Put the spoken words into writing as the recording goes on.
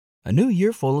A new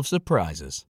year full of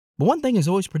surprises. But one thing is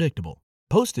always predictable.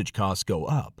 Postage costs go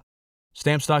up.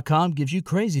 Stamps.com gives you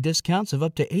crazy discounts of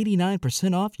up to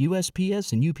 89% off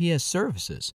USPS and UPS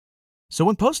services. So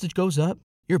when postage goes up,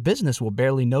 your business will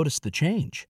barely notice the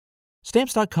change.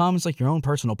 Stamps.com is like your own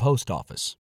personal post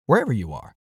office, wherever you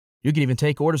are. You can even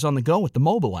take orders on the go with the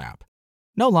mobile app.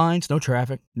 No lines, no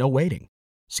traffic, no waiting.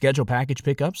 Schedule package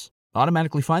pickups,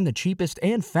 automatically find the cheapest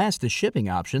and fastest shipping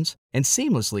options, and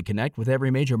seamlessly connect with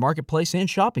every major marketplace and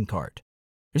shopping cart.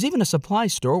 There's even a supply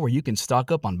store where you can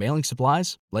stock up on mailing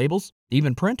supplies, labels,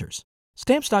 even printers.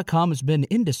 Stamps.com has been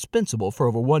indispensable for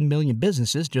over 1 million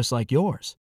businesses just like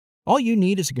yours. All you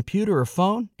need is a computer or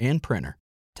phone and printer.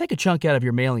 Take a chunk out of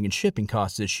your mailing and shipping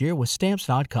costs this year with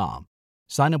Stamps.com.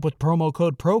 Sign up with promo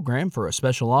code PROGRAM for a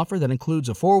special offer that includes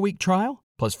a 4-week trial,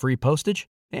 plus free postage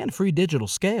and free digital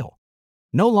scale.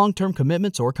 No long-term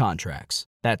commitments or contracts.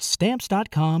 That's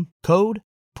Stamps.com, code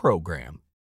PROGRAM.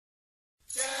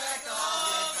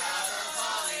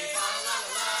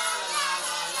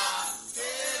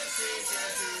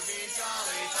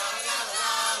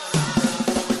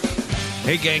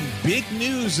 Hey gang, big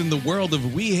news in the world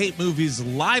of We Hate Movies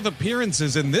live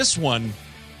appearances, and this one,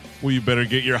 well, you better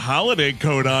get your holiday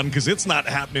coat on because it's not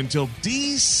happening until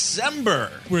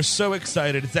December. We're so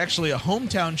excited. It's actually a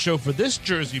hometown show for this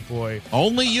Jersey boy.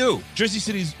 Only you. Jersey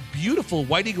City's beautiful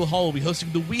White Eagle Hall will be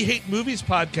hosting the We Hate Movies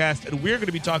podcast, and we're going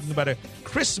to be talking about a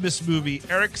Christmas movie.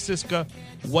 Eric Siska,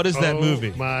 what is that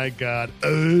movie? Oh, my God.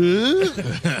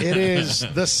 It is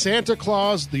The Santa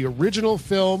Claus, the original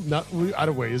film.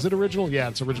 Wait, is it original? Yeah,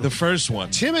 it's original. The first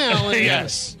one. Tim Allen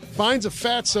Yes. finds a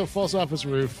fatso, falls off his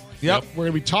roof. Yep. We're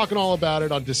going to be talking all about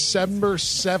it on December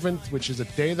 7th, which is a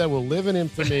day that will live in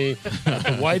infamy at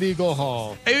the White Eagle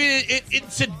Hall. I mean, it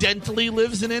incidentally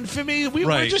lives in infamy. We're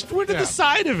Right. to the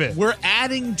side of it. We're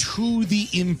adding to the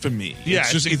infamy. Yeah,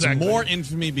 it's exactly. more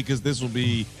infamy because this will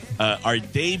be our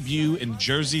debut in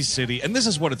Jersey City. And this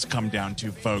is what it's come down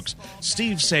to, folks.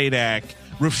 Steve Sadak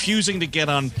refusing to get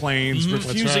on planes,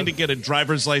 refusing to get a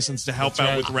driver's license to help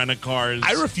out with rent-a-cars.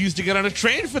 I refuse to get on a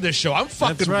train for this show. I'm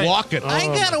fucking That's right. walking. I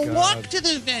Oh, gotta my God. walk to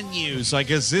the venue. So I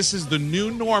guess this is the new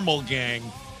normal, gang.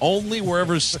 Only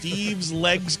wherever Steve's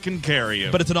legs can carry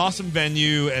him. But it's an awesome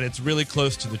venue, and it's really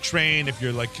close to the train. If you're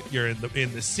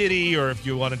in the city, or if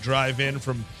you want to drive in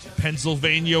from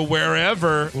Pennsylvania,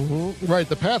 wherever. Right,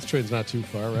 the PATH train's not too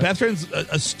far, right? Path train's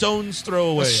a stone's throw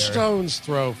away. A stone's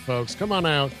throw, folks. Come on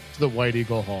out to the White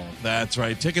Eagle Hall. That's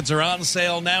right. Tickets are on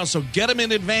sale now, so get them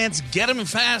in advance. Get them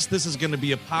fast. This is going to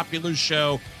be a popular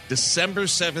show. December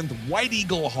 7th, White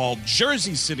Eagle Hall,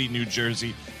 Jersey City, New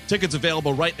Jersey. Tickets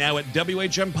available right now at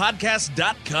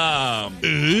WHMPodcast.com.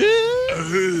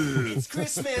 It's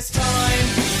Christmas time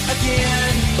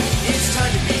again. It's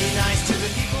time to be nice to the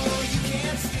people you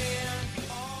can't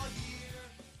stand all year.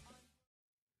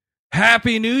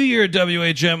 Happy New Year,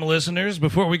 WHM listeners.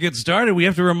 Before we get started, we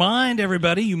have to remind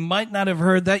everybody, you might not have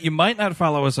heard that, you might not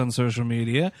follow us on social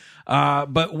media,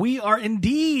 but we are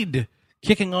indeed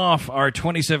kicking off our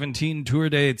 2017 tour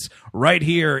dates right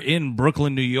here in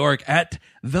Brooklyn, New York at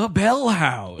the Bell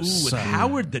House. Ooh, with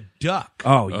Howard the Duck.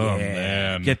 Oh, yeah.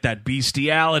 man. Get that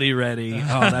bestiality ready. Oh,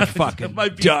 that fucking My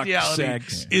duck bestiality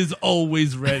sex. is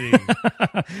always ready.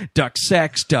 Duck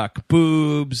sex, duck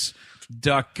boobs,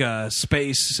 duck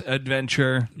space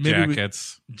adventure.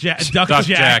 Jackets. Duck Duck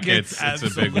jackets. jackets.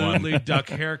 It's a big one. Absolutely. Duck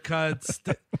haircuts.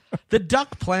 The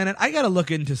Duck Planet. I got to look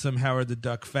into some Howard the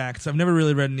Duck facts. I've never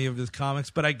really read any of his comics,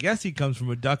 but I guess he comes from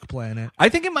a duck planet. I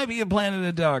think it might be a planet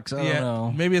of ducks. I don't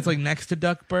know. Maybe it's like next to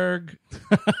Duckburg.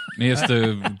 He has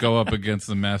to go up against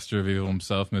the master of evil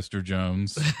himself, Mr.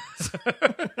 Jones.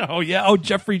 Oh yeah. Oh,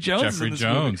 Jeffrey Jones. is Jeffrey in this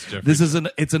Jones. movie. Jeffrey This is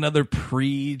it's another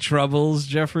pre-Troubles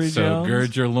Jeffrey So Jones.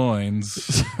 gird your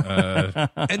loins.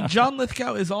 And John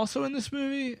Lithgow is also in this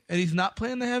movie, and he's not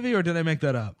playing the heavy, or did I make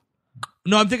that up?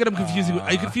 No, I'm confusing.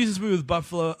 I confuse this movie with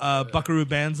Buckaroo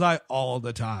Banzai all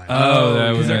the time. Oh,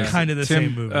 that was they're kind of the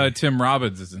same movie. Tim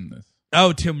Robbins is in this.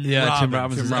 Oh, Tim Yeah, Tim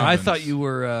Robbins. Robbins. I thought you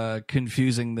were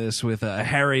confusing this with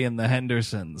Harry and the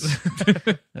Hendersons.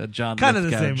 John Kinda the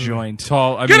Lithgow same movie. joint.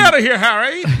 Tall. Get out of here,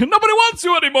 Harry! Nobody wants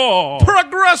you anymore.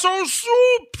 Progresso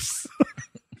Soups!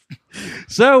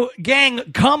 So, gang,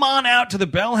 come on out to the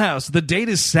Bell House. The date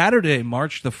is Saturday,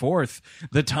 March the 4th.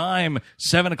 The time,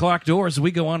 7 o'clock doors. We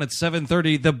go on at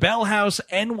 7:30.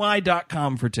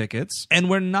 TheBellHouseNY.com for tickets. And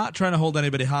we're not trying to hold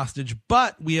anybody hostage,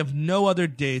 but we have no other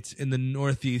dates in the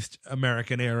Northeast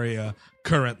American area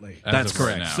currently. That's As of right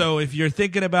correct. now. So if you're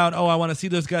thinking about, I want to see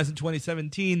those guys in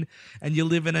 2017, and you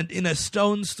live in a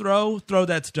stone's throw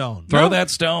that stone. Throw that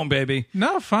stone, baby.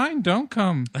 No, fine, don't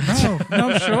come.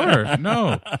 No, sure,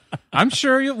 no. I'm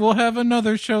sure we'll have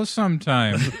another show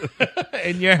sometime.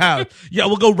 In your house. Yeah,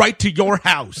 we'll go right to your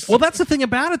house. Well, that's the thing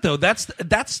about it, though. That's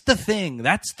the thing.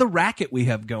 That's the racket we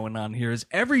have going on here. Is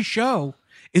every show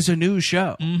is a new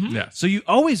show. Yeah. So you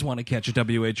always want to catch a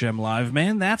WHM live,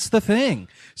 man. That's the thing.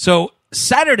 So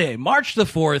Saturday, March the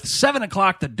 4th, 7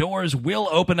 o'clock, the doors will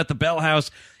open at the Bell House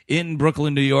in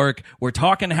Brooklyn, New York. We're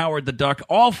talking Howard the Duck.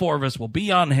 All four of us will be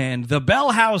on hand.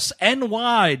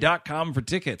 TheBellHouseNY.com for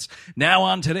tickets. Now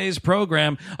on today's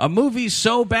program, a movie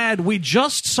so bad we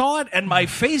just saw it and my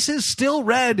face is still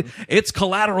red. It's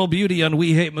Collateral Beauty on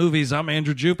We Hate Movies. I'm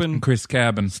Andrew Jupin. Chris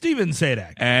Cabin. Steven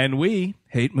Sadak. And we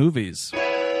hate movies.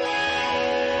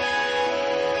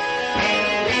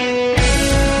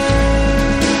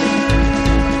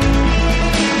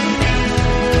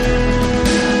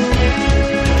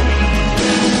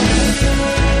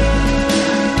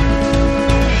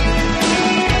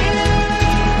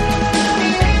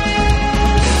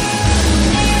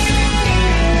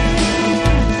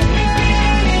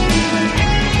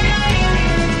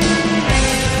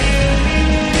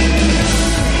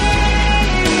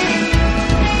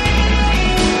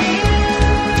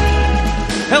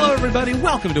 Everybody,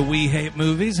 welcome to We Hate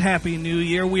Movies. Happy New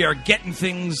Year. We are getting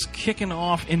things kicking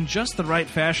off in just the right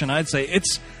fashion, I'd say.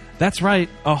 That's right,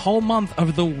 a whole month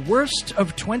of the worst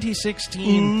of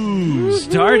 2016,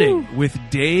 starting with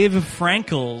Dave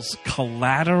Frankel's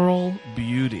Collateral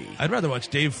Beauty. I'd rather watch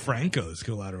Dave Franco's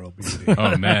Collateral Beauty.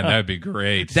 Oh, man, that'd be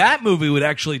great. That movie would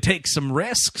actually take some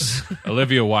risks.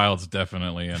 Olivia Wilde's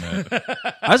definitely in it.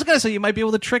 I was going to say you might be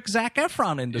able to trick Zac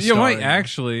Efron into You might starring.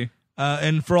 actually.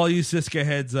 And for all you Siska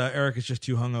heads, Eric is just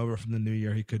too hungover from the New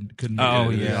Year. He couldn't Oh,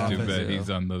 make it into yeah. the Too office. bad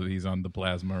he's on the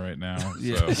plasma right now.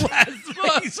 Yeah. So.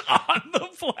 He's on the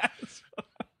plasma.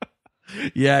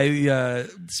 Yeah, he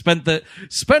spent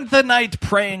the night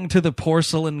praying to the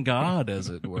porcelain god, as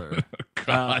it were.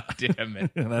 God damn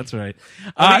it. That's right.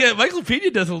 Michael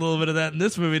Pena does a little bit of that in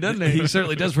this movie, doesn't he? He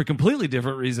certainly does for completely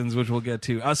different reasons, which we'll get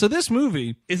to. So this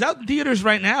movie, Is out in theaters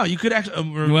right now. You could actually.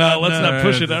 well, let's not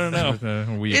push it. I don't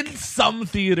know. Weak. In some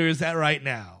theaters right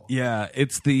now. Yeah,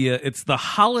 it's the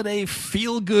holiday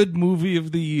feel good movie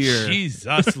of the year.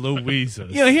 Jesus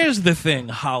Louises. You know, here's the thing,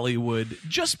 Hollywood.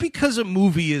 Just because a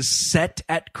movie is set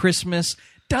at Christmas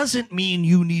doesn't mean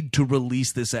you need to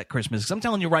release this at Christmas. 'Cause I'm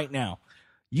telling you right now,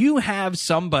 you have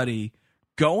somebody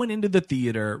going into the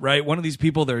theater, right? One of these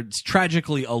people, they're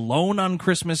tragically alone on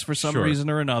Christmas for some Sure. reason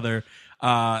or another.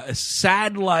 A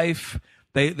sad life.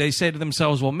 They say to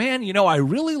themselves, well, man, I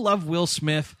really love Will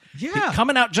Smith. Yeah. He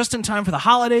coming out just in time for the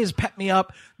holidays, pep me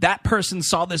up. That person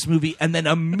saw this movie and then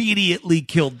immediately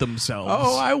killed themselves.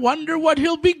 Oh, I wonder what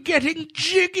he'll be getting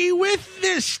jiggy with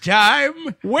this time.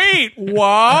 Wait, what?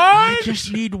 I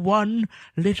just need one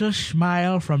little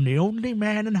smile from the only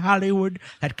man in Hollywood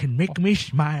that can make me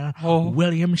smile,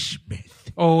 William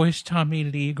Smith. Oh, is Tommy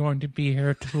Lee going to be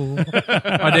here too?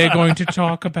 Are they going to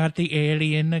talk about the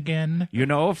alien again?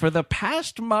 For the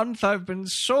past month, I've been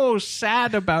so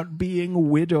sad about being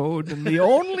widowed, and the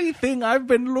only thing I've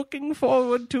been looking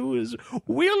forward to is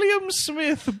William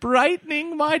Smith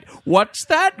brightening my... What's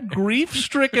that?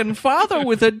 Grief-stricken father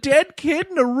with a dead kid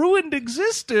and a ruined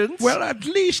existence? Well, at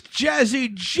least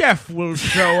Jazzy Jeff will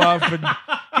show up, and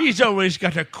he's always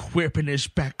got a quip in his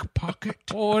back pocket.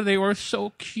 Oh, they were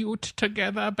so cute together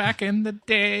back in the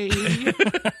day.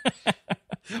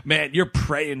 Man, you're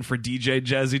praying for DJ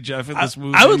Jazzy Jeff in this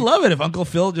movie. I would love it if Uncle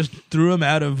Phil just threw him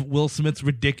out of Will Smith's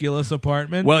ridiculous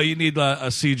apartment. Well, you need a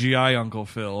CGI Uncle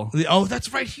Phil. Oh,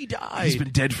 that's right, he died. He's been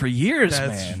dead for years,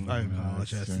 That's, man. I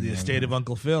apologize. The estate of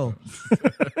Uncle Phil.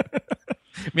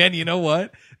 Man, you know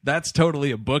what? That's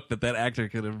totally a book that actor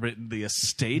could have written. The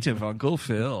Estate of Uncle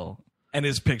Phil. And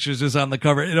his pictures is on the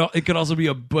cover. It could also be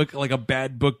a book, like a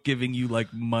bad book giving you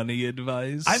like money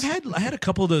advice. I had a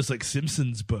couple of those like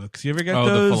Simpsons books. You ever get Oh,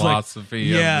 the those?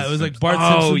 philosophy of Yeah, the it was like Simpsons. Bart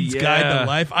Oh, Simpson's yeah. Guide to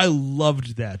Life. I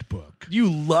loved that book.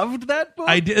 You loved that book?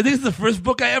 I did. I think it's the first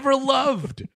book I ever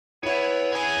loved.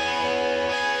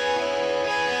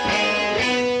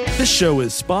 This show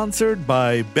is sponsored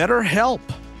by BetterHelp.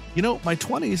 My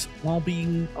 20s, while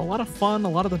being a lot of fun, a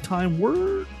lot of the time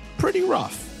were pretty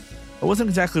rough. I wasn't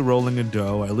exactly rolling in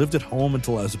dough. I lived at home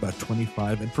until I was about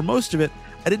 25, and for most of it,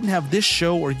 I didn't have this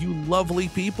show or you lovely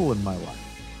people in my life.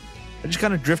 I just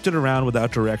kind of drifted around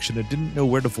without direction and didn't know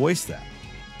where to voice that.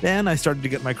 Then I started to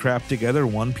get my crap together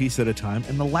one piece at a time,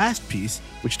 and the last piece,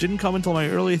 which didn't come until my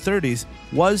early 30s,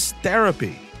 was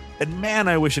therapy. And man,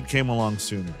 I wish it came along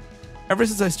sooner. Ever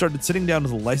since I started sitting down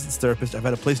with a licensed therapist, I've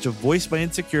had a place to voice my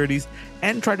insecurities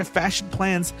and try to fashion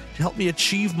plans to help me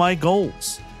achieve my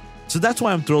goals. So that's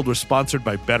why I'm thrilled we're sponsored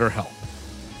by BetterHelp.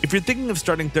 If you're thinking of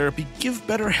starting therapy, give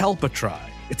BetterHelp a try.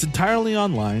 It's entirely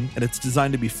online, and it's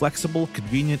designed to be flexible,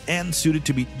 convenient, and suited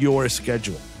to meet your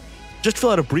schedule. Just fill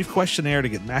out a brief questionnaire to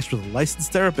get matched with a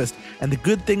licensed therapist, and the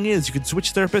good thing is you can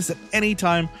switch therapists at any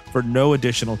time for no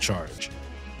additional charge.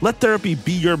 Let therapy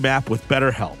be your map with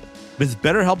BetterHelp. Visit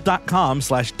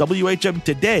BetterHelp.com/WHM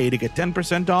today to get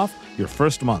 10% off your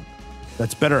first month.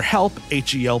 That's BetterHelp,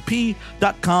 HELP.com/WHM.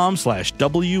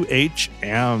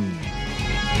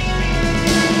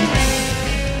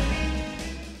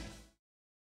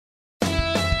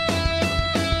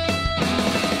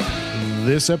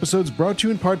 This episode's brought to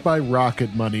you in part by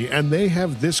Rocket Money, and they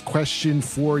have this question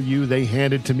for you. They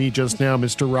handed to me just now.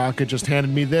 Mr. Rocket just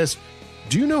handed me this.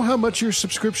 Do you know how much your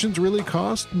subscriptions really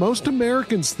cost? Most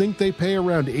Americans think they pay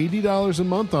around $80 a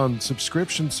month on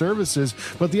subscription services,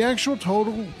 but the actual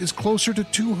total is closer to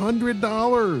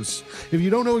 $200. If you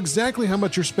don't know exactly how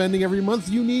much you're spending every month,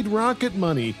 you need Rocket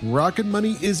Money. Rocket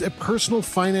Money is a personal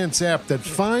finance app that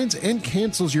finds and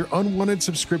cancels your unwanted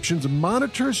subscriptions,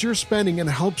 monitors your spending, and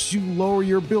helps you lower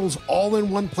your bills all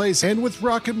in one place. And with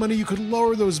Rocket Money, you could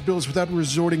lower those bills without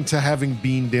resorting to having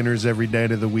bean dinners every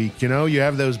night of the week. You know, you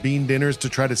have those bean dinners to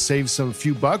try to save some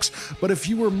few bucks, but if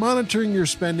you were monitoring your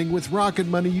spending with Rocket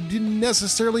Money, you didn't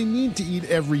necessarily need to eat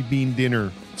every bean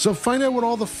dinner. So find out what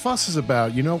all the fuss is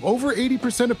about. You know, over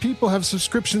 80% of people have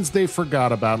subscriptions they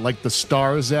forgot about, like the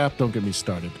Stars app. Don't get me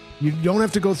started. You don't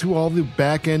have to go through all the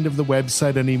back end of the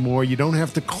website anymore. You don't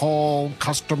have to call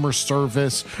customer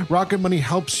service. Rocket Money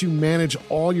helps you manage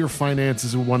all your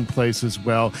finances in one place as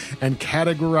well and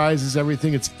categorizes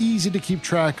everything. It's easy to keep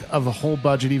track of a whole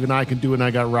budget. Even I can do it, and I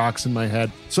got rocks in my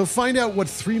head. So find out what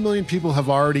 3 million people have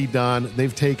already done.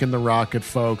 They've taken the rocket,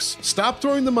 folks. Stop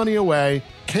throwing the money away.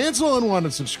 Cancel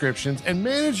unwanted subscriptions and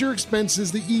manage your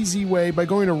expenses the easy way by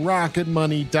going to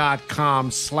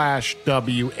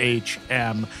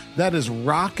rocketmoney.com/WHM. That is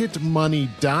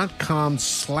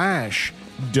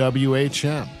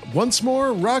rocketmoney.com/WHM. Once more,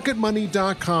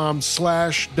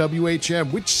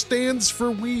 rocketmoney.com/WHM, which stands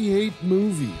for We Hate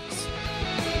Movies.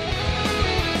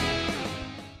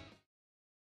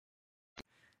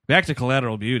 Back to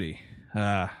Collateral Beauty.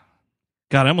 God,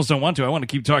 I almost don't want to. I want to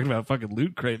keep talking about fucking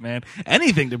Loot Crate, man.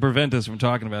 Anything to prevent us from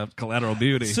talking about Collateral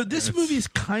Beauty. So this movie is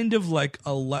kind of like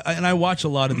and I watch a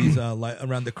lot of these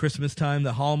around the Christmas time,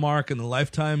 the Hallmark and the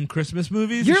Lifetime Christmas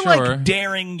movies. You're Sure. like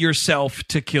daring yourself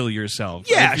to kill yourself.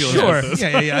 Yeah, I feel sure. like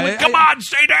Yeah. Come on,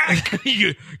 say that.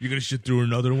 You're gonna sit through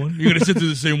another one. You're gonna sit through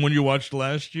the same one you watched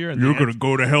last year. And You're going to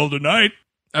go to hell tonight.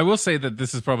 I will say that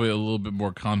this is probably a little bit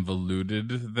more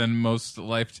convoluted than most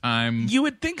Lifetime. You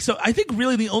would think so. I think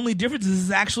really the only difference is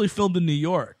it's actually filmed in New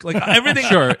York. Like everything.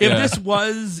 Sure, If yeah. this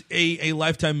was a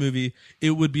Lifetime movie,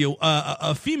 it would be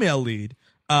a female lead.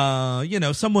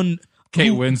 Someone.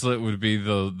 Kate Winslet would be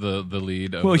the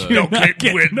lead of Well, the... you're not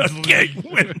getting Kate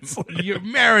Winslet. You're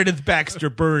Meredith Baxter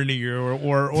Burney or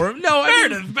no, I mean,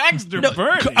 Meredith Baxter no,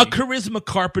 Burney. a Charisma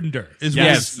Carpenter is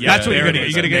Yes, what that's what there you're it gonna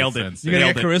is. get. You're Nailed gonna it. get. You're gonna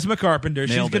Nailed get it. Charisma Carpenter.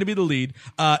 She's Nailed gonna it. be the lead.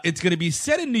 It's gonna be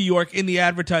set in New York in the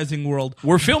advertising world.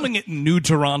 We're filming it in New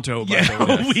Toronto, by the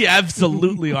way. Yeah, we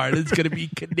absolutely are. It's going to be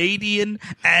Canadian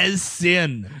as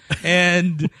sin.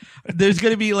 And there's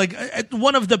going to be like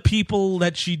one of the people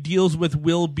that she deals with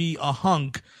will be a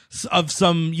hunk of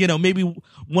some, maybe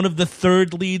one of the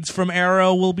third leads from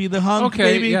Arrow will be the hunk.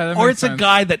 Okay, maybe. yeah, that Or makes it's a sense.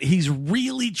 guy that he's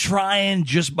really trying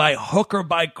just by hook or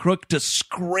by crook to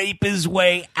scrape his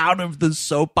way out of the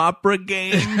soap opera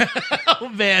game. Oh,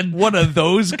 man. One of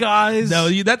those guys. No,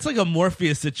 that's like a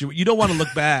Morpheus situation. You don't want to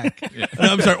look back. No,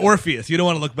 I'm sorry, Orpheus. You don't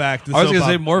want to look back. To I was soap going to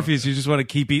say opera. Morpheus. You just want to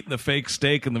keep eating the fake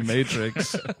steak in the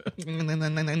Matrix.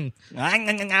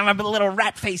 I'm a little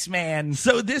rat face man.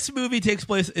 So this movie takes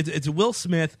place. It's Will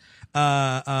Smith.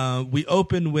 We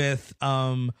open with.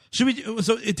 Should we?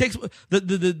 So it takes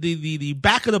the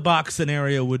back of the box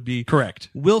scenario would be Correct.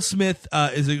 Will Smith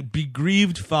is a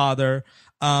begrieved father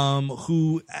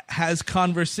who has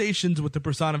conversations with the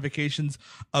personifications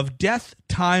of death,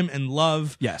 time, and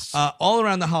love. Yes. All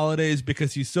around the holidays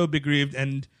because he's so begrieved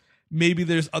and. Maybe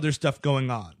there's other stuff going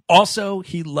on. Also,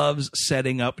 he loves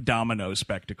setting up domino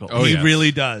spectacles. Oh, He yes.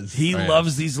 really does. He yeah.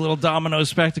 loves these little domino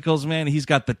spectacles, man. He's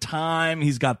got the time.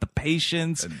 He's got the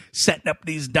patience setting up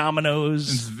these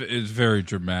dominoes. It's very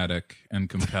dramatic and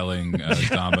compelling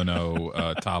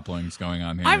domino topplings going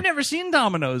on here. I've never seen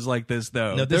dominoes like this,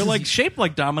 though. No, this they're is- like shaped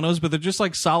like dominoes, but they're just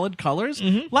like solid colors.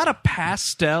 A lot of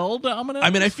pastel dominoes. I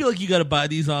mean, I feel like you got to buy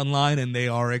these online, and they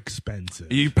are expensive.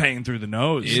 You're paying through the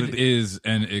nose. It is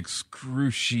an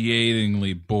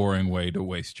excruciatingly boring boring way to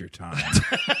waste your time.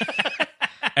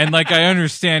 And like, I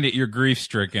understand it. You're grief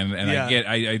stricken, and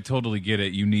I totally get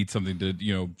it. You need something to,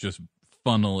 just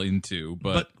funnel into.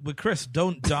 But Chris,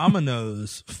 don't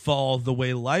dominoes fall the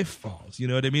way life falls? You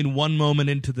know what I mean? One moment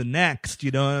into the next.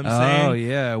 You know what I'm saying? Oh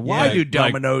yeah. Why Yeah, do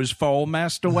dominoes fall,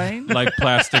 Master Wayne? like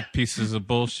plastic pieces of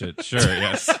bullshit. Sure,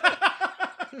 yes.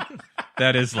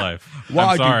 That is life. Why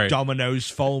I'm sorry. do dominoes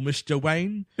fall, Mr.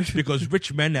 Wayne? Because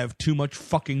rich men have too much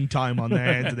fucking time on their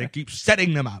hands and they keep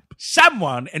setting them up.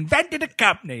 Someone invented a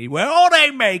company where all they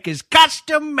make is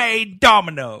custom-made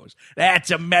dominoes.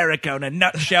 That's America in a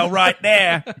nutshell right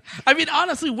there. I mean,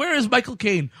 honestly, where is Michael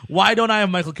Caine? Why don't I have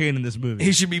Michael Caine in this movie?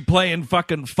 He should be playing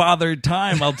fucking Father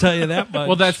Time, I'll tell you that much.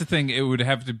 Well, that's the thing. It would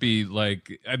have to be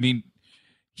like,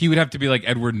 he would have to be like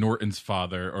Edward Norton's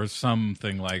father or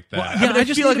something like that. Well, I mean, I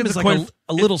just feel feel like it's it's like like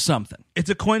a little something. It's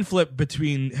a coin flip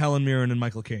between Helen Mirren and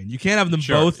Michael Caine. You can't have them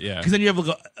Sure, both, yeah. because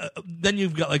then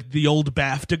you've got like the old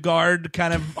BAFTA guard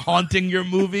kind of haunting your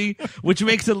movie, which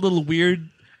makes it a little weird.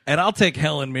 And I'll take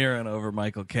Helen Mirren over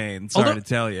Michael Caine. Sorry Although, to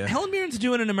tell you. Helen Mirren's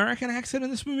doing an American accent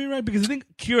in this movie, right? Because I think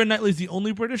Keira Knightley's the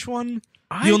only British one.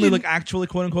 I The only didn't- like actually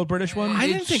quote unquote British one. I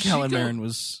didn't think She Helen don't- Mirren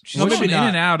was. She's Well, going maybe in not.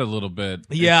 and out a little bit.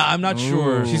 Yeah, I'm not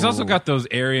sure. She's also got those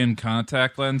Aryan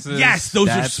contact lenses. Yes, those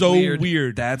are That's so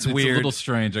weird. That's It's weird. a little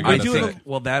strange. I I gotta do say. it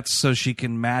Well, that's so she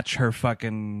can match her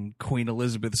fucking Queen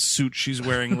Elizabeth suit she's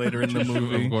wearing later in the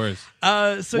movie. Of course.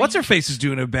 So What's her face is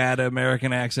doing a bad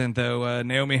American accent though.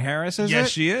 Naomi Harris is Yes,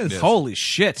 it? she is. Holy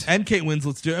shit. And Kate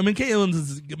Winslet's doing. I mean, Kate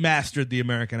Winslet's mastered the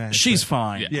American accent. She's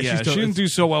fine. Yeah. Yeah, Yeah, she's she didn't totally- do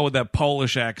so well with that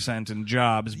Polish accent in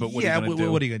Jobs, but what are you going to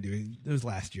do? What are you gonna do? It was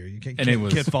last year. You can't And it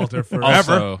was falter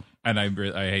forever. Also, and I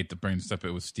hate to bring this up, it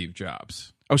was Steve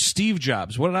Jobs. Oh, Steve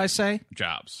Jobs. What did I say?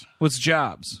 Jobs. What's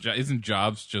Jobs? Isn't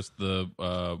Jobs just the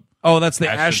Oh, that's the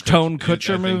Ashton Ashtone Kutcher. I Kutcher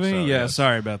think movie? so, Yeah, yes.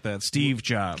 sorry about that. Steve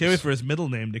Jobs. Can't wait for his middle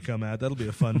name to come out. That'll be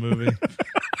a fun movie.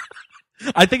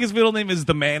 I think his middle name is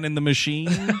The Man in the Machine.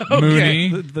 Mooney?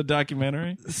 the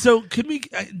documentary. So, could we?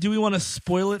 Do we want to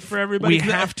spoil it for everybody? We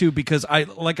have to because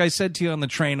like I said to you on the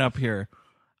train up here,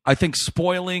 I think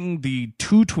spoiling the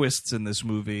two twists in this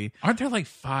movie, Aren't there like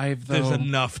 5 though? There's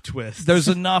enough twists. there's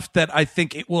enough that I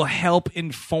think it will help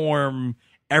inform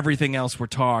everything else we're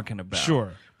talking about.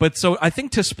 Sure. But so I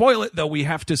think to spoil it though, we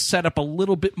have to set up a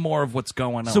little bit more of what's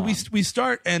going on. So we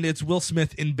start, and it's Will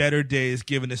Smith in Better Days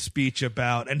giving a speech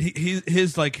about, and his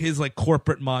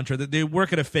corporate mantra that they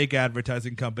work at a fake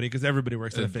advertising company, because everybody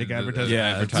works at a fake advertising.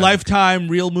 yeah, advertising. Lifetime,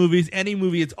 real movies, any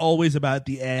movie, it's always about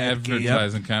the ad. game.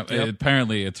 advertising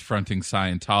apparently it's fronting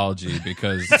Scientology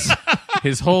because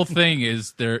his whole thing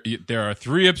is there are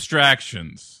 3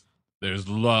 abstractions. There's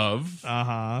love,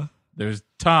 there's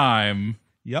time,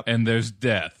 Yep. and there's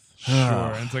death. Sure.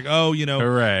 And it's like,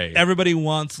 Hooray. everybody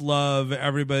wants love,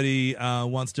 everybody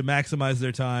wants to maximize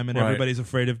their time, and Right. everybody's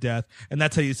afraid of death, and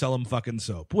that's how you sell them fucking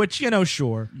soap. Which,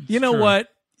 sure. You know what?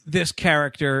 This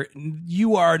character,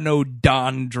 you are no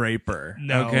Don Draper.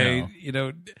 No. Okay?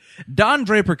 No. Don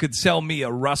Draper could sell me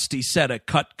a rusty set of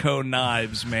Cutco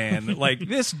knives, man. Like,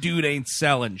 this dude ain't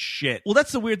selling shit. Well,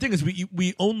 that's the weird thing is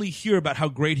we only hear about how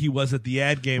great he was at the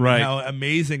ad game Right. and how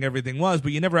amazing everything was,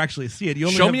 but you never actually see it. You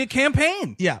only Show have- me a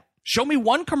campaign. Yeah. Show me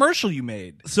one commercial you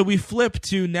made. So we flip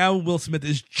to now Will Smith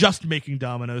is just making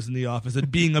dominoes in the office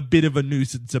and being a bit of a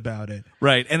nuisance about it.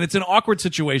 Right. And it's an awkward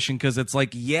situation because it's like,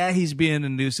 yeah, he's being a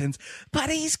nuisance,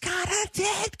 but he's got a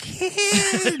dead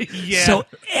kid. Yeah. So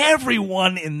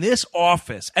everyone in this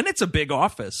office, and it's a big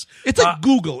office. It's like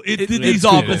Google. These it's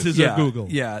offices yeah, are Google.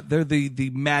 Yeah, they're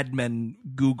the Mad Men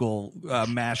Google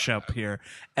mashup here.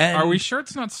 And Are we sure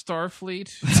it's not Starfleet?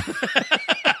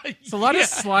 It's a lot of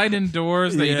sliding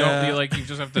doors that you don't feel like you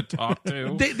just have to talk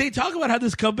to. They talk about how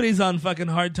this company's on fucking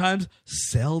hard times.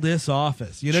 Sell this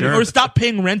office, Sure. or stop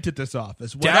paying rent at this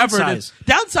office. Whatever it is.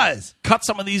 Downsize. cut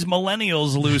some of these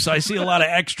millennials loose? I see a lot of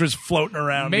extras floating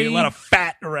around here, a lot of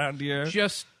fat around here.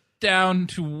 Just down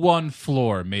to 1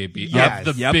 floor, maybe, Yes.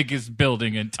 of the Yep. biggest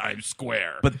building in Times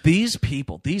Square. But these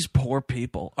people, these poor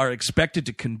people, are expected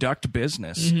to conduct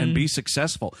business and be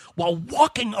successful while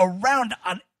walking around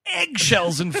on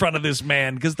eggshells in front of this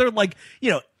man because they're like,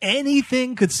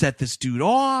 anything could set this dude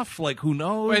off. Like, who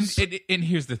knows? and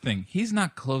here's the thing. He's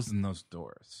not closing those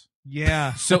doors.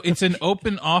 Yeah. So it's an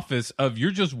open office of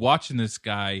you're just watching this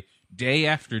guy day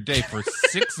after day for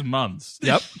 6 months.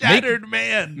 Yep. Shattered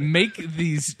man. Make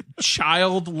these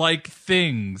childlike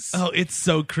things. Oh, it's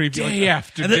so creepy. Day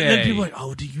after and then day. people are like,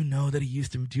 oh, do you know that he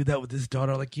used to do that with his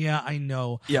daughter? Like, yeah, I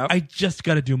know. Yep. I just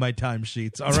got to do my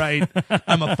timesheets. All right.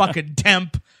 I'm a fucking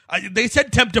temp. They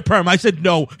said temp to perm. I said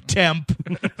no, temp.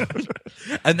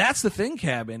 And that's the thing,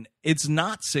 Cabin. It's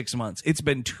not 6 months. It's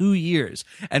been 2 years.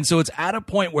 And so it's at a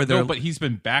point where they're... No, but he's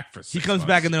been back for 6 months. He comes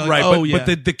back and they're like, right, oh,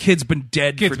 but the kid's been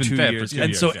dead Kid's for been 2 dead for years. 2 And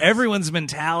years, so yes. everyone's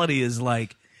mentality is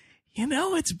like,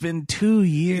 it's been 2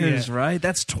 years, right?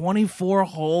 That's 24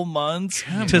 whole months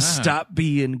to stop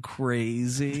being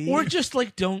crazy. Or just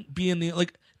like don't be in the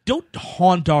don't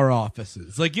haunt our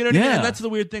offices. Like, you know what I mean? Yeah. And that's the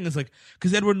weird thing is like,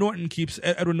 because Edward Norton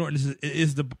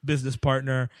is the business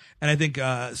partner. And I think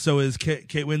so is Kate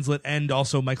Winslet and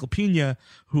also Michael Pena,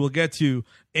 who we'll get to.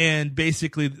 And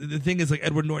basically the thing is like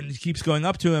Edward Norton keeps going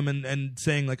up to him and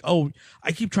saying like, oh,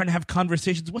 I keep trying to have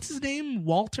conversations. What's his name?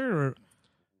 Walter or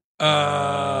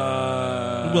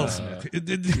Will Smith.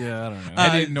 Yeah,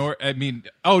 I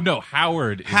don't know.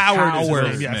 Howard.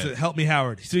 Howard. Is Yeah, so help me,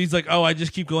 Howard. So he's like, oh, I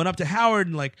just keep going up to Howard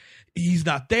and like he's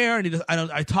not there, and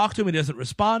I talk to him, and he doesn't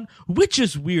respond, which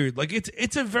is weird. Like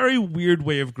it's a very weird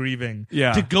way of grieving.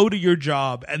 Yeah. To go to your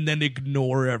job and then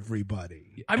ignore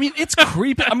everybody. I mean, it's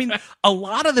creepy. I mean, a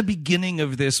lot of the beginning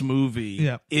of this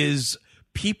movie is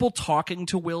people talking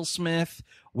to Will Smith.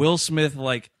 Will Smith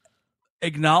like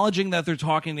acknowledging that they're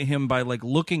talking to him by like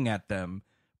looking at them,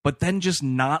 but then just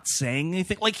not saying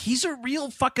anything. Like he's a real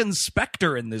fucking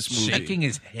specter in this movie. Shaking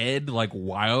his head like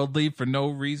wildly for no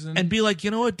reason. And be like,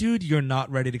 you know what, dude, you're not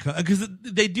ready to come. Because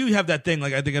they do have that thing.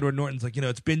 Like, I think Edward Norton's like,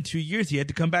 it's been 2 years. He had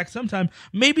to come back sometime.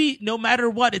 Maybe no matter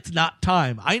what, it's not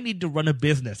time. I need to run a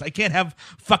business. I can't have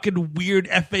fucking weird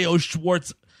FAO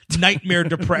Schwartz nightmare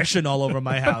depression all over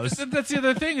my house. That's the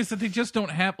other thing is that they just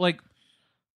don't have like.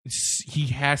 He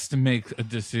has to make a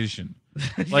decision.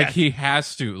 Like he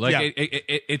has to. Like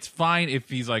it's fine if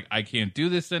he's like, I can't do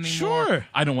this anymore. Sure.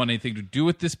 I don't want anything to do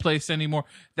with this place anymore.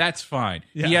 That's fine.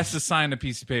 Yeah. He has to sign a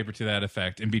piece of paper to that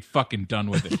effect and be fucking done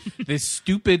with it. This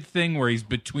stupid thing where he's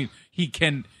between. He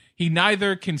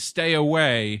neither can stay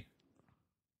away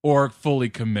or fully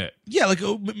commit. Yeah, like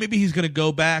maybe he's going to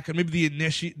go back, and maybe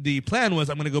the plan was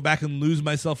I'm going to go back and lose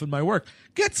myself in my work.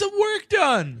 Get some work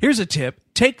done. Here's a tip.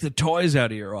 Take the toys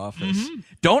out of your office.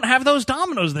 Don't have those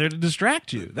dominoes there to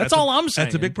distract you. That's all I'm saying.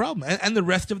 That's a big problem. And the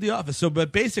rest of the office. So,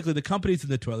 but basically the company's in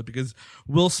the toilet because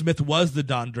Will Smith was the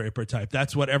Don Draper type.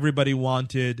 That's what everybody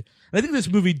wanted. And I think this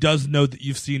movie does know that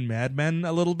you've seen Mad Men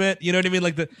a little bit. You know what I mean?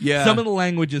 Like some of the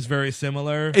language is very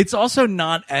similar. It's also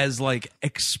not as like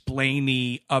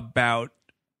explainy about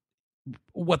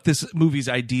what this movie's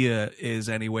idea is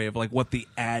anyway, of like what the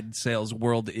ad sales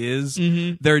world is.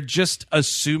 They're just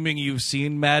assuming you've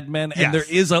seen Mad Men, and there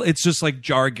is it's just like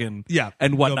jargon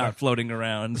and whatnot floating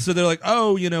around. So they're like,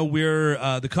 oh,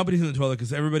 we're the company's in the toilet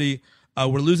because everybody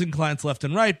we're losing clients left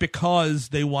and right because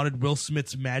they wanted Will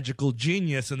Smith's magical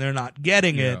genius and they're not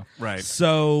getting it. Right.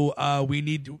 So we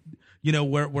need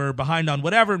we're behind on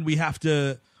whatever, and we have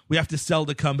to sell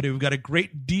the company. We've got a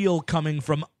great deal coming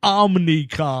from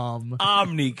Omnicom.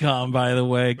 Omnicom, by the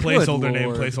way.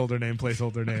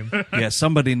 Placeholder name. Yeah,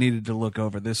 somebody needed to look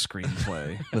over this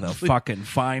screenplay with a fucking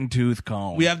fine-tooth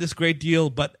comb. We have this great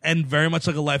deal, and very much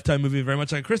like a Lifetime movie, very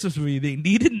much like a Christmas movie, they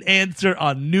need an answer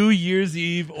on New Year's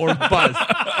Eve or bust.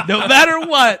 No matter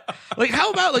what. Like,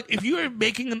 how about, like, if you are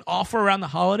making an offer around the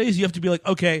holidays, you have to be like,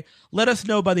 okay, let us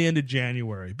know by the end of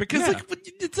January. Because, like,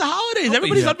 it's the holidays.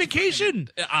 Everybody's on vacation.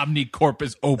 Omnicorp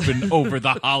is open over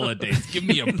the holidays. Give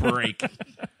me a break.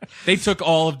 They took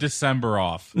all of December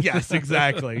off. Yes,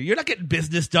 exactly. You're not getting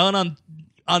business done on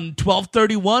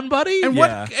 12/31, buddy. And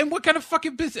what kind of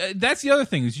fucking business? That's the other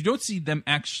thing is you don't see them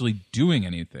actually doing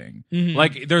anything.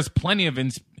 Like there's plenty of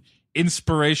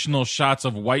inspirational shots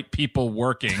of white people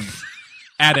working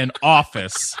at an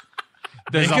office.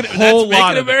 There's a whole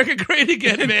lot of America great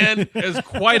again, man. There's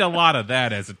quite a lot of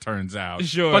that, as it turns out.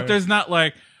 Sure, but there's not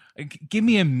like. Give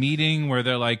me a meeting where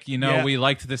they're like, we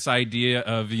liked this idea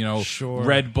of,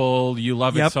 Red Bull. You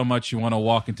love it so much you want to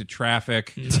walk into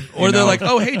traffic. Or they're like,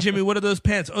 oh, hey, Jimmy, what are those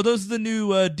pants? Oh, those are the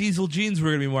new diesel jeans we're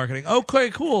going to be marketing.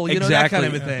 Okay, cool. That kind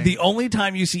of a thing. The only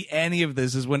time you see any of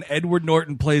this is when Edward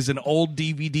Norton plays an old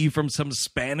DVD from some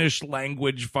Spanish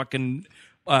language fucking...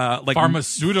 like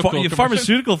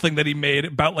pharmaceutical thing that he made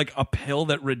about like a pill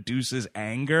that reduces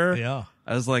anger. Yeah.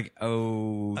 I was like,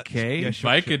 okay.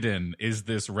 Vicodin is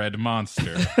this red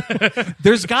monster.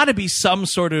 There's got to be some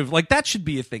sort of like that should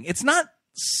be a thing. It's not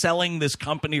selling this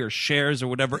company or shares or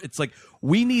whatever. It's like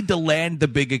we need to land the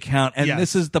big account, and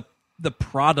this is the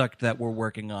product that we're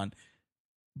working on.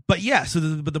 But yeah,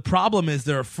 but the problem is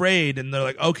they're afraid, and they're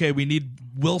like, okay, we need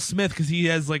Will Smith because he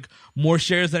has like more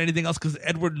shares than anything else because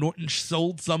Edward Norton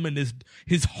sold some in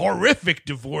his horrific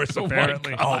divorce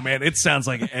apparently. Oh man, it sounds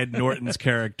like Ed Norton's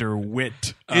character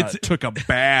Wit It's- took a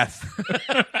bath.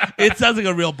 It sounds like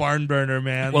a real barn burner,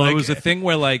 man. Well, Like, it was a thing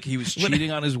where like he was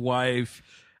cheating on his wife.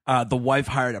 The wife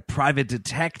hired a private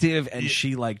detective, and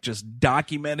she like just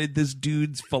documented this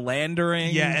dude's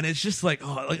philandering. yeah, and it's just like,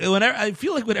 whenever I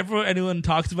feel like whenever anyone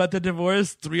talks about the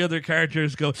divorce, three other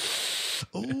characters go,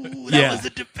 "Oh, that was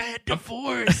a bad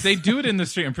divorce." They do it in the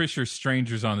street. I'm pretty sure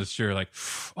strangers on the street are like,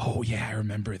 "Oh yeah, I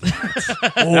remember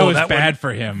that. That was bad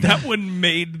for him. That one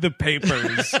made the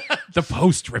papers. The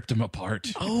Post ripped him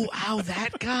apart." Oh, ow,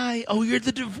 that guy. Oh, you're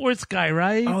the divorce guy,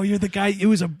 right? Oh, you're the guy. It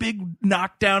was a big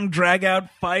knockdown, drag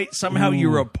out fight. Somehow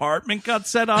your apartment got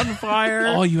set on fire.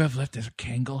 All you have left is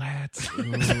Kangol hats.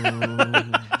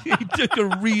 He took a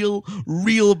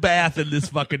real bath in this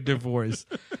fucking divorce.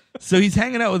 So he's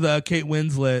hanging out with Kate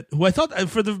Winslet, who I thought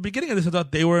for the beginning of this, I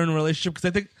thought they were in a relationship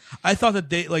because I thought that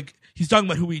they like he's talking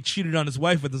about who he cheated on his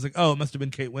wife with. It's like, oh, it must have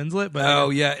been Kate Winslet. But Oh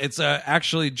yeah, it's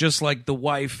actually just like the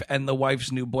wife and the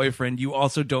wife's new boyfriend. You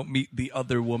also don't meet the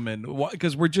other woman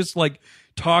because we're just like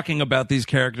talking about these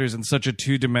characters in such a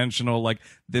two-dimensional. Like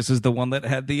this is the one that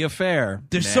had the affair.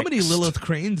 there's so many Next. Lilith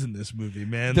Cranes in this movie,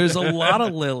 man. There's a lot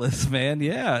of Lilith, man.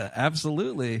 Yeah,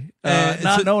 absolutely.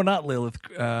 Not Lilith.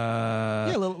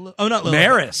 not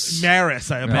Lilith. Maris.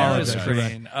 I apologize. Maris for that.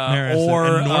 Crane. Maris and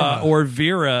Norma. Or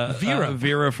Vera. Vera.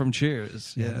 Vera from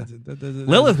Cheers. Yeah. Lilith.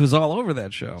 Lilith was all over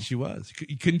that show. She was.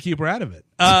 You couldn't keep her out of it.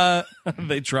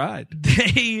 They tried.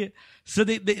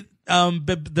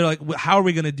 But they're like, how are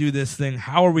we going to do this thing?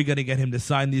 How are we going to get him to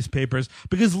sign these papers?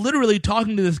 Because literally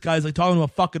talking to this guy is like talking to a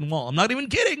fucking wall. I'm not even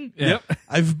kidding. Yep.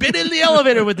 I've been in the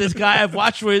elevator with this guy. I've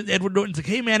watched where Edward Norton's like,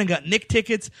 hey man, I got Nick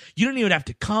tickets. You don't even have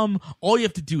to come. All you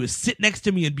have to do is sit next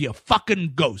to me and be a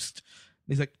fucking ghost.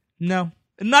 And he's like, no.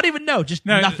 And not even no, just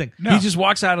nothing. He just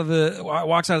walks out of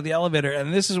the elevator,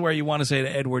 and this is where you want to say to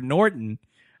Edward Norton,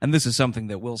 and this is something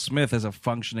that Will Smith, as a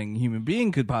functioning human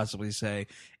being, could possibly say,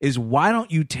 is why don't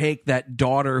you take that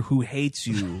daughter who hates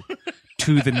you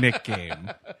to the Knick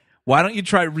game? Why don't you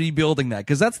try rebuilding that?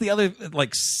 Because that's the other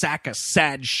like sack of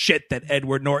sad shit that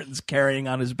Edward Norton's carrying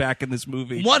on his back in this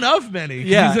movie. One of many.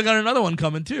 Yeah. He's got another one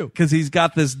coming too. Because he's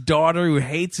got this daughter who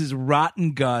hates his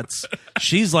rotten guts.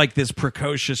 She's like this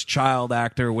precocious child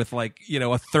actor with like, a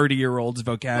 30-year-old's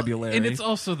vocabulary. And it's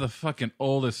also the fucking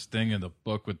oldest thing in the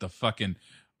book with the fucking,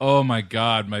 oh my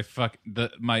God,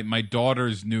 my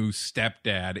daughter's new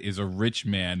stepdad is a rich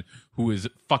man who is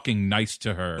fucking nice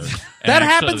to her. that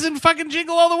happens in fucking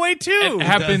Jingle All the Way too. It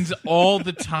happens all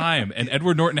the time. And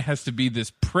Edward Norton has to be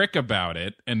this prick about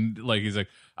it. And like he's like,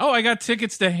 oh, I got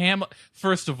tickets to Hamilton.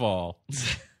 First of all,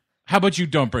 how about you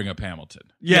don't bring up Hamilton?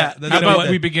 Yeah. How about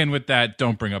we begin with that?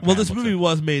 Don't bring up Well, Hamilton. this movie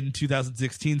was made in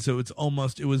 2016, so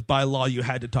it was by law you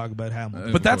had to talk about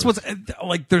Hamilton. But that's what's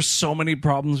like. There's so many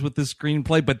problems with this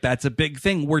screenplay, but that's a big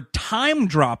thing. We're time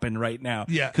dropping right now,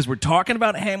 because we're talking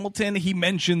about Hamilton. He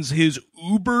mentions his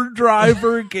Uber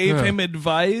driver gave him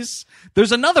advice.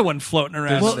 There's another one floating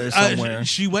around there somewhere.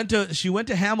 She went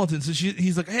to Hamilton, so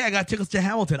he's like, hey, I got tickets to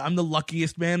Hamilton. I'm the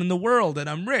luckiest man in the world, and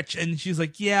I'm rich. And she's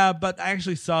like, yeah, but I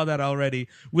actually saw that already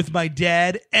with my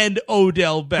dad and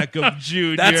Odell Beckham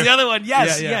Jr. That's the other one.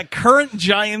 Yes, Yeah. Current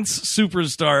Giants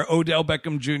superstar Odell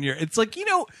Beckham Jr. It's like,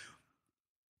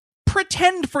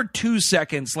 pretend for 2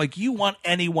 seconds like you want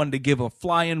anyone to give a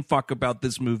flying fuck about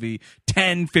this movie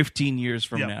 10, 15 years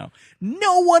from now.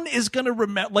 No one is going to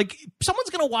remember. Like, someone's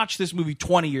going to watch this movie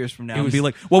 20 years from now and be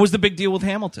like, what was the big deal with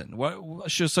Hamilton?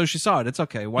 So she saw it. It's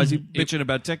okay. Why is he bitching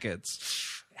about tickets?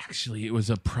 Actually, it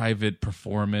was a private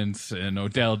performance, and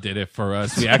Odell did it for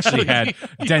us. We actually had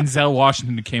Denzel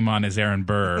Washington came on as Aaron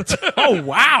Burr. Oh,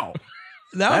 wow.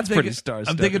 Now That's pretty star-studded.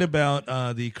 I'm thinking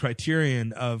about the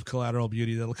Criterion of Collateral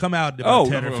Beauty that'll come out in about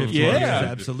 10 or 15 years.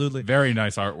 Absolutely. Very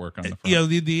nice artwork on the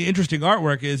front. The interesting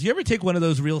artwork is, you ever take one of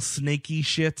those real snaky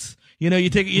shits? You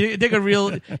take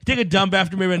a dump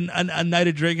after maybe a night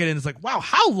of drinking, and it's like, wow,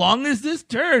 how long is this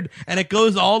turd? And it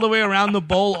goes all the way around the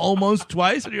bowl almost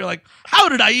twice, and you're like, how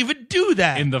did I even do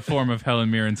that? In the form of Helen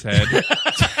Mirren's head.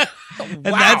 And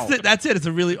that's it. It's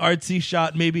a really artsy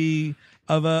shot, maybe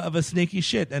of a snaky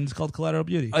shit, and it's called Collateral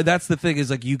Beauty. That's the thing, is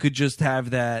like you could just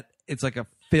have that. It's like a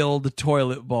filled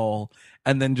toilet bowl,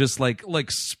 and then just like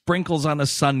sprinkles on a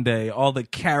sundae all the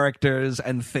characters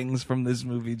and things from this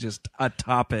movie just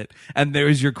atop it, and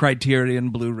there's your Criterion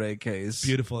Blu-ray case.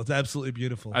 Beautiful. It's absolutely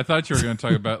beautiful. I thought you were going to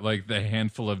talk about like the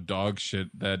handful of dog shit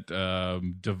that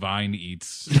Divine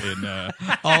eats. In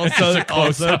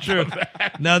also true.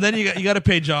 Now then you got to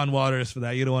pay John Waters for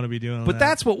that. You don't want to be doing But that.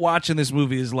 that's what watching this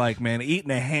movie is like, man.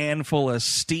 Eating a handful of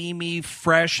steamy,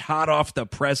 fresh, hot off the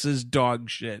presses dog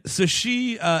shit. So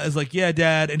she is like, yeah,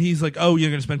 Dad. And he's like, oh, you're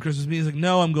going to spend Christmas with me? He's like,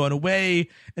 no, I'm going away.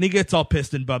 And he gets all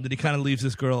pissed and bummed and he kind of leaves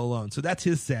this girl alone. So that's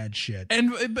his sad shit.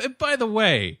 And by the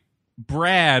way,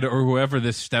 Brad or whoever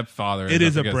this stepfather is. It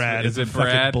is I a forget- Brad. Is It's it a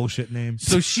fucking Brad? bullshit name.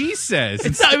 So she says.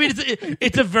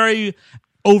 It's a very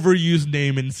overused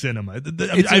name in cinema. I've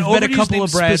met a couple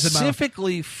of Brads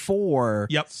specifically for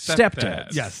Yep.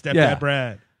 stepdads. Yeah, stepdad Yeah.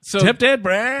 Brad. So Stepdad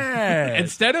Brad.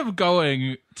 instead of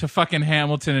going to fucking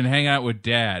Hamilton and hang out with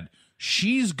Dad,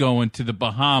 she's going to the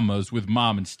Bahamas with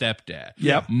Mom and Stepdad.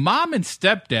 Yep. Mom and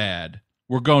Stepdad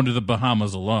were going to the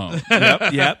Bahamas alone.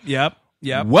 Yep.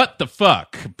 What the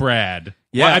fuck, Brad?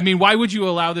 Yeah. Why, I mean, why would you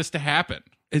allow this to happen?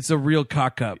 It's a real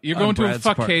cock up. You're on going to a Brad's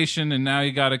part. fuckcation, and now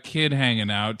you got a kid hanging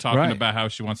out talking Right. about how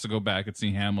she wants to go back and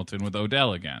see Hamilton with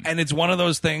Odell again. And it's one of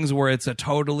those things where it's a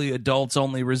totally adults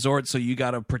only resort, so you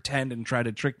got to pretend and try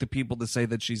to trick the people to say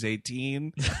that she's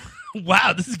 18.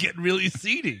 Wow, this is getting really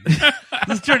seedy.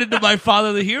 This turned into My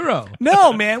Father the Hero.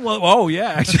 No, man. Well, oh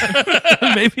yeah, actually,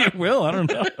 maybe it will. I don't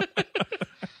know.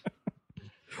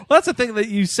 Well, that's the thing that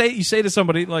you say to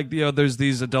somebody like, there's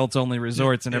these adults only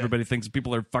resorts, and everybody thinks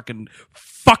people are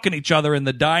fucking each other in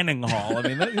the dining hall. I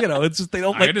mean, it's just they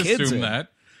don't let I'd kids assume in.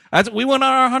 that. We went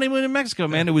on our honeymoon in Mexico,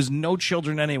 man. There was no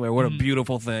children anywhere. What a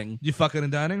beautiful thing. You fucking in a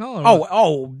dining hall? Or what?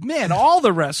 Oh man, all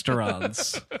the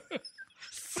restaurants.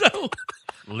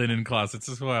 Linen closets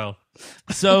as well.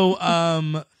 So,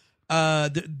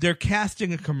 they're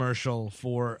casting a commercial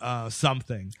for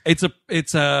something. It's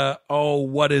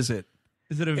what is it?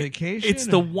 Is it a vacation? It's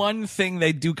the one thing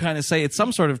they do kind of say. It's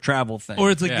some sort of travel thing.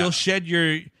 Or it's like Yeah. you'll shed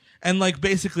your, and like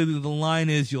basically the line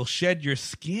is you'll shed your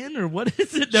skin, or what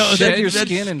is it? No, shed that's- your that's-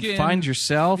 skin and find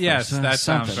yourself. or Yes, that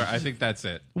sounds something. right. I think that's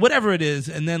it. whatever it is.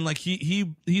 And then like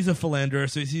he's a philanderer,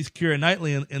 so he sees Keira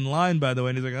Knightley in line, by the way,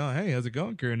 and he's like, oh hey, how's it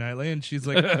going, Keira Knightley? And she's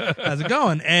like, how's it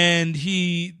going? And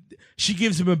she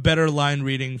gives him a better line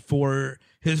reading for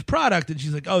his product, and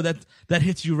she's like, oh, that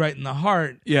hits you right in the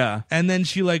heart. Yeah. And then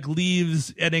she like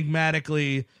leaves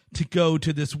enigmatically to go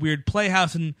to this weird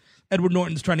playhouse, and Edward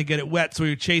Norton's trying to get it wet, so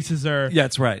he chases her. Yeah,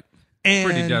 that's right. And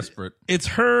Pretty desperate. It's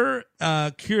her,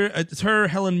 it's her,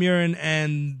 Helen Mirren,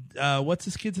 and what's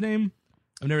this kid's name?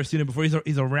 I've never seen him before.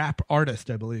 He's a rap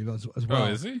artist, I believe, as well. Oh,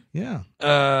 is he? Yeah,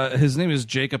 His name is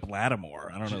Jacob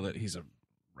Lattimore. I don't know that he's a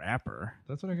rapper.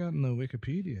 that's what I got in the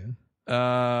Wikipedia.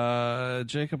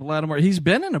 Jacob Lattimore. He's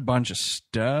been in a bunch of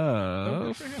stuff. Oh,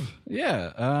 good for him.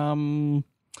 Yeah.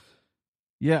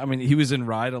 Yeah. I mean, he was in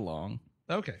Ride Along.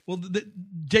 Okay, well,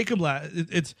 Jacob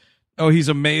it's Oh, he's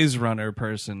a Maze Runner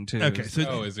person too. okay. So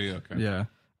Oh, is he? Okay. Yeah.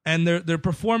 and they're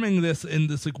performing this in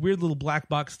this like weird little black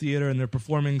box theater, and they're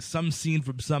performing some scene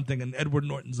from something, and Edward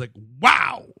Norton's like,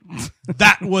 wow,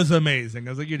 that was amazing.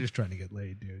 I was like, you're just trying to get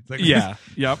laid, dude. It's like, Yeah.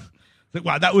 Yep. like,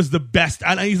 wow, that was the best.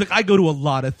 And he's like, I go to a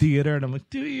lot of theater, and I'm like,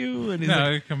 do you? And he's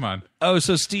No, like, come on. Oh,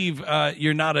 so Steve,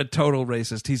 you're not a total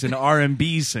racist. He's an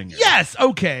R&B singer. yes,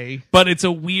 okay. But it's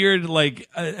a weird, like,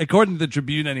 according to the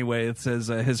Tribune anyway, it says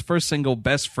his first single,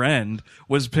 Best Friend,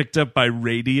 was picked up by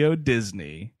Radio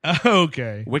Disney.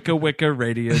 Okay. Wicca Wicca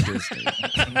Radio Disney.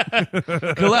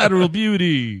 Collateral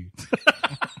Beauty.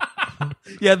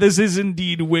 Yeah, this is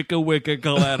indeed Wicca Wicca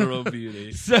Collateral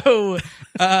Beauty. So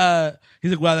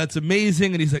he's like, wow, that's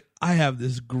amazing. And he's like, I have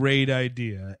this great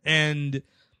idea. And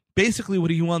basically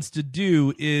what he wants to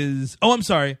do is, oh, I'm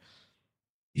sorry.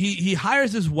 He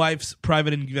hires his wife's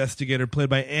private investigator, played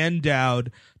by Ann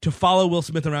Dowd, to follow Will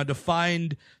Smith around to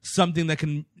find something that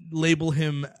can label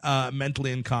him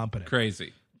mentally incompetent.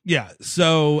 Crazy. Yeah.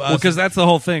 So, Well, because that's the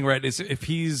whole thing, right? Is if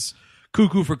he's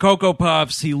cuckoo for Cocoa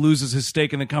Puffs, he loses his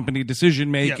stake in the company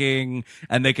decision making,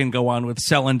 and they can go on with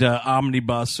selling to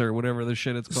Omnibus or whatever the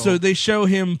shit it's called. So they show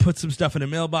him put some stuff in a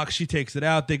mailbox. She takes it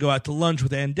out. They go out to lunch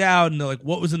with Ann Dowd, and they're like,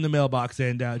 "What was in the mailbox,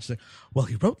 Ann Dowd?" She's like, "Well,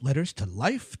 he wrote letters to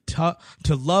life, to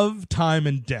love, time,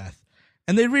 and death."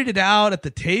 And they read it out at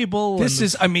the table. This and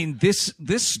is, I mean, this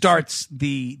starts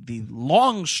the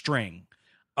long string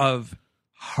of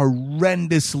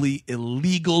horrendously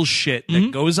illegal shit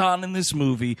that goes on in this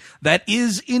movie that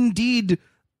is indeed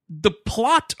the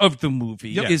plot of the movie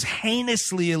Yep. is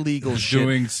heinously illegal shit.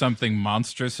 Doing something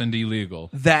monstrous and illegal.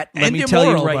 That, let And me tell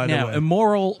you immoral, by right the now, way.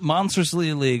 immoral, monstrously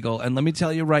illegal, and let me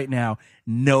tell you right now,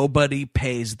 nobody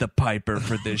pays the piper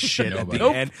for this shit at the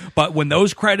Nope. end. But when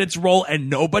those credits roll and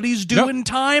nobody's doing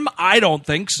time, I don't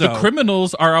think so. The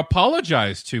criminals are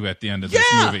apologized to at the end of this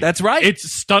movie. that's right.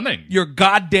 It's stunning. You're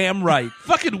goddamn right.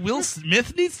 Fucking Will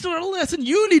Smith needs to learn a lesson.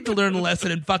 You need to learn a lesson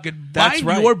and fucking That's mind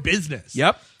right. your business.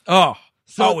 Yep.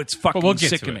 It's fucking we'll get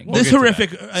to sickening. it. We'll This get to horrific.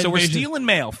 So we're invasion. stealing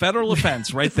mail, federal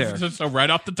offense, right there. So right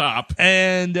off the top.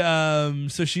 And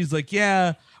so she's like,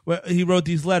 yeah, well, he wrote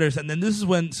these letters. And then this is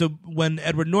when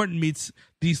Edward Norton meets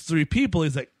these three people,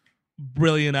 he's like,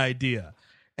 brilliant idea.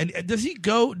 And does he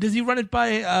run it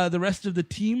by the rest of the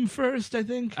team first, I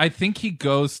think? I think he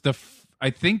goes I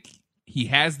think he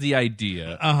has the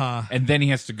idea. And then he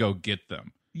has to go get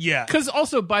them. Yeah. Because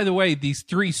also, by the way, these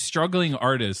three struggling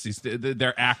artists,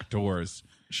 they're actors.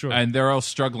 Sure. And they're all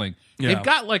struggling. Yeah. They've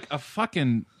got like a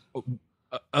fucking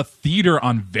a theater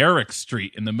on Varick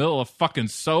Street in the middle of fucking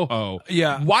Soho.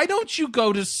 Yeah. Why don't you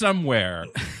go to somewhere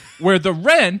where the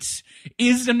rent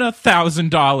isn't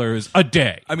 $1,000 a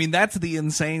day? I mean, that's the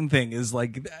insane thing is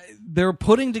like they're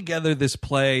putting together this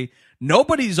play.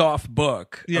 Nobody's off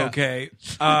book, Yeah. okay?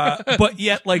 But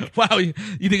yet, like, Wow, you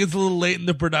think it's a little late in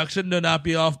the production to not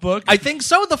be off book? I think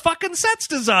so. The fucking set's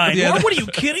designed. Yeah. What are you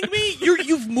kidding me?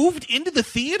 You've moved into the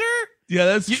theater? yeah,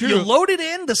 that's true. You loaded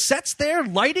in, the set's there,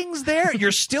 lighting's there,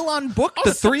 you're still on book,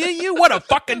 the three of you? What a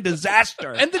fucking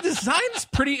disaster. And the design's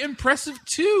pretty impressive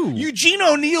too. Eugene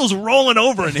O'Neill's rolling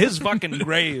over in his fucking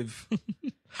grave.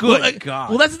 Good God.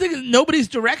 Well, that's the thing. Nobody's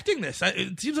directing this.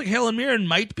 It seems like Helen Mirren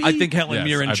might be. I think Helen Yes,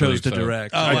 Mirren I chose believe to so.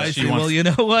 direct. Oh, I she see. wants- Well, you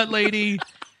know what, lady?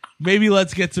 Maybe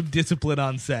let's get some discipline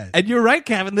on set. And you're right,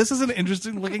 Kevin. This is an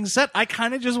interesting looking set. I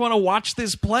kind of just want to watch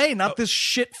this play, not this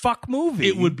shit fuck movie.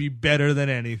 It would be better than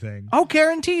anything. Oh,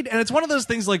 guaranteed. And it's one of those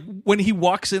things like when he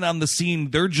walks in on the scene,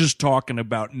 they're just talking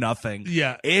about nothing.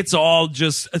 Yeah. It's all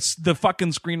just the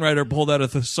fucking screenwriter pulled out a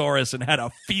thesaurus and had a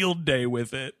field day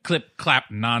with it. Clip clap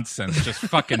nonsense, just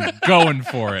fucking going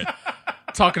for it.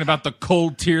 Talking about the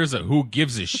cold tears of who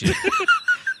gives a shit.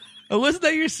 Oh, wasn't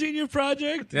that your senior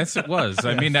project? Yes, it was.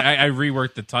 I mean, I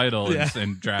reworked the title Yeah.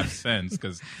 in draft sense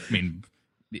because, I mean,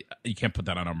 you can't put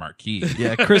that on a marquee.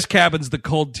 Yeah, Chris Cabin's The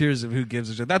Cold Tears of Who Gives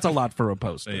a Shit. That's a lot for a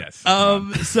poster. Yes.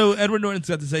 So Edward Norton's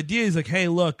got this idea. He's like, hey,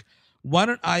 look, why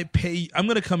don't I pay? I'm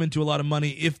going to come into a lot of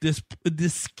money if this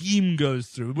scheme goes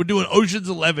through. We're doing Ocean's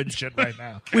 11 shit right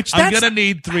now. Which I'm that's- going to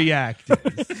need 3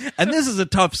 actors. And this is a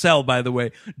tough sell, by the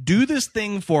way. Do this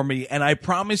thing for me, and I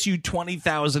promise you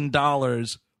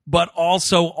 $20,000, but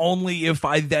also only if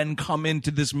I then come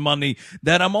into this money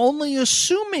that I'm only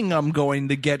assuming I'm going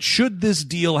to get should this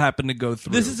deal happen to go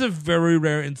through. This is a very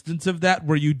rare instance of that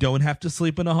where you don't have to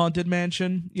sleep in a haunted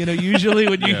mansion. You know, usually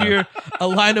when you hear a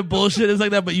line of bullshit is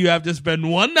like that, but you have to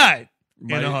spend one night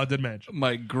in a haunted mansion.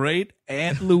 My great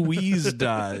Aunt Louise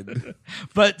died.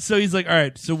 But so he's like, all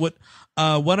right, so what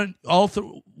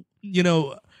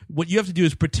you have to do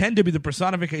is pretend to be the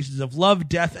personifications of love,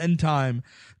 death, and time.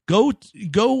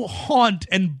 Go haunt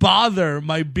and bother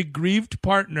my bereaved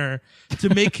partner to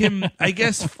make him, I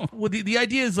guess, the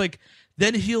idea is like,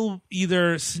 then he'll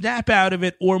either snap out of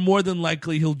it or more than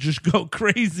likely he'll just go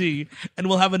crazy and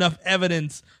we'll have enough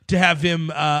evidence to have him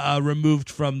removed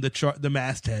from the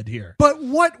masthead here. But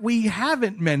what we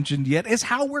haven't mentioned yet is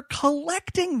how we're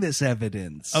collecting this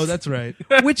evidence. Oh, that's right.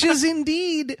 Which is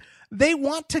indeed, they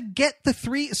want to get the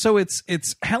three. So it's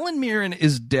Helen Mirren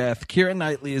is death, Keira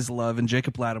Knightley is love, and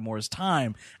Jacob Lattimore is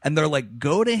time. And they're like,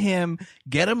 go to him,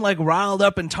 get him like riled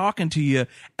up and talking to you.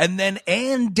 And then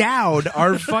Ann Dowd,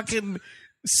 our fucking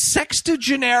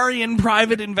sextagenarian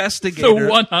private investigator. the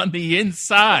one on the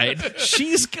inside.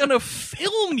 She's gonna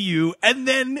film you and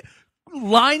then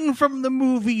line from the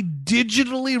movie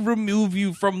digitally remove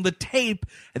you from the tape.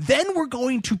 Then we're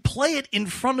going to play it in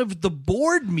front of the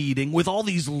board meeting with all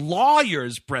these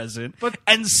lawyers present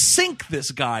and sync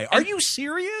this guy. Are you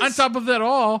serious? On top of that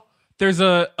all, there's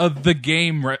a the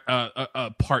game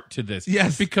part to this.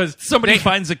 Yes. Because Somebody they,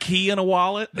 finds a key in a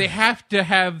wallet. they have to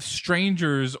have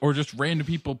strangers or just random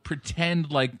people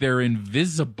pretend like they're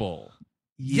invisible.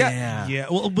 Yeah.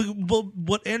 Well,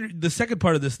 what Andrew, the second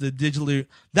part of this, the digitally,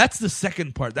 that's the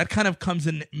second part. That kind of comes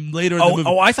in later in the movie.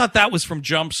 Oh, I thought that was from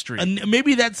Jump Street. And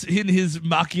maybe that's in his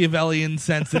Machiavellian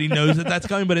sense that he knows that that's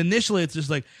coming. But initially, it's just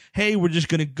like, hey, we're just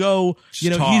going to go. Just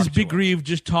He's talk to bereaved.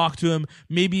 Just talk to him.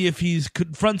 Maybe if he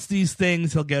confronts these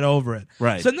things, he'll get over it.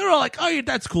 Right. So then they're all like, oh, yeah,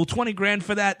 that's cool. 20 grand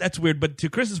for that. That's weird. But to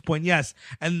Chris's point, yes.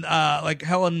 And like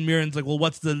Helen Mirren's like, well,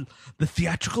 what's the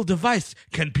theatrical device?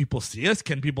 Can people see us?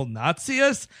 Can people not see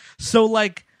us? So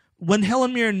like, when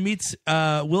Helen Mirren meets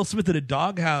Will Smith at a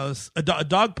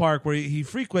dog park where he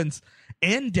frequents,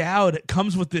 Ann Dowd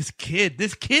comes with this kid.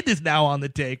 This kid is now on the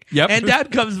take. Yep. Ann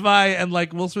Dowd comes by and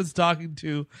like Will Smith's talking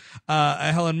to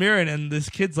Helen Mirren, and this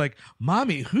kid's like,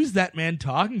 "Mommy, who's that man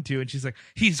talking to?" And she's like,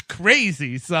 "He's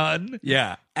crazy, son."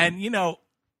 Yeah. And,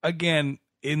 again,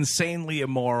 insanely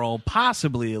immoral,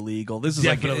 possibly illegal. This is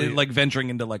Definitely. like venturing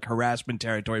into like harassment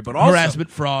territory, but also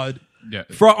Harassment, fraud. Yeah.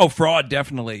 fraud,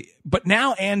 definitely. But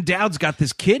now Ann Dowd's got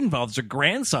this kid involved. It's her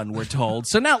grandson, we're told.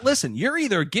 So now, listen, you're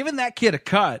either giving that kid a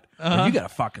cut, or you got to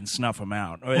fucking snuff him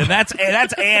out. And that's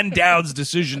Ann Dowd's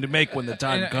decision to make when the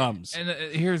time comes. And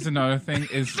here's another thing: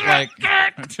 is like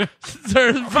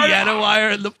There's a piano wire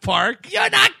in the park. You're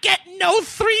not getting no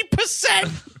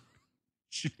 3%.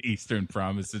 Eastern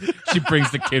Promises. She brings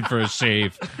the kid for a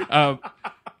shave.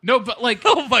 No, but like,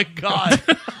 Oh my god.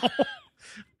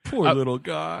 Poor little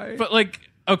guy. but like,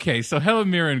 okay, so Helen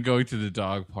Mirren going to the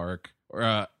dog park,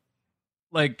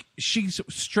 like she's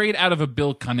straight out of a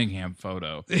Bill Cunningham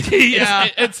photo. Yeah.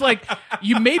 It's like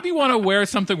you maybe want to wear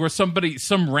something where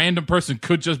some random person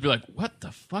could just be like, "What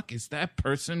the fuck is that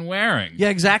person wearing?" Yeah,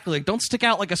 exactly. Like, don't stick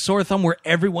out like a sore thumb where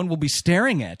everyone will be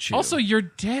staring at you. Also, you're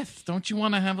deaf. Don't you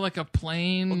want to have like a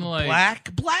plain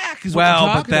like Black is what we're well,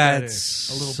 talking but about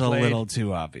that's here. a plaid. little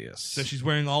too obvious. So she's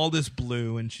wearing all this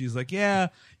blue, and she's like, "Yeah,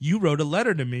 you wrote a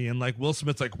letter to me." And like Will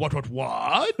Smith's like, "What?"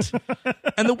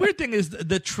 And the weird thing is,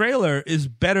 the trailer is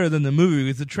better than the movie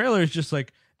because the trailer is just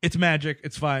like, it's magic,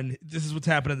 it's fine. This is what's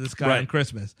happening to this guy on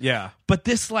Christmas. Yeah. But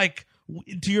this, like,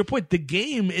 to your point, the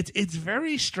game, it's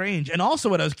very strange. And also,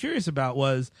 what I was curious about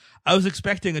was I was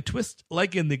expecting a twist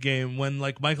like in the game when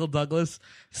like Michael Douglas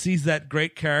sees that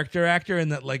great character actor in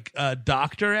that like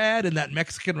doctor ad in that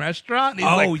Mexican restaurant. And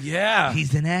he's like, yeah.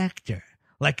 he's an actor.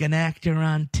 Like an actor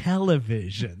on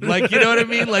television. Like, you know what I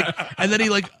mean? Like, and then he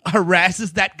like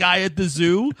harasses that guy at the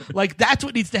zoo. Like, that's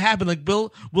what needs to happen. Like,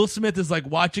 Will Smith is like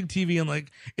watching TV and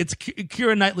like, it's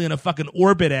Keira Knightley in a fucking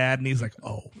Orbit ad. And he's like,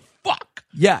 oh, fuck.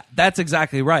 Yeah, that's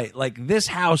exactly right. Like, this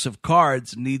house of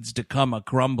cards needs to come a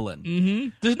crumbling.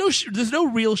 Mm-hmm. There's no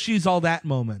real she's all that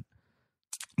moment.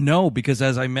 No, because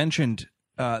as I mentioned,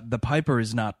 the piper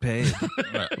is not paid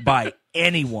by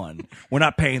anyone. We're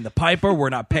not paying the piper. We're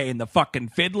not paying the fucking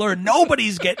fiddler.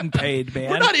 Nobody's getting paid, man.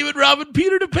 We're not even robbing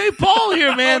Peter to pay Paul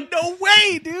here, man. Oh, no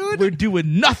way, dude. We're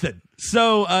doing nothing.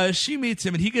 So she meets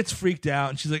him and he gets freaked out,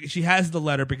 and she's like, she has the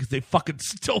letter because they fucking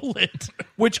stole it.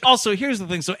 Which also, here's the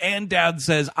thing. So Ann Dowd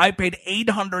says, I paid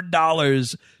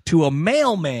 $800 to a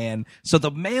mailman, so the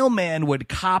mailman would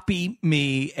copy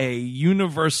me a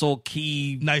universal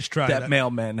key. Nice try. That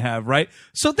mailmen have, right?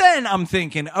 So then I'm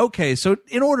thinking, okay, so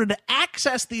in order to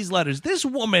access these letters, this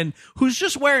woman who's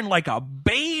just wearing like a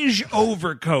beige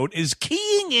overcoat is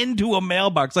keying into a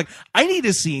mailbox. Like, I need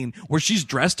a scene where she's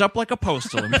dressed up like a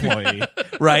postal employee,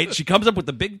 right? She comes up with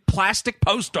a big plastic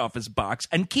post office box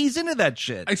and keys into that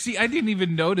shit. I see. I didn't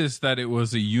even notice that it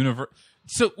was a universe.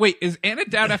 So wait, is Anna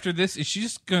Dowd after this? Is she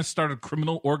just going to start a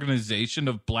criminal organization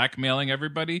of blackmailing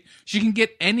everybody? She can get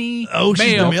any she's the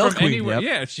mail mail from queen. anywhere. Yep.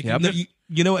 Yeah, she Yep. can.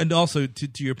 You know, and also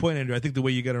to your point, Andrew, I think the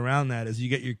way you get around that is you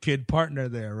get your kid partner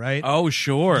there, right? Oh,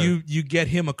 sure. You get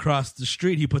him across the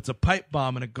street. He puts a pipe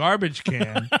bomb in a garbage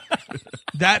can.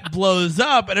 That blows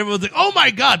up, and everyone's like, "Oh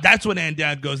my god!" That's when Ann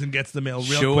Dowd goes and gets the mail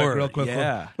real quick.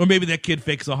 Yeah. Or maybe that kid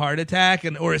fakes a heart attack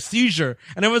or a seizure,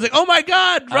 and everyone's like, "Oh my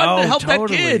god, run to help that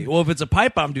kid!" Well, if it's a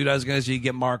pipe bomb, dude, I was going to say you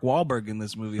get Mark Wahlberg in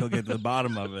this movie. He'll get to the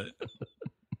bottom of it.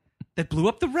 That blew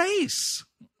up the race.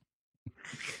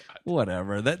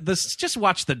 Whatever. Just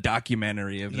watch the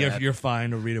documentary of that. You're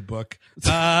fine, or read a book.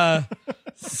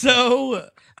 So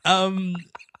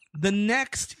the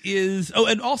next is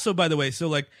and also, by the way, so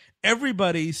like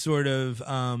everybody sort of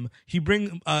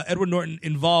Edward Norton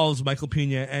involves Michael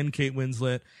Pena and Kate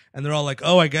Winslet, and they're all like,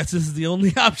 "Oh, I guess this is the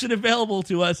only option available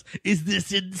to us, is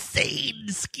this insane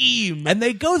scheme." And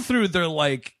they go through their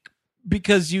like,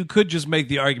 because you could just make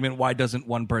the argument, why doesn't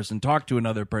one person talk to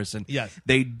another person? Yes.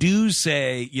 They do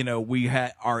say, we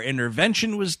had our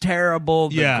intervention was terrible.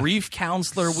 The grief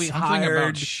counselor we Something hired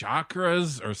about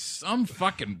chakras or some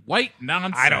fucking white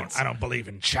nonsense. I don't believe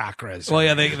in chakras. Well,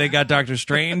 yeah, they got Dr.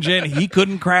 Strange in. He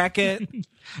couldn't crack it.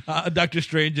 Dr.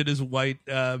 Strange and his white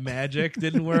magic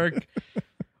didn't work.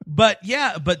 But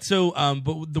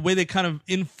the way they kind of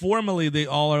informally, they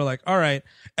all are like, all right,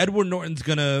 Edward Norton's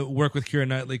gonna work with Keira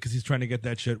Knightley because he's trying to get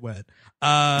that shit wet.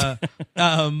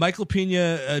 Michael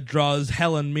Pena draws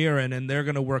Helen Mirren, and they're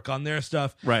gonna work on their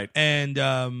stuff, right? And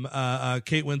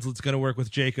Kate Winslet's gonna work with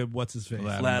Jacob. What's his face?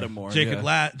 Lattimore. Jacob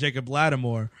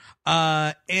Lattimore.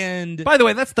 And by the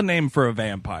way, that's the name for a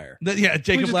vampire. Jacob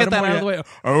Can we just Lattimore. get that out of the way.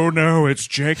 Oh no, it's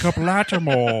Jacob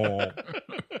Lattimore.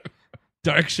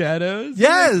 Dark Shadows.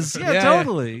 Yes, Yeah.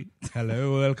 totally.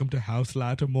 Hello, welcome to House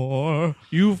Lattimore.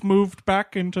 You've moved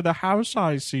back into the house,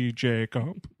 I see,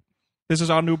 Jacob. This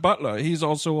is our new butler. He's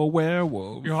also a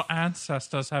werewolf. Your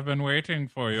ancestors have been waiting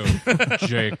for you,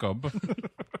 Jacob.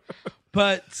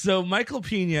 But so Michael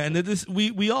Pena, and this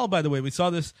we all, by the way, we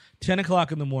saw this 10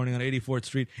 o'clock in the morning on 84th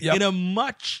Street in a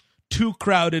much too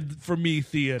crowded for me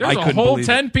theater. There's a whole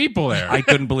 10 people there. I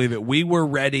couldn't believe it. We were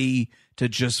ready to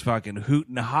just fucking hoot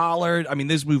and holler. I mean,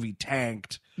 this movie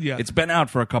tanked. Yeah. It's been out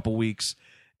for a couple weeks,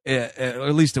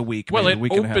 at least a week. Well, maybe it a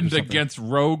week and a half or opened something. against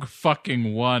Rogue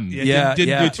fucking One. Yeah,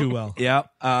 didn't do too well.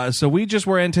 Yeah. So we just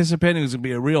were anticipating it was going to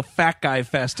be a real fat guy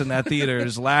fest in that theater,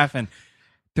 just laughing.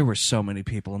 There were so many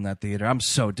people in that theater. I'm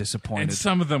so disappointed. And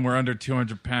some of them were under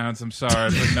 200 pounds. I'm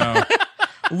sorry, but no.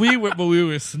 we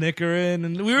were snickering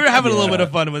and we were having a little bit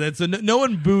of fun with it. So no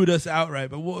one booed us outright.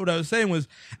 But what I was saying was,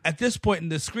 at this point in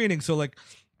the screening, so like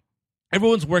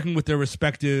everyone's working with their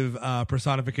respective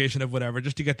personification of whatever,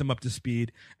 just to get them up to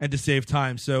speed and to save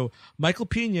time. So Michael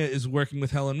Pena is working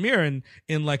with Helen Mirren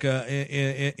in like in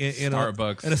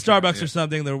Starbucks. in a Starbucks or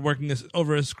something. They're working this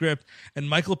over a script, and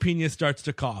Michael Pena starts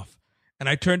to cough. And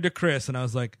I turned to Chris and I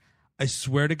was like, I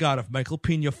swear to God, if Michael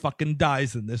Pena fucking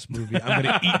dies in this movie, I'm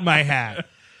going to eat my hat.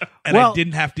 And I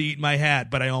didn't have to eat my hat,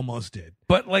 but I almost did.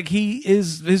 But like he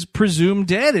is presumed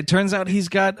dead. It turns out he's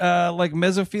got like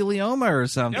mesothelioma or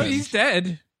something. No, he's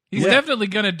dead. He's definitely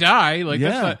going to die. Like,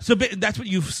 Yeah. So that's what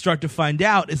you start to find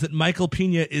out, is that Michael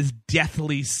Pena is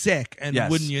deathly sick. And Yes.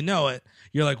 wouldn't you know it,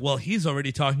 you're like, well, he's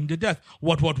already talking to death.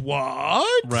 What?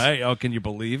 Right. Oh, can you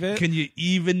believe it? Can you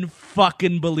even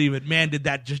fucking believe it? Man, did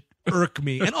that just irk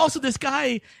me. And also this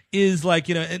guy is like,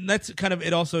 and that's kind of,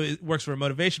 it works for a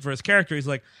motivation for his character. He's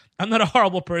like, I'm not a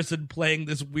horrible person playing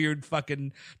this weird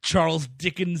fucking Charles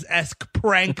Dickens-esque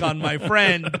prank on my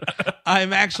friend.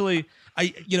 I'm actually,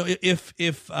 if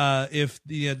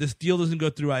this deal doesn't go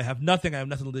through, I have nothing. I have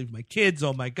nothing to leave my kids.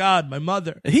 Oh my God, my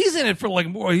mother. He's in it for like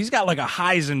more. He's got like a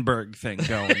Heisenberg thing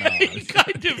going on. He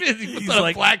kind of is. He puts He's on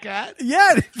like- a black hat.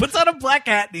 Yeah, he puts on a black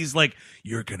hat and he's like,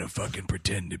 "You're gonna fucking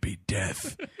pretend to be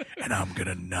death, and I'm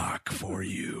gonna knock for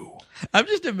you." I'm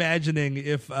just imagining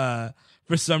if,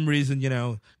 for some reason,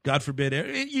 God forbid,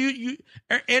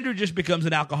 Andrew just becomes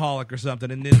an alcoholic or something,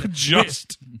 and then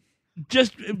Just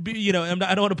I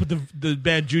don't want to put the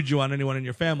bad juju on anyone in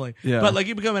your family, but like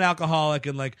you become an alcoholic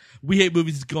and like We Hate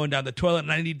Movies is going down the toilet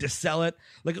and I need to sell it.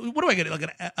 Like, what do I get? Like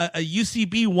a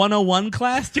UCB 101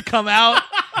 class to come out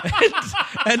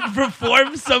and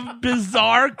perform some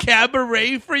bizarre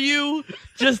cabaret for you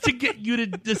just to get you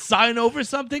to sign over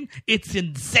something? It's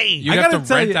insane. You I have gotta to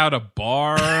tell rent you- out a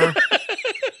bar.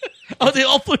 Oh, they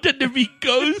all pretend to be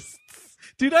ghosts.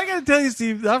 Dude, I gotta tell you,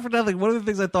 Steve, not for nothing, one of the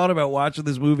things I thought about watching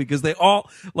this movie, because they all,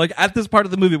 like, at this part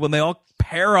of the movie, when they all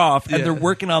pair off and they're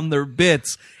working on their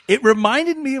bits, it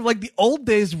reminded me of, like, the old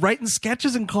days writing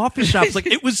sketches in coffee shops. Like,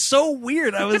 it was so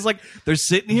weird. I was like, they're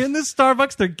sitting here in this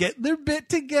Starbucks, they're getting their bit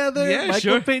together. Yeah, Michael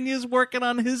sure. Pena's working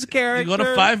on his character. You go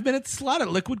to 5-minute slot at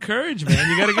Liquid Courage, man.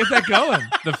 You got to get that going.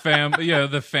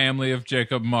 the family of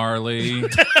Jacob Marley.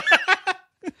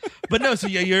 But no, so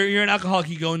you're an alcoholic.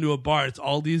 You go into a bar. It's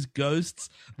all these ghosts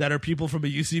that are people from a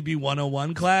UCB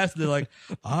 101 class. They're like,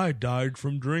 I died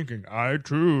from drinking. I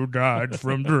too died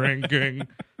from drinking.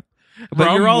 But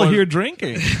Rum you're all was- here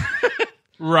drinking.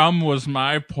 Rum was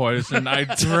my poison. I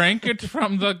drank it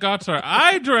from the gutter.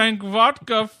 I drank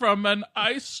vodka from an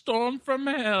ice storm from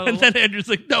hell. And then Andrew's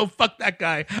like, no, fuck that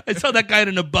guy. I saw that guy in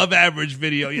an above average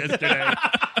video yesterday.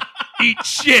 Eat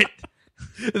shit.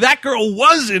 That girl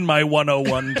was in my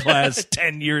 101 class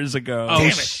 10 years ago. Oh,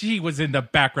 she was in the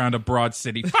background of Broad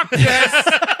City. Fuck this.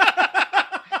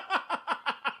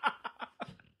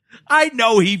 I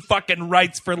know he fucking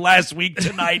writes for Last Week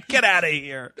Tonight. Get out of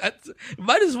here.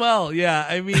 Might as well. Yeah.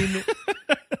 I mean,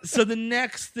 so the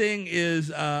next thing is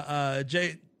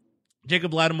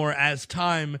Jacob Lattimore, as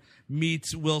time,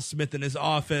 meets Will Smith in his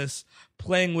office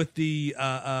playing with the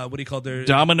what do you call it? Their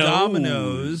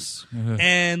dominoes.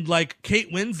 And like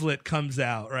Kate Winslet comes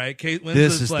out, right? Kate Winslet's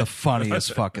This is like, the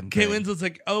funniest fucking Kate thing. Winslet's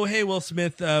like, oh, hey, Will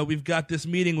Smith, we've got this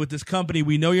meeting with this company.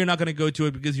 We know you're not going to go to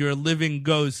it because you're a living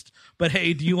ghost. But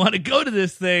hey, do you want to go to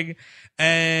this thing?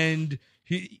 And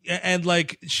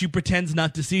she pretends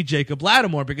not to see Jacob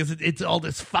Lattimore because it's all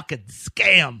this fucking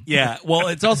scam. Yeah, well,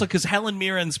 it's also because Helen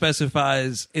Mirren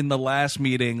specifies in the last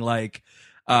meeting, like,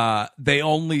 they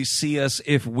only see us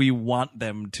if we want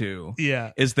them to.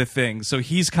 Yeah. Is the thing. So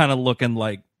he's kind of looking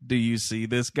like, do you see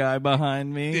this guy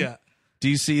behind me? Yeah. Do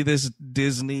you see this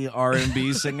Disney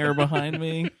R&B singer behind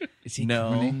me? Is he no.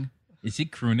 crooning? Is he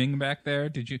crooning back there?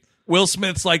 Did you? Will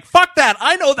Smith's like, fuck that.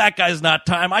 I know that guy's not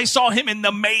time. I saw him in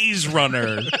The Maze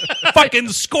Runner. Fucking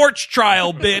Scorch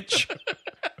Trial, bitch.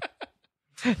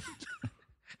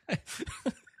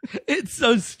 It's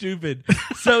so stupid.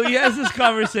 So he has this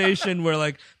conversation where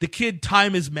like the kid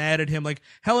Time is mad at him. Like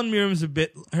Helen Mirren's a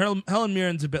bit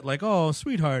like, oh,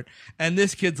 sweetheart. And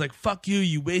this kid's like, fuck you,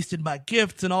 you wasted my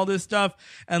gifts and all this stuff.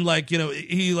 And like, you know,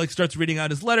 he like starts reading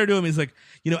out his letter to him. He's like,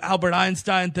 you know, Albert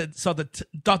Einstein thought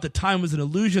that time was an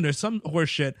illusion or some horse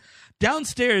shit.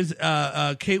 Downstairs,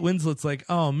 Kate Winslet's like,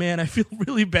 oh man, I feel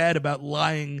really bad about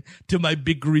lying to my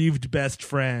begrieved best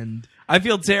friend. I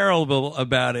feel terrible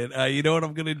about it. You know what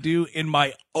I'm going to do? In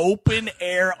my open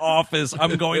air office,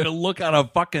 I'm going to look on a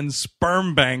fucking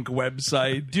sperm bank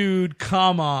website. Dude,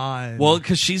 come on. Well,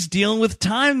 because she's dealing with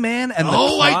time, man. And the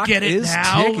I clock get it is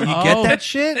now. ticking. You get that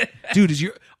shit?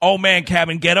 Dude, oh man,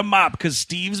 Cabin, get a mop because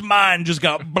Steve's mind just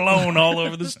got blown all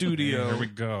over the studio. Here we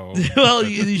go. Well,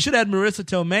 you should have had Marissa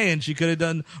Tomei, and she could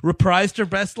have reprised her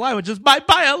best line, which is, my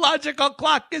biological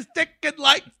clock is ticking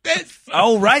like this.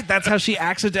 Oh, right. That's how she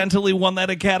accidentally won that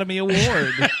Academy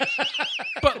Award.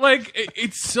 But like,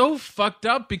 it's so fucked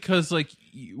up because like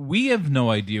we have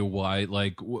no idea why,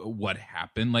 like what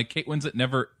happened. Like Kate Winslet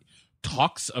never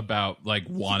talks about like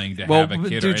wanting to have a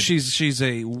kid. Dude, she's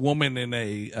a woman in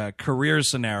a career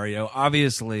scenario.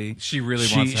 Obviously, she really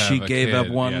wants to have she a gave kid, up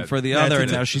one for the Yeah, other, it's-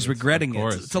 and now she's regretting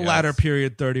it. It's a latter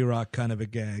period 30 Rock kind of a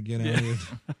gag, you know,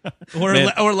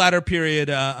 or latter period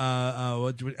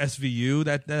SVU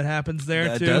that happens there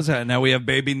That too. does happen. Now we have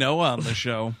Baby Noah on the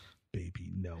show. Baby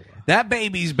Noah. That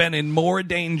baby's been in more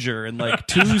danger in like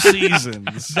 2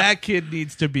 seasons. That kid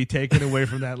needs to be taken away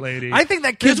from that lady. I think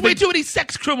that There's kid's way been, too many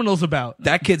sex criminals about.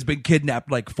 that kid's been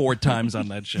kidnapped like 4 times on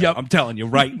that show. Yep. I'm telling you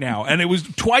right now, and it was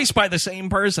twice by the same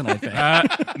person. I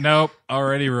think. Nope,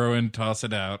 already ruined. Toss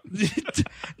it out.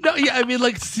 No, yeah, I mean,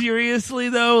 like, seriously,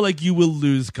 though, like, you will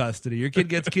lose custody. Your kid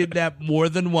gets kidnapped more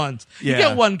than once. You Yeah.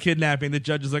 get one kidnapping, the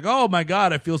judge is like, oh, my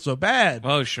God, I feel so bad.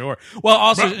 Oh sure. Well,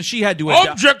 also she had to adopt.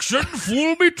 Objection,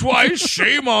 fool me twice,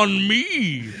 shame on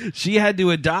me. She had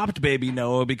to adopt Baby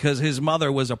Noah because his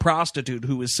mother was a prostitute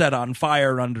who was set on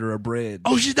fire under a bridge.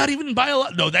 Oh, she's not even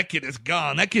biological. No, that kid is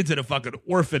gone. That kid's in a fucking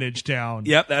orphanage town.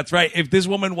 Yep, that's right. If this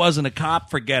woman wasn't a cop,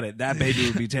 forget it. That baby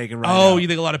would be taken right Oh, out. you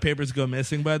think a lot of papers go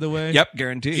missing, by the way? Yep,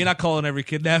 guaranteed. You're not calling every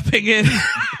kidnapping in?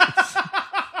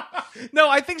 No,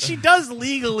 I think she does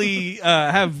legally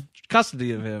have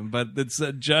custody of him, but the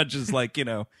judge is like, you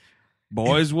know,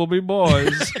 boys will be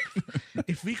boys.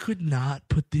 If we could not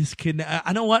put this kid,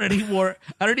 I don't want any more.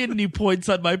 I don't need any points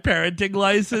on my parenting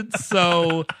license.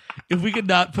 So, if we could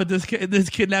not put this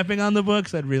kidnapping on the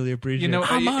books, I'd really appreciate. You know,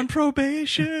 it. I'm on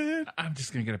probation. I'm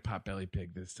just gonna get a potbelly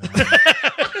pig this time.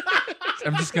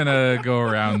 I'm just gonna go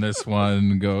around this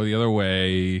one, go the other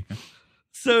way.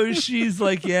 So she's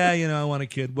like, yeah, you know, I want a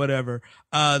kid, whatever.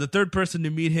 The third person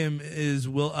to meet him is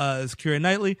Keira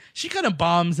Knightley. She kind of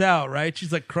bombs out, right?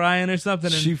 She's like crying or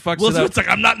something. And She fucks Will it up. Smith's like,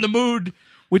 I'm not in the mood.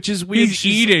 Which is weird. He's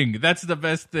She's- eating. That's the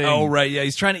best thing. Oh, right. Yeah.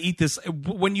 He's trying to eat this.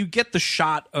 When you get the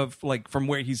shot of like from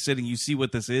where he's sitting, you see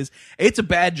what this is. It's a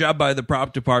bad job by the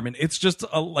prop department. It's just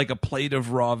like a plate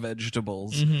of raw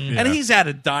vegetables. Mm-hmm. And he's at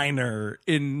a diner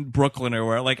in Brooklyn or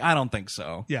where, like, I don't think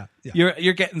so. Yeah. Yeah.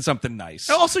 You're getting something nice.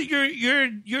 Also, you're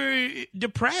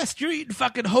depressed. You're eating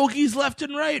fucking hoagies left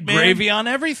and right, man. Gravy on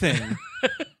everything.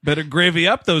 Better gravy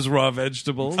up those raw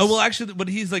vegetables. Oh, well, actually, but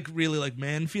he's like really like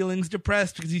man feelings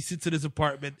depressed because he sits in his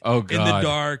apartment Oh, in the God.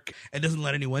 dark and doesn't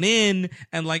let anyone in.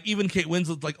 And like even Kate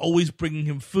Winslet's like always bringing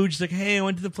him food. She's like, hey, I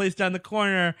went to the place down the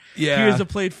corner. Yeah. Here's a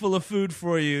plate full of food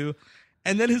for you.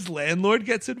 And then his landlord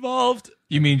gets involved.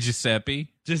 You mean Giuseppe?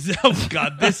 Just, oh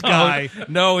God, this guy.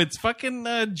 No, it's fucking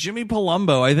Jimmy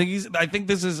Palumbo. I think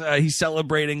this is he's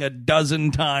celebrating a dozen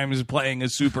times playing a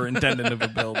superintendent of a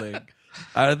building.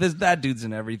 That dude's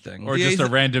in everything. Or Yeah, just he's a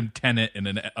random tenant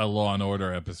in a Law and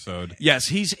Order episode? Yes,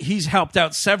 he's helped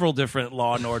out several different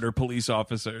Law and Order police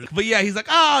officers. But yeah, he's like,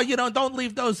 oh, you know, don't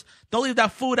leave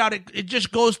that food out. It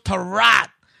just goes to rot.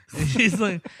 And he's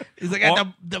like,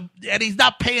 and he's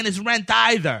not paying his rent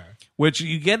either. Which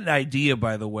you get an idea,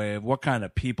 by the way, of what kind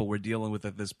of people we're dealing with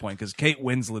at this point. Because Kate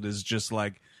Winslet is just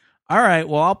like, all right,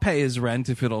 well, I'll pay his rent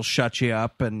if it'll shut you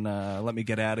up and let me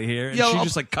get out of here. And Yeah, she I'll-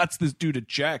 just like cuts this dude a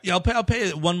check. Yeah, I'll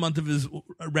pay 1 month of his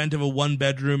rent of a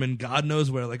 1-bedroom and God knows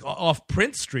where, like off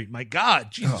Prince Street. My God,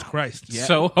 Jesus Christ. Yeah.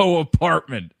 Soho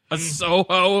apartment. A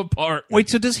Soho apartment. Wait,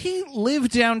 so does he live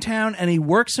downtown and he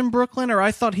works in Brooklyn? Or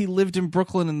I thought he lived in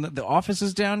Brooklyn and the office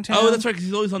is downtown? Oh, that's right, because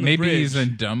he's always on the Maybe bridge. he's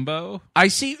in Dumbo.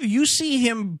 You see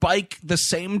him bike the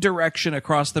same direction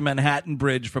across the Manhattan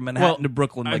Bridge from Manhattan to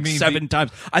Brooklyn I mean, 7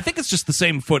 times. I think it's just the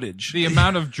same footage. The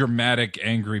amount of dramatic,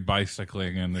 angry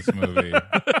bicycling in this movie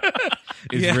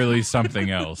is really something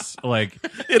else. Like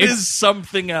It is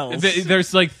something else.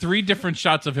 There's like 3 different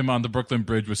shots of him on the Brooklyn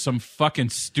Bridge with some fucking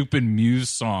stupid Muse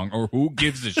song or who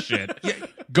gives a shit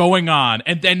going on,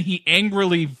 and then he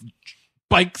angrily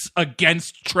bikes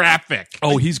against traffic.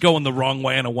 Oh, he's going the wrong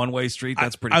way on a one-way street.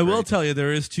 That's pretty I great. will tell you,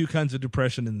 there is 2 kinds of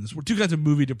depression in this. 2 kinds of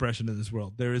movie depression in this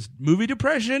world. There is movie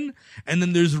depression, and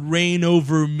then there's reign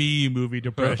over me movie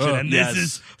depression. And Yes. this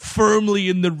is firmly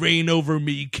in the reign over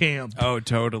me camp. Oh,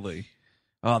 totally.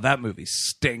 Oh, that movie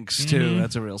stinks, too.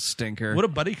 That's a real stinker. What a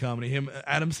buddy comedy! Him,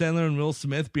 Adam Sandler, and Will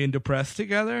Smith being depressed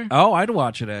together. Oh, I'd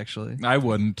watch it, actually. I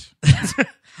wouldn't.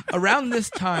 Around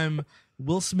this time,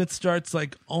 Will Smith starts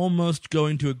like almost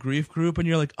going to a grief group, and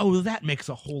you're like, "Oh, well, that makes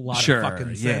a whole lot Sure, of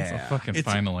fucking sense." yeah. Fucking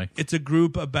finally. It's a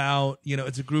group about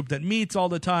it's a group that meets all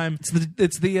the time.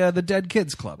 It's the Dead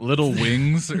Kids Club. Little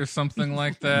Wings or something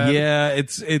like that. Yeah,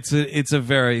 it's a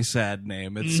very sad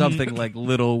name. It's something like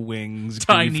Little Wings,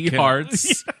 Tiny Grief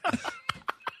Hearts.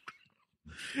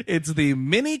 It's the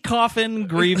Mini Coffin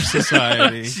Grief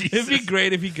Society. It'd be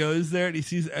great if he goes there and he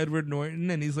sees Edward Norton,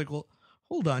 and he's like, "Well,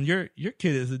 hold on, your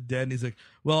kid isn't dead." And he's like,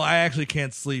 "Well, I actually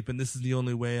can't sleep, and this is the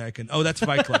only way I can." Oh, that's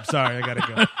Fight Club. Sorry, I gotta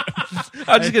go.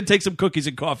 I'm just gonna take some cookies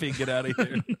and coffee and get out of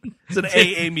here. It's an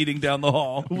AA meeting down the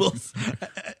hall.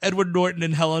 Edward Norton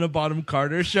and Helena Bonham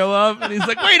Carter show up, and he's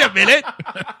like, "Wait a minute."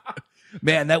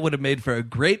 Man, that would have made for a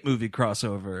great movie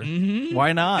crossover. Mm-hmm.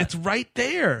 Why not? It's right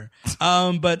there.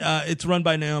 But it's run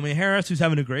by Naomi Harris, who's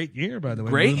having a great year, by the way.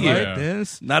 Great Moonlight, year.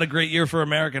 This. Not a great year for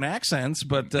American accents,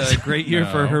 but a great year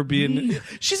for her being.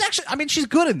 She's actually, I mean, she's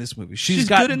good in this movie. She's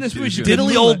got good in this movie. She's diddly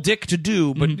good in old Moonlight. dick to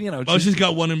do, but She's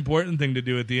got one important thing to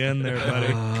do at the end there,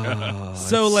 buddy.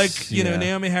 So,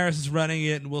 Naomi Harris is running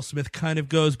it, and Will Smith kind of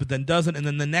goes, but then doesn't. And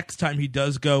then the next time he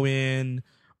does go in,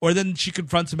 or then she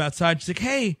confronts him outside. She's like,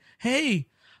 "Hey,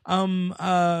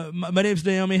 my name's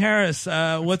Naomi Harris.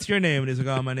 What's your name?" And he's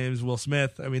like, "Oh, my name's Will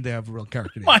Smith." I mean, they have a real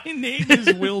character name. My name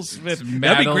is Will Smith.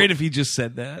 That'd be great if he just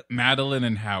said that. Madeline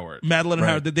and Howard. Madeline and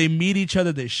Howard. They meet each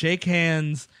other. They shake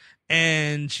hands.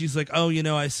 And she's like, "Oh,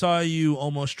 I saw you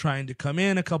almost trying to come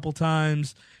in a couple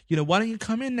times. Why don't you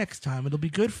come in next time? It'll be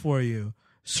good for you,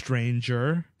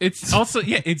 stranger." It's also,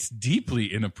 it's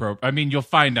deeply inappropriate. I mean, you'll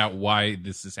find out why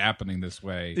this is happening this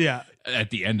way at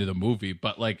the end of the movie.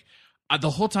 But, the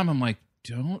whole time I'm like,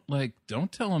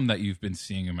 don't tell him that you've been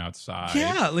seeing him outside.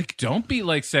 Yeah, don't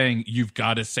be saying you've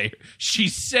got to say. She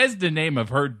says the name of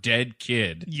her dead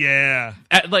kid. Yeah.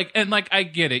 I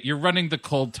get it. You're running the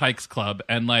Cold Tykes Club,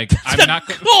 and I'm not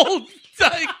Cold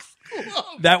Tykes Club.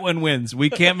 That one wins. We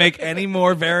can't make any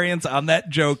more variants on that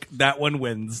joke. That one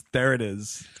wins. There it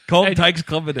is. Cold Tykes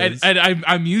Club it is. And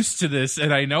I'm used to this,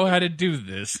 and I know how to do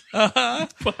this.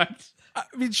 But I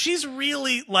mean, she's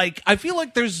really I feel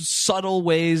like there's subtle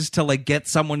ways to get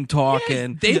someone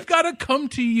talking. they've got to come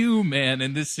to you, man,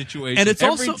 in this situation. And it's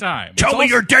every also- time. Tell me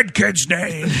your dead kid's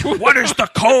name. What is the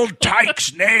Cold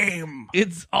Tykes name?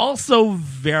 It's also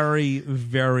very,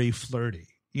 very flirty.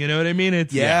 You know what I mean?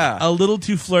 It's a little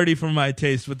too flirty for my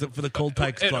taste for the Cold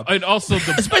Tykes Club. And also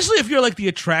Especially if you're the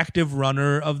attractive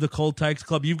runner of the Cold Tykes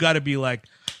Club, you've got to be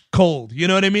cold. You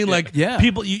know what I mean?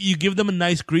 People, you give them a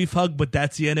nice grief hug, but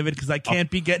that's the end of it because I can't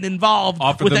be getting involved.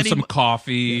 offer with them some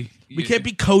coffee. We can't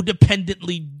be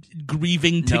codependently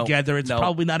grieving No, together. It's no.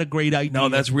 probably not a great idea. No,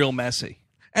 that's real messy.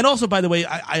 And also, by the way,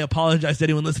 I apologize to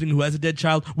anyone listening who has a dead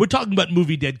child. We're talking about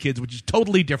movie Dead Kids, which is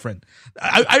totally different.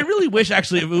 I really wish,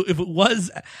 actually, if it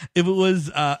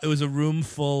was a room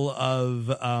full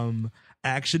of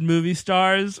action movie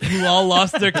stars who all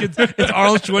lost their kids. It's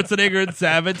Arnold Schwarzenegger in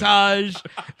Sabotage,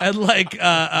 and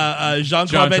Jean-Claude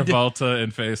John Van Damme. Travolta in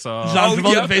Face Off. John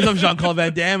Travolta, Face Off, Jean-Claude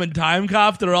Van Damme, and Time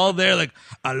Cop. They're all there,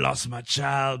 I lost my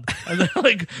child. And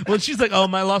they're she's like, "Oh,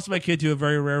 I lost my kid to a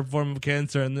very rare form of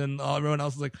cancer." And then everyone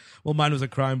else is like, "Well, mine was a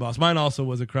crime boss. Mine also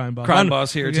was a crime boss. Crime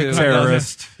boss here, too. crime boss.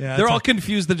 Terrorist. Yeah, They're it's all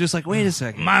confused. They're just wait a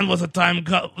second. mine was a time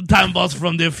boss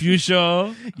from the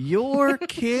future." Your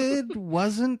kid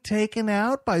wasn't taken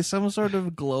out by some sort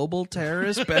of global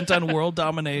terrorist bent on world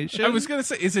domination? I was going to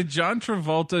say, is it John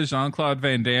Travolta, Jean-Claude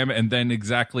Van Damme, and then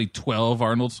exactly 12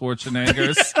 Arnold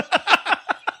Schwarzeneggers?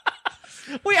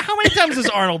 Wait, how many times does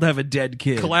Arnold have a dead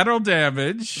kid? Collateral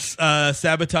Damage,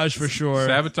 Sabotage for sure.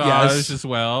 Sabotage Yes. as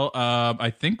well. I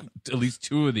think at least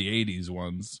 2 of the '80s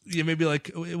ones. Yeah, maybe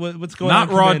like what's going on? Not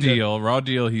Raw Commando? Deal. Raw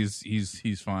Deal.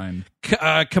 He's fine.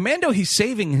 Commando, he's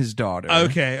saving his daughter.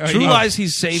 Okay, all right. True Oh. Lies,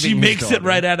 he's saving. She his makes it daughter.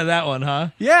 right out of that one, huh?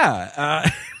 Yeah,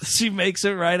 she makes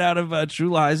it right out of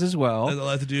True Lies as well. I'll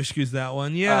have to do excuse that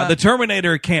one. Yeah, The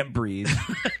Terminator can't breathe.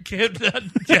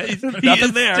 yeah, he's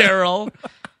Nothing there. sterile.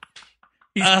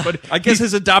 I guess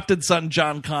his adopted son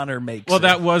John Connor makes. Well, it.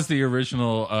 that was the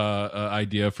original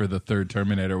idea for the third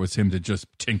Terminator, was him to just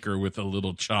tinker with a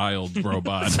little child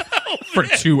robot for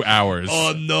 2 hours.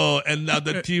 Oh no! And now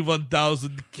the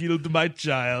T-1000 killed my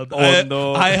child. Oh,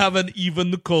 no. I have an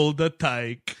even colder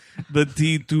tyke. the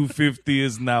T-250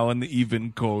 is now an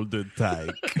even colder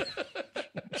type.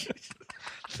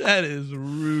 That is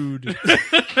rude.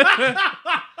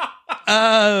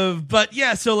 But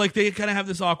yeah, so like they kind of have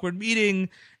this awkward meeting,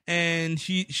 and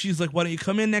she's like, "Why don't you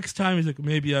come in next time?" He's like,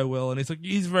 "Maybe I will." And he's like,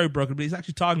 he's very broken, but he's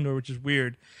actually talking to her, which is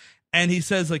weird. And he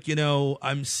says, like,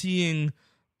 I'm seeing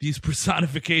these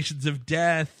personifications of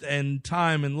death and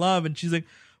time and love, and she's like,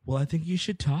 well, I think you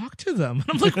should talk to them.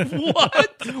 And I'm like,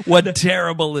 what? What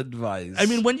terrible advice. I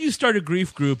mean, when you start a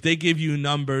grief group, they give you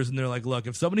numbers and they're like, look,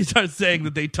 if somebody starts saying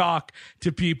that they talk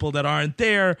to people that aren't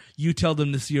there, you tell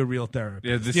them to see a real therapist.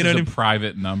 Yeah, this You know is what a I mean?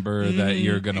 private number that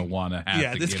you're going to want to have.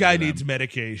 Yeah, to this give guy to them. needs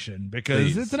medication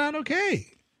because Please. it's not okay.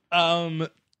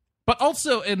 But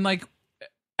also, and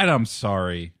I'm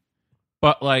sorry,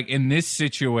 but like in this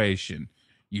situation,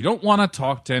 you don't want to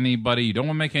talk to anybody. You don't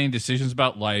want to make any decisions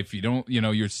about life. You don't,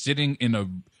 you're sitting in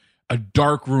a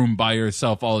dark room by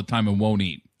yourself all the time and won't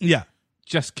eat. Yeah.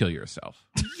 Just kill yourself.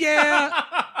 Yeah.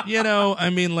 I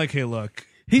mean, like, hey, look.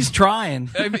 he's trying.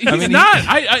 He's not.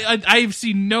 I've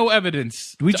seen no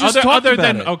evidence. We just talked other about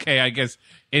than it. okay, I guess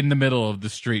in the middle of the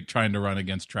street trying to run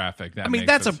against traffic. That I mean,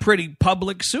 makes that's a sense. pretty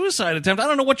public suicide attempt. I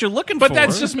don't know what you're looking But for.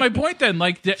 that's just my point. Then,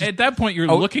 like at that point, you're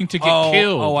looking to get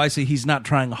killed. Oh, I see. He's not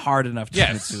trying hard enough to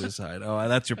commit Yes. suicide. Oh,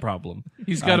 that's your problem.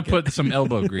 He's got to put some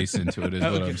elbow grease into it. Is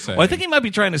what I'm saying. Well, I think he might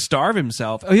be trying to starve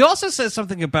himself. He also says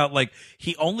something about like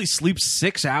he only sleeps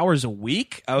 6 hours a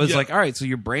week. I was Yeah. like, all right, so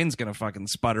your brain's gonna fucking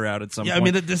sputter out at some Yeah, I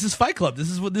point. mean, this is Fight Club. This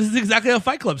is exactly how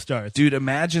Fight Club starts. Dude,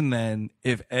 imagine then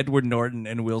if Edward Norton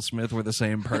and Will Smith were the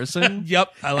same person.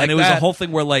 Yep, I like and it was that. a whole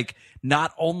thing where like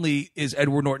not only is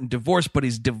Edward Norton divorced, but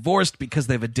he's divorced because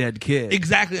they have a dead kid.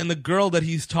 Exactly, and the girl that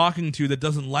he's talking to that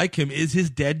doesn't like him is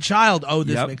his dead child. Oh,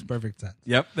 this Yep. makes perfect sense.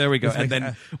 Yep, there we go. This And makes-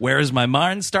 then Where Is My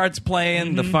Mind starts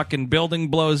playing, the fucking building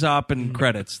blows up, and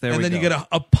credits. There And we then go. you get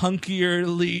a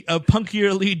punkierly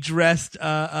dressed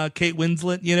Kate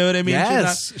Winslet. You know what I mean? She's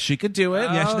yes, she could do it.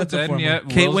 Yeah, that's a then, formal. yeah,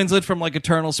 Kate Will- Winslet from like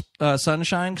Eternal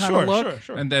Sunshine kind not- of look.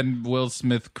 sure. And then Will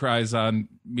Smith cries on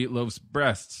Meatloaf's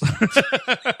breasts.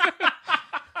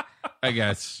 I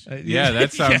guess. Yeah,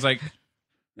 that sounds like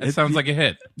sounds like a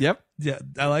hit. Yep, Yeah,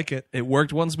 I like it. it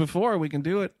worked once before. We can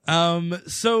do it.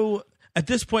 So at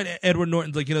this point, Edward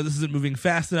Norton's like, this isn't moving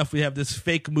fast enough. We have this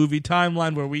fake movie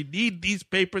timeline where we need these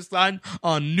papers signed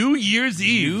on New Year's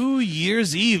Eve. New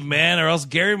Year's Eve, man, or else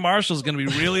Gary Marshall's going to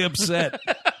be really upset.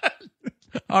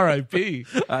 R.I.P.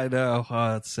 I know.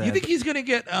 Oh, that's sad. You think he's gonna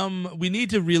get? We need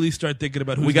to really start thinking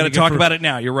about who's we got to gonna get talk about it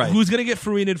now. You're right. Who's gonna get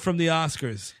Farina'd from the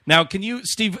Oscars? Now, can you,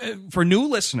 Steve, for new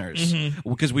listeners,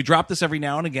 because we drop this every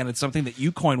now and again, it's something that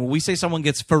you coin. When we say someone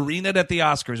gets Farina'd at the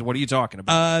Oscars, what are you talking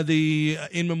about? The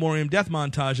In Memoriam death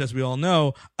montage, as we all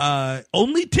know,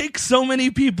 only takes so many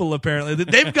people. Apparently,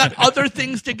 that they've got other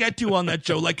things to get to on that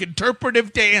show, like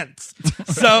interpretive dance.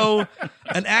 So,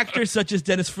 an actor such as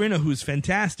Dennis Farina, who's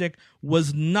fantastic,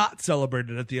 was not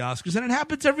celebrated at the Oscars, and it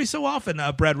happens every so often.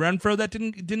 Brad Renfro that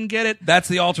didn't get it. That's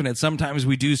the alternate. Sometimes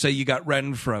we do say you got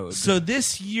Renfro. So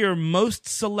this year, most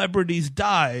celebrities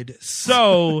died.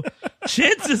 So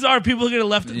chances are people are going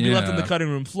to be left on the cutting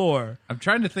room floor. I'm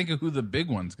trying to think of who the big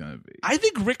one's going to be. I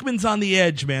think Rickman's on the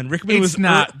edge, man. Rickman It's was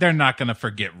not. They're not going to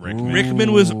forget Rickman.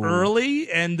 Rickman was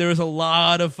early, and there was a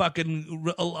lot of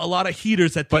lot of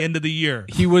heaters at the end of the year.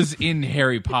 He was in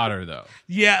Harry Potter, though.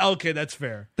 Yeah, okay, that's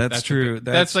fair. That's true.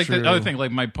 That's like true. the other thing.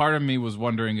 Like my part of me was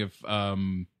wondering if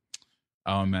I'm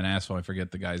an asshole. I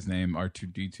forget the guy's name.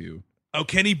 R2D2. Oh,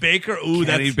 Kenny Baker. Ooh,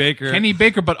 Kenny that's Baker. Kenny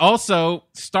Baker, but also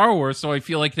Star Wars. So I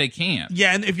feel like they can't.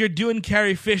 yeah. And if you're doing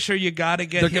Carrie Fisher, you got to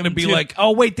get. They're him going to be too. like,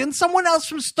 oh, wait, didn't someone else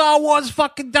from Star Wars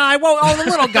fucking die? Well, oh, the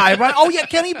little guy, right? Oh, yeah,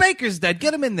 Kenny Baker's dead.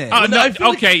 Get him in there. I feel like-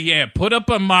 Okay, yeah. Put up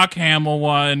a Mark Hamill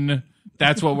one.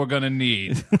 That's what we're gonna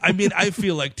need. I mean, I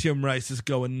feel like Tim Rice is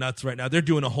going nuts right now. They're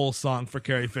doing a whole song for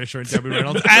Carrie Fisher and Debbie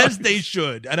Reynolds, as they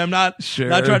should. And I'm not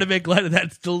trying to make light of that.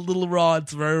 It's still a little raw.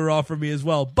 It's very raw for me as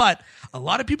well. But a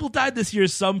lot of people died this year.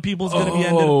 Some people's going to be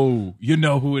ended. Oh, you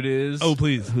know who it is? Oh,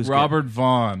 please. Who's Robert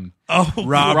Vaughn. Oh,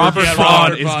 Robert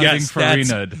Vaughn is getting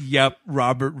Farinaed. Yep,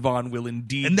 Robert Vaughn will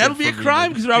indeed. And that'll be a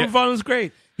crime because Robert Vaughn was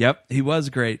great. Yep, he was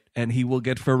great, and he will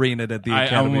get Farinaed at the I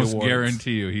Academy almost Awards.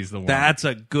 guarantee you he's the one. That's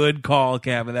a good call,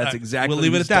 Kevin. That's exactly. We'll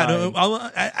leave it who's at that.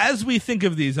 dying. As we think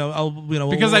of these,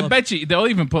 because I bet you they'll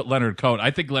even put Leonard Cohen. I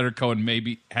think Leonard Cohen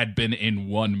maybe had been in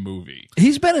one movie.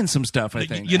 He's been in some stuff, I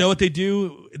think. You know what they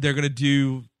do? They're going to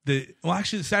do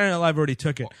actually, Saturday Night Live already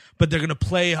took it, but they're going to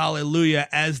play Hallelujah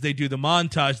as they do the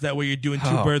montage. That way you're doing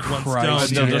two birds, one Christ.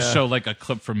 stone. They'll just show like a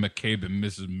clip from McCabe and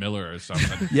Mrs. Miller or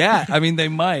something. Yeah, I mean, they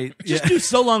might. Just do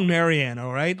So Long Marianne,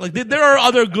 all right? Like, there are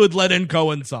other good Leonard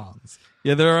Cohen songs.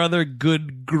 Yeah, there are other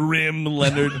good, grim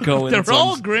Leonard Cohen They're songs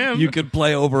all grim. you could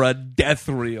play over a death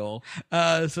reel.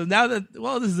 So now that,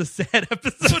 this is a sad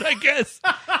episode, I guess.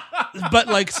 But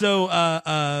like, so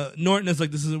Norton is like,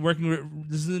 this isn't working.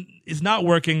 Is not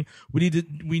working.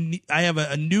 I have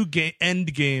a new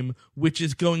end game, which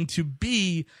is going to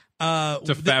be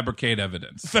to fabricate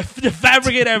evidence. To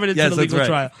fabricate evidence Yes, in a legal that's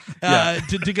trial. right.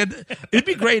 To get, it'd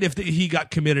be great if he got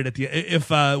committed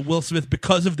if Will Smith,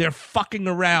 because of their fucking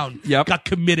around, got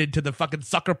committed to the fucking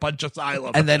sucker punch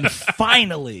asylum, And then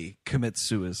finally commits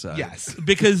suicide. yes,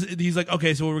 because he's like,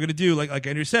 okay, so what we're gonna do, like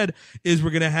Andrew said, is we're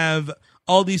gonna have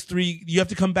all these three. You have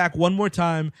to come back one more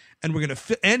time, and we're gonna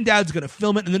and Dad's gonna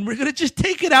film it, and then we're gonna just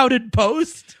take it out in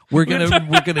post. We're gonna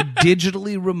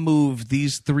digitally remove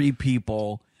these three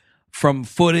people from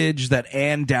footage that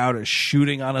Ann Dowd is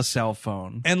shooting on a cell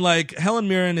phone. And like Helen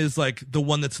Mirren is like the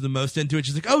one that's the most into it.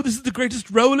 She's like, "Oh, this is the greatest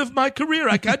role of my career.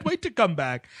 I can't wait to come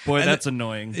back." Boy, and that's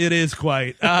annoying. It is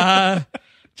quite.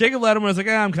 Jacob Lattimore was like,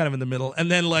 I'm kind of in the middle.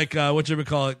 And then like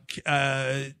whatchamacallit,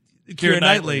 Keira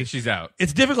Knightley. She's out.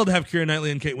 It's difficult to have Keira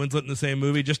Knightley and Kate Winslet in the same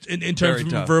movie, just in terms Very of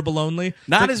tough. verbal only.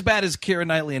 Not as bad as Keira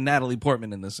Knightley and Natalie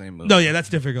Portman in the same movie. No, yeah, that's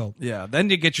difficult. Yeah, then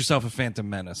you get yourself a Phantom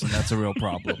Menace, and that's a real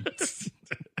problem.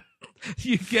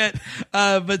 You get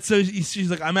but so she's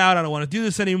like, I'm out, I don't want to do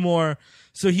this anymore,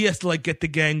 so he has to like get the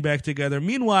gang back together.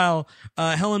 Meanwhile,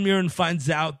 Helen Mirren finds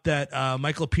out that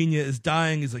Michael Pena is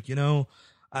dying. He's like,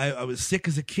 I was sick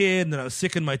as a kid, and then I was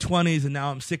sick in my 20s, and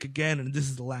now I'm sick again, and this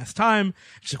is the last time.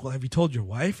 She's like, well, have you told your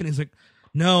wife? And he's like,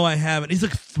 no, I haven't. He's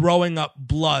like throwing up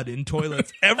blood in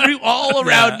toilets all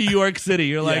around New York City.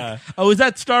 You're like, oh, is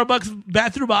that Starbucks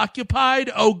bathroom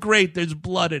occupied? Oh, great, there's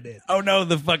blood in it. Oh no,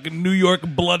 the fucking New York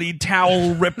bloody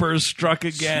towel ripper struck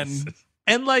again.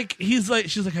 And like, she's like,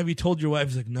 have you told your wife?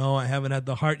 He's like, no, I haven't had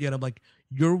the heart yet. I'm like,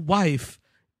 your wife,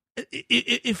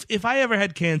 if I ever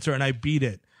had cancer and I beat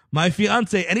it, my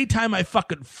fiance, anytime I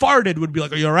fucking farted, would be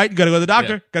like, are you all right? You gotta go to the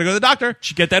doctor. Yeah. Gotta go to the doctor.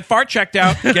 Get that fart checked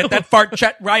out. Get that fart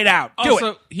checked right out. Do Also,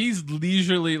 it. he's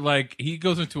leisurely, like, he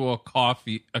goes into a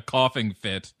coughing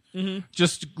fit,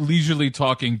 just leisurely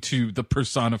talking to the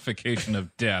personification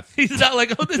of death. He's not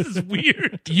like, oh, this is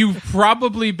weird. You've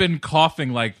probably been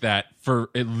coughing like that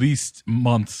for at least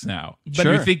months now. But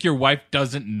you think your wife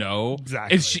doesn't know?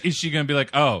 Exactly. Is she going to be like,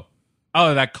 oh,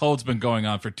 that cold's been going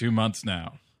on for 2 months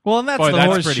now? Well, and that's Boy, the that's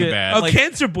horse pretty shit. bad. Oh, Like-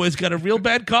 Cancer Boy's got a real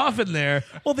bad cough in there.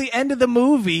 Well, the end of the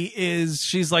movie is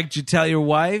she's like, did you tell your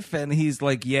wife? And he's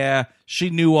like, yeah,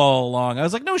 she knew all along. I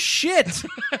was like, no shit.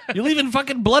 You're leaving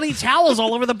fucking bloody towels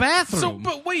all over the bathroom. So,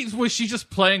 but wait, was she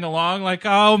just playing along like,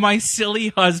 oh, my silly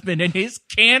husband and his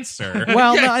cancer?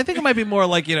 Well, no, I think it might be more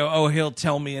like, oh, he'll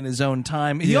tell me in his own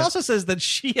time. He also says that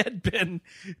she had been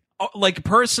like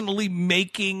personally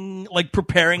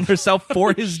preparing herself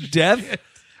for his death.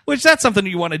 Which that's something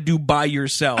you want to do by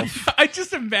yourself. I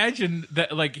just imagine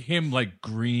that, like, him, like,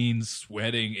 green,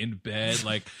 sweating in bed,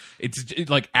 like, it's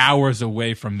like hours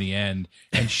away from the end,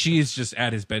 and she's just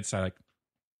at his bedside, like,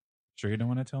 sure you don't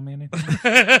want to tell me anything?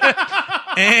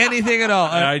 Anything at all.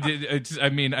 I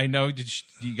know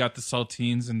you got the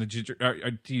saltines and the ginger.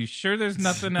 Are you sure there's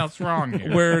nothing else wrong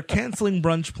here? We're canceling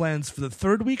brunch plans for the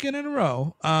third weekend in a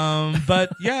row. But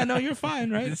yeah, no, you're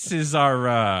fine, right? This is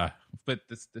our,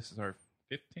 this is our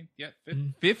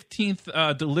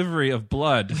 15th delivery of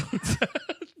blood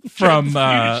from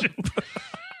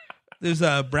There's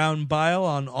a brown bile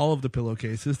on all of the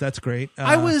pillowcases. That's great.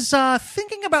 I was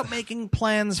thinking about making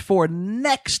plans for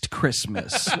next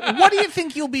Christmas. What do you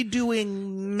think you'll be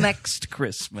doing next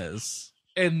Christmas?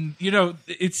 and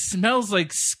it smells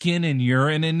like skin and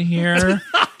urine in here.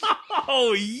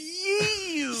 Oh,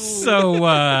 you!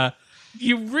 So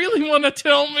You really want to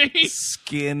tell me?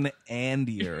 Skin and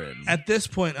urine. At this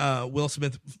point, Will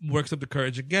Smith works up the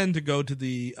courage again to go to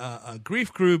the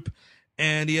grief group,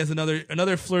 and he has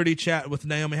another flirty chat with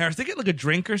Naomi Harris. They get like a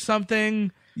drink or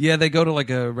something. Yeah, they go to like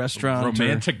a restaurant.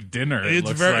 Romantic dinner.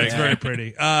 It's very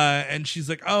pretty. And she's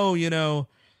like, oh,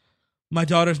 my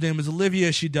daughter's name is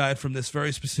Olivia. She died from this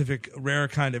very specific rare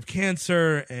kind of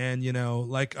cancer. And,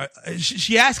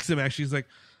 she asks him, actually, she's like,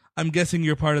 I'm guessing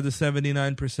you're part of the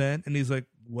 79%. And he's like,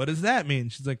 what does that mean?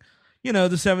 She's like, the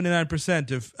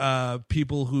 79% of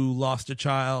people who lost a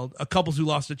child, couples who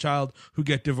lost a child who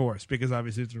get divorced, because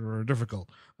obviously it's very difficult.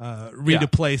 Read a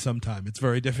play sometime. It's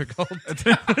very difficult.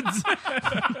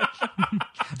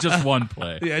 Just one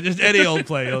play. Yeah, just any old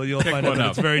play. You'll find out that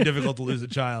it's very difficult to lose a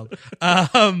child.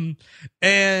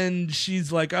 And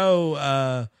she's like,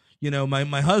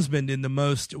 my husband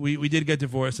we did get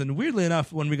divorced, and weirdly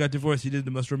enough, when we got divorced, he did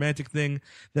the most romantic thing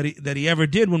that he ever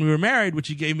did when we were married, which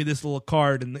he gave me this little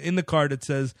card, and in the card it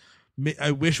says,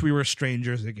 I wish we were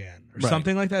strangers again, or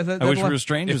something like that. I wish we were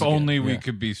strangers If again. only we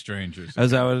could be strangers.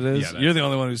 Is that what it is? Yeah, You're the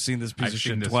only one who's seen this piece I've of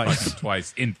seen shit this twice. fucking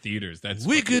twice in theaters. That's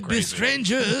We fucking could be crazy.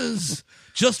 strangers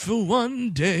just for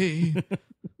one day.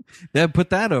 Yeah,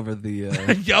 put that over the. Yo,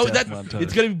 death montage.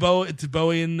 it's gonna be It's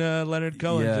Bowie and Leonard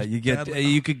Cohen. Yeah,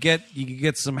 you could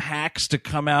get some hacks to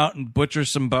come out and butcher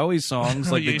some Bowie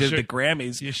songs like You they did sure- at the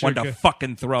Grammys. you sure Wanted to could.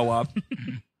 fucking throw up.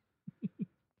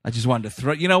 I just wanted to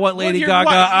throw. You know what, Lady you're Gaga?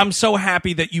 what- I'm so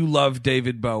happy that you love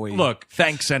David Bowie. Look,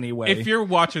 thanks anyway. If you're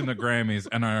watching the Grammys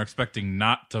and are expecting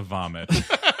not to vomit,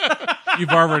 you've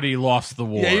already lost the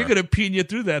war. Yeah, you're gonna pina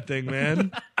through that thing,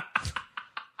 man.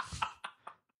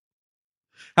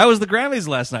 How was the Grammys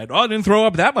last night? Oh, I didn't throw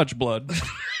up that much blood.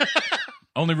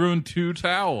 Only ruined 2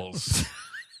 towels.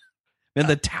 And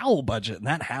the towel budget in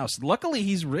that house. Luckily,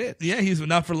 he's rich. Yeah, he's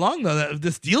not for long though. If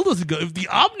this deal doesn't go, if the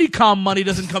Omnicom money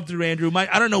doesn't come through, Andrew,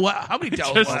 I don't know how many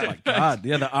towels. Just- are. Oh my God!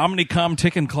 Yeah, the Omnicom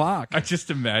ticking clock. I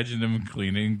just imagine him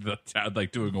cleaning the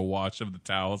like doing a wash of the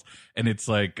towels, and it's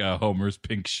like Homer's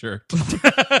pink shirt.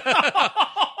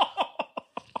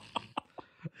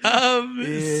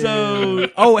 So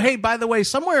Oh, hey, by the way,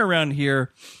 somewhere around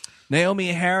here, Naomi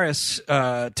Harris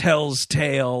tells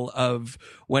tale of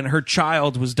when her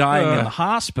child was dying in the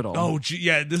hospital.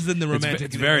 yeah, this is in the romantic.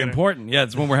 It's very dinner. important. Yeah,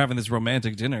 it's when we're having this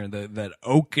romantic dinner, that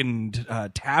oaken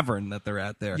tavern that they're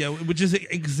at there. Yeah, which is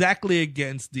exactly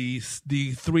against the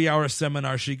 3-hour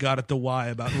seminar she got at the Y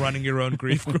about running your own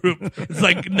grief group. It's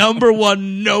like number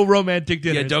one, no romantic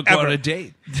dinner. Yeah, don't go on a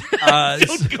date.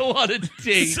 Don't go on a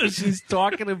date. So she's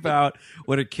talking about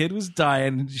when her kid was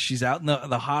dying. She's out in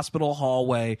the hospital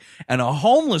hallway, and a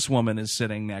homeless woman is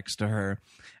sitting next to her.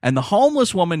 And the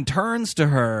homeless woman turns to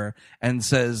her and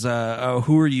says,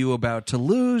 who are you about to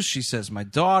lose? She says, my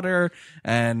daughter.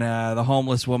 And the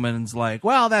homeless woman's like,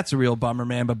 well, that's a real bummer,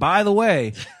 man. But by the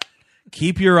way,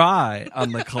 keep your eye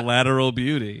on the collateral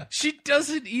beauty. She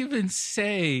doesn't even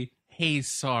say, hey,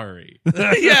 sorry.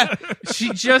 Yeah,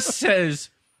 She just says,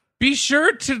 be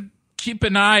sure to keep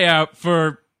an eye out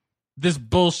for this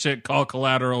bullshit called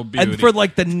Collateral Beauty. And for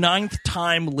like the 9th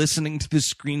time listening to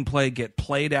this screenplay get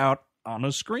played out on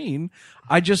a screen,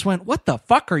 I just went, what the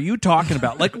fuck are you talking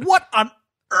about? Like, what on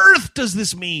earth does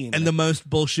this mean? and the most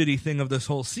bullshitty thing of this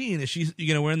whole scene is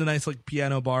we're in the nice like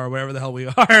piano bar or wherever the hell we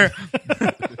are.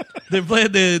 They're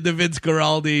playing the Vince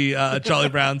Guaraldi Charlie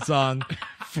Brown song.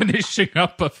 finishing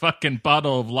up a fucking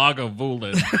bottle of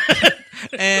Lagavulin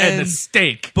And a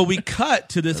steak. But we cut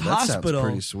to this That sounds hospital,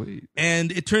 pretty sweet.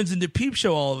 and it turns into Peep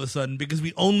Show all of a sudden because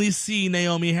we only see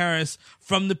Naomi Harris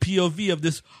from the POV of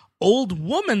this old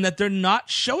woman that they're not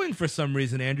showing for some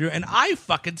reason, Andrew. And I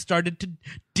fucking started to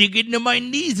dig into my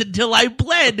knees until I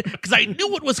bled because I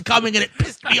knew what was coming, and it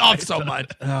pissed me off so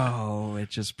much. Oh, it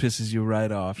just pisses you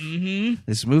right off. Mm-hmm.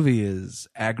 This movie is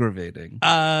aggravating.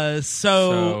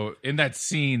 So in that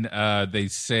scene, they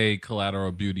say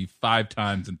Collateral Beauty 5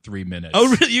 times in 3 minutes. Oh,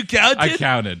 really? You counted? I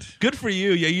counted. Good for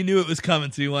you. Yeah, you knew it was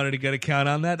coming, so you wanted to get a count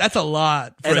on that. That's a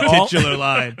lot for And a all- titular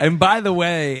line. And by the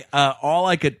way, all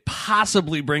I could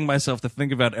possibly bring myself to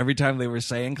think about every time they were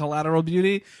saying Collateral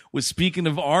Beauty was, speaking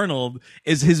of Arnold,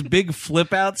 is his big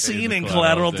flip out scene in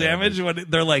Collateral Damage when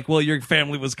they're like, well, your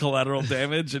family was collateral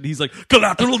damage. And he's like,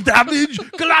 collateral damage,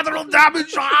 collateral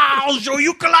damage. I'll show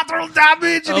you collateral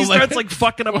damage. And he my starts God. like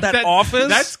fucking up that office.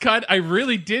 That's kind. I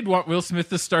really did want Will Smith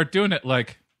to start doing it.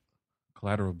 Like,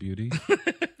 Collateral Beauty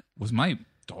was my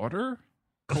daughter.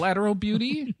 Collateral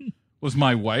Beauty was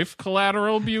my wife.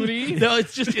 Collateral Beauty. No,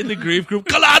 it's just in the grief group.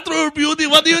 Collateral Beauty,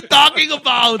 what are you talking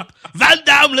about? Van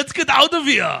Damme, let's get out of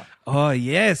here. Oh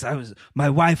yes, my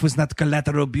wife was not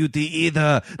collateral beauty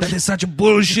either. That is such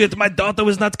bullshit. My daughter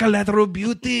was not collateral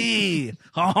beauty.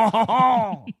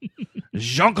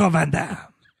 Jean-Claude Van Damme.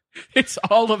 It's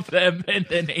all of them and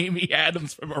then Amy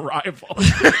Adams from Arrival.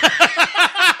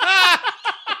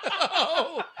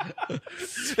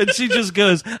 And she just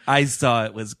goes, I saw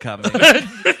it was coming.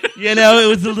 It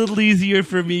was a little easier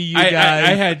for me, guys.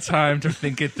 I had time to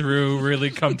think it through, really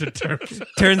come to terms.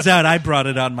 Turns out I brought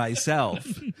it on myself.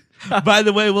 By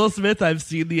the way, Will Smith, I've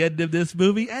seen the end of this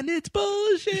movie, and it's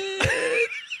bullshit.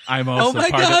 I'm also Oh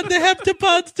my part God, of, the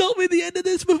heptapods told me the end of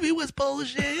this movie was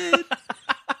bullshit.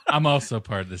 I'm also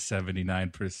part of the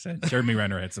 79%. Jeremy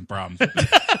Renner had some problems with me.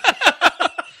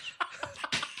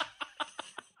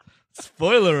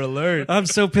 Spoiler alert. I'm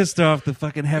so pissed off the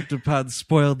fucking heptapods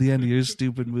spoiled the end of your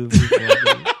stupid movie for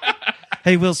me.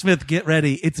 Hey, Will Smith, get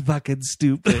ready. It's fucking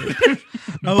stupid.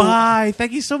 Bye.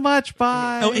 Thank you so much.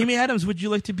 Bye. Oh, Amy Adams, would you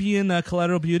like to be in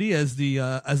Collateral Beauty as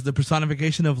the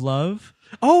personification of love?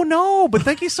 Oh, no, but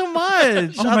thank you so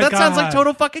much. Oh, my that sounds like God.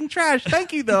 total fucking trash.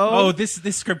 Thank you, though. Oh, this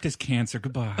script is cancer.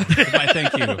 Goodbye. Goodbye.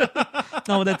 Thank you.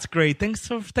 Oh, that's great. Thanks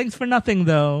for nothing,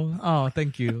 though. Oh,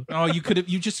 thank you. Oh, you could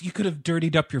have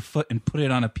dirtied up your foot and put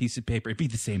it on a piece of paper. It'd be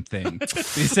the same thing. It'd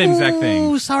be the same exact thing.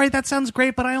 Ooh, sorry, that sounds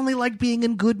great, but I only like being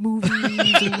in good movies. Ooh,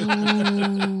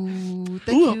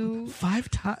 thank you.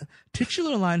 5 times.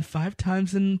 Titular line 5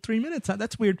 times in 3 minutes.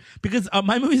 That's weird because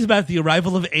my movie's about the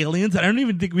arrival of aliens. And I don't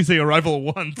even think we say arrival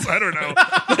once. I don't know.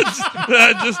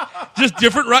 just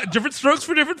different strokes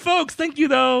for different folks. Thank you,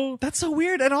 though. That's so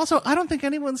weird. And also, I don't think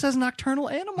anyone says nocturnal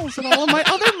animals in all of my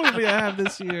other movie I have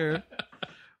this year.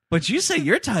 But you say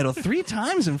your title 3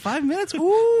 times in 5 minutes?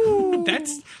 Ooh.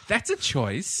 That's a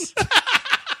choice.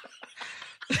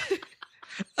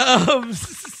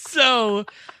 So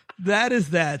that is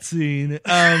that scene.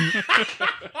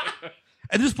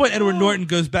 At this point, Edward Norton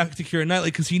goes back to Keira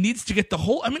Knightley because he needs to get the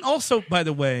whole. I mean, also, by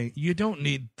the way, you don't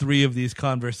need 3 of these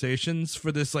conversations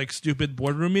for this like stupid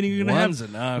boardroom meeting you're gonna have. One's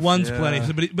enough. One's yeah. plenty.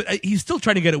 So, but he's still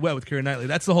trying to get it wet with Keira Knightley.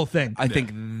 That's the whole thing. I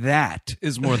think that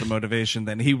is more the motivation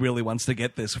than he really wants to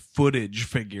get this footage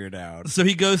figured out. So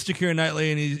he goes to Keira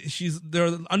Knightley, and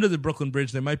they're under the Brooklyn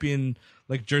Bridge. They might be in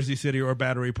like Jersey City or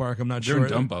Battery Park. I'm not They're sure.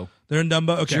 in Dumbo. They're in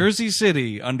Dumbo. Okay. Jersey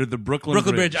City under the Brooklyn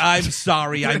Bridge. I'm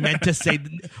sorry. I meant to say.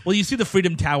 Well, you see the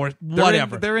Freedom Tower. They're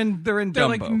Whatever. They're in They're Dumbo.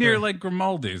 like near like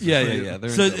Grimaldi's. Yeah. They're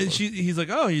So in Dumbo. he's like,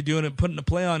 "Oh, you're doing it, putting a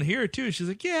play on here too." She's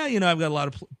like, "Yeah, I've got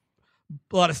a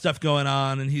lot of stuff going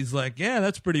on." And he's like, "Yeah,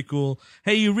 that's pretty cool.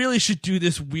 Hey, you really should do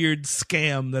this weird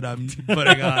scam that I'm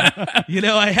putting on."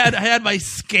 I had my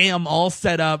scam all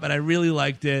set up, and I really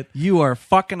liked it. You are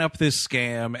fucking up this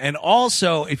scam. And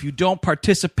also, if you don't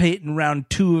participate in round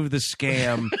 2 of the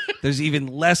scam, there's even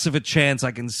less of a chance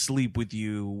I can sleep with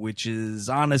you, which is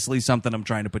honestly something I'm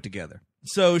trying to put together.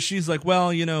 So she's like,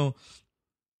 "Well,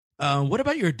 what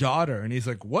about your daughter?" And he's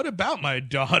like, "What about my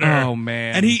daughter?" Oh,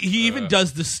 man. And he even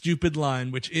does the stupid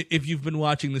line, which if you've been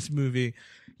watching this movie,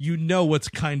 you know what's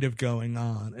kind of going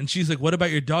on. And she's like, "What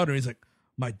about your daughter?" And he's like,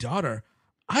 "My daughter?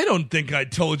 I don't think I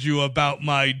told you about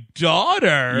my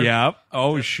daughter." Yep.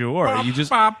 Oh, sure. You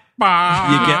just you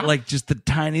get like just the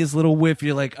tiniest little whiff.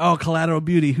 You're like, oh, Collateral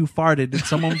Beauty. Who farted? Did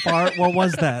someone fart? What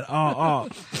was that? Oh,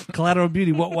 Collateral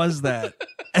Beauty. What was that?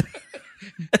 And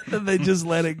then they just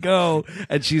let it go.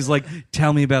 And she's like,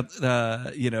 tell me about,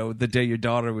 the day your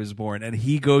daughter was born. And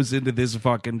he goes into this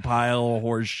fucking pile of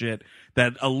horse shit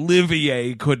that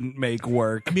Olivier couldn't make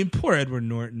work. I mean, poor Edward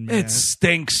Norton, man. It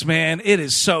stinks, man. It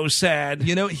is so sad.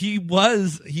 He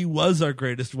was our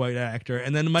greatest white actor,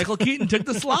 and then Michael Keaton took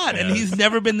the slot, and he's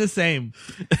never been the same.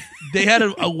 They had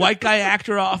a white guy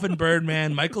actor off in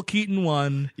Birdman. Michael Keaton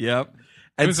won. Yep.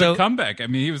 It was a comeback. I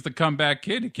mean, he was the comeback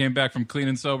kid. He came back from Clean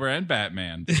and Sober and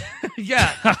Batman.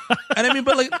 Yeah. And I mean,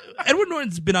 but like Edward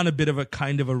Norton's been on a bit of a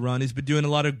kind of a run. He's been doing a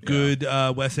lot of good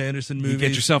Wes Anderson movies. You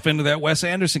get yourself into that Wes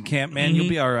Anderson camp, man. You'll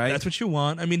be all right. That's what you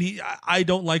want. I mean, I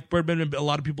don't like Birdman, but a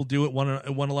lot of people do. It won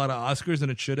a lot of Oscars,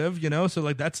 and it should have, So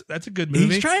like that's a good movie.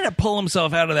 He's trying to pull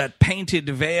himself out of that painted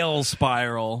veil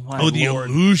spiral. My The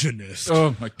Lord. Illusionist.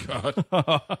 Oh my God.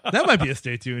 That might be a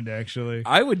stay tuned, actually.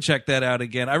 I would check that out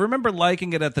again. I remember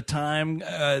liking it at the time.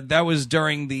 That was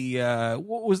during the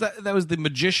what was that? That was the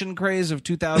magician craze of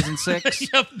 2006.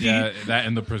 Yeah, that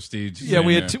and The Prestige. Yeah,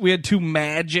 we had two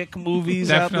magic movies.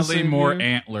 Definitely out the same more year.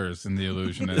 antlers in The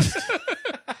Illusionist.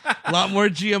 A lot more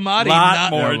Giamatti.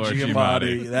 Lot more more Giamatti.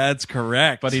 Giamatti. That's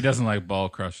correct. But he doesn't like ball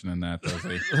crushing in that, does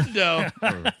he? No,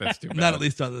 Oh, that's too bad. not at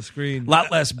least on the screen. a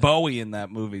lot less Bowie in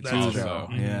that movie too. That's true. though.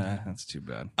 Mhm. Yeah, that's too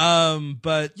bad.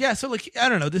 But yeah, so like I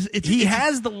don't know. He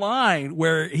has the line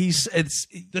where does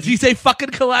he say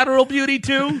fucking Collateral Beauty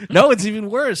too? No, it's even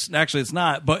worse. Actually, it's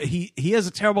not. But he has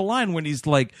a terrible line when he's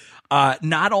like,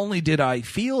 not only did I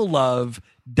feel love, ...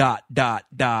 Then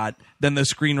the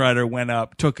screenwriter went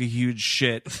up, took a huge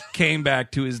shit, came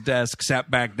back to his desk,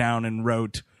 sat back down and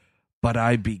wrote, but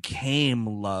I became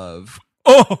love.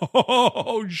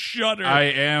 Oh, shudder. I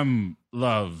am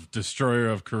love, destroyer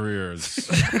of careers.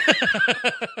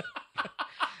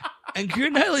 And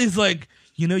Keira Knightley's like,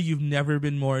 you've never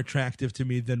been more attractive to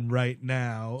me than right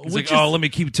now. He's like, let me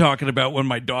keep talking about when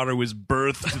my daughter was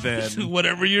birthed then.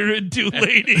 Whatever you're into,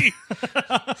 lady.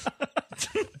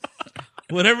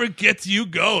 Whatever gets you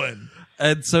going.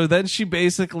 And so then she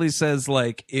basically says,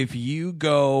 like, if you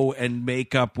go and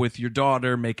make up with your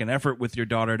daughter, make an effort with your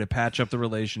daughter to patch up the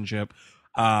relationship,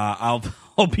 I'll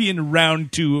be in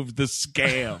round 2 of the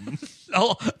scam.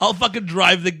 I'll fucking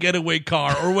drive the getaway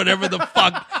car or whatever the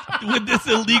fuck with this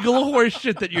illegal horse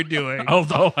shit that you're doing.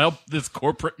 I'll help this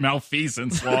corporate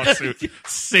malfeasance lawsuit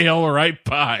sail right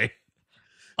by.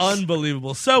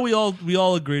 Unbelievable. So we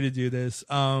all agree to do this.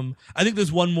 I think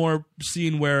there's one more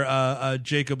scene where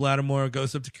Jacob Lattimore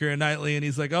goes up to Keira Knightley and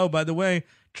he's like, "Oh, by the way,"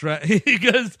 he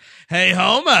goes, "Hey,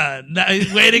 Homer,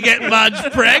 way to get Marge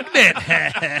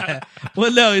pregnant."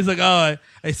 Well, no, he's like, "Oh,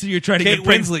 I see you're trying to Kate get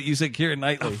pregnant." Winslet, you said Keira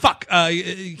Knightley. Fuck,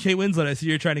 Kate Winslet, I see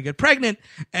you're trying to get pregnant.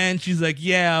 And she's like,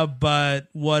 "Yeah, but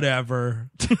whatever."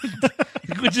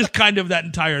 Which is kind of that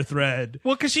entire thread.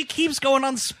 Well, because she keeps going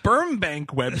on sperm bank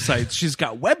websites. She's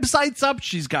got websites up.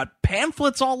 She's got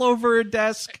pamphlets all over her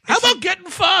desk. How about getting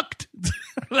fucked?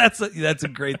 That's a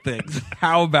great thing.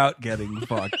 How about getting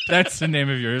fucked? That's the name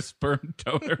of your sperm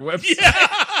donor website.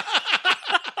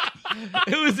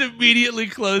 It was immediately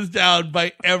closed down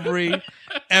by every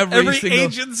Every single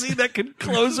agency that can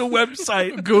close a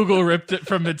website. Google ripped it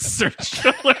from its search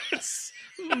alerts.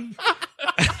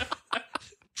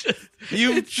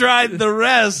 You've tried the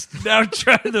rest. Now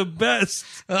try the best.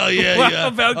 Oh yeah, What yeah.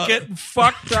 about getting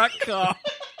fucked.com?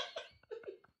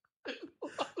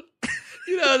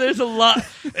 There's a lot.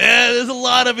 There's a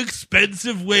lot of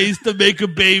expensive ways to make a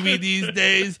baby these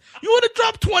days. You want to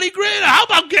drop $20,000? How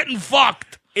about getting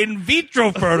fucked? In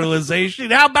vitro fertilization.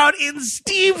 How about in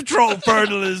Steve-tro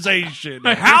fertilization?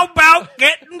 How about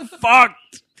getting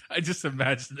fucked? I just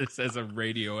imagine this as a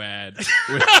radio ad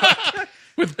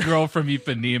with Girl from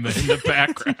Ipanema in the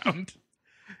background.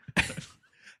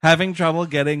 Having trouble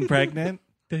getting pregnant?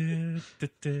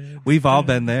 We've all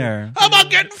been there. How about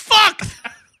getting fucked?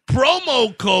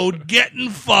 Promo code getting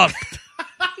fucked.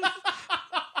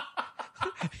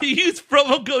 Use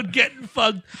promo code getting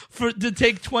fucked to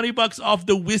take $20 off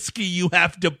the whiskey you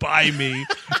have to buy me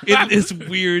in this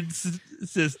weird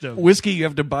system. Whiskey you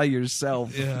have to buy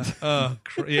yourself. Yeah.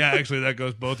 Yeah, actually that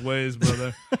goes both ways,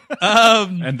 brother.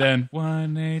 And then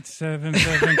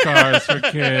 1877 cars for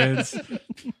kids.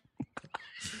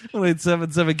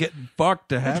 1877 getting fucked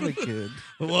to have a kid.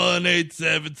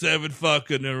 1877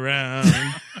 fucking around.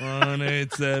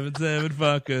 1877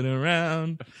 fucking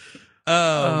around.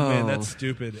 Oh, man, that's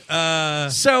stupid.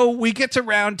 So we get to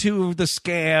round 2 of the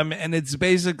scam, and it's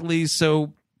basically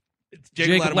Jacob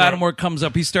Lattimore. Lattimore comes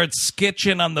up. He starts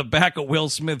skitching on the back of Will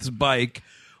Smith's bike.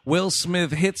 Will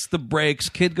Smith hits the brakes.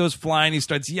 Kid goes flying. He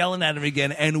starts yelling at him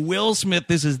again. And Will Smith,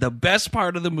 this is the best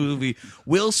part of the movie.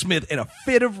 Will Smith, in a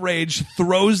fit of rage,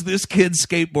 throws this kid's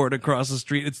skateboard across the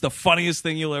street. It's the funniest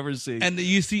thing you'll ever see. And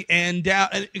you see Ann Dowd,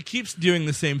 and it keeps doing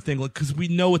the same thing, because we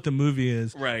know what the movie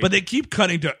is. Right. But they keep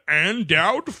cutting to Ann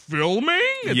Dowd filming?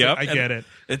 Yep. I get it.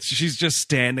 She's just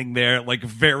standing there, like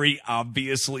very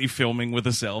obviously filming with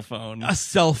a cell phone. A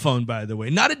cell phone, by the way.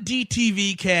 Not a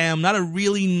DTV cam, not a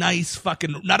really nice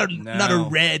fucking, not a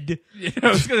red. I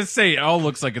was going to say, it all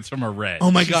looks like it's from a red.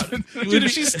 Oh my God. Dude,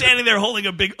 if she's standing there holding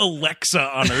a big Alexa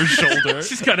on her shoulder.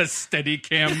 She's got a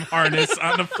Steadicam harness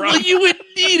on the front. Well, you would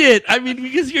need it. I mean,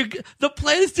 because the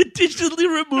plan is to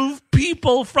digitally remove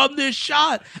people from this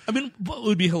shot. I mean, what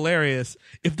would be hilarious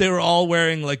if they were all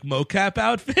wearing like mocap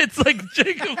outfits, like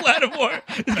Jacob Lattimore.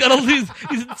 He's got all these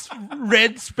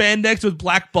red spandex with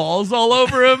black balls all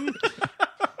over him.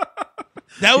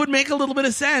 That would make a little bit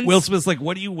of sense. Will Smith's like,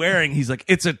 "What are you wearing?" He's like,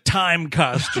 "It's a time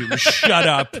costume. Shut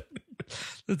up."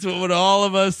 That's what all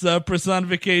of us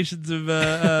personifications of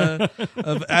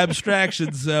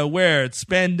abstractions wear. It's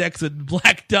spandex and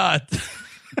black dots.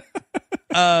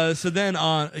 So then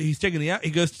he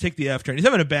goes to take the F turn. He's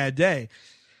having a bad day.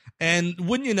 And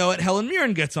wouldn't you know it, Helen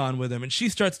Mirren gets on with him, and she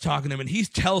starts talking to him, and he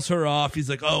tells her off. He's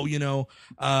like, "Oh,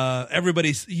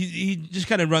 everybody's." He just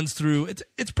kind of runs through.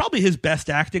 It's probably his best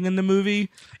acting in the movie.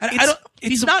 And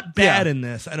he's not bad in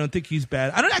this. I don't think he's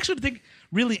bad. I don't actually think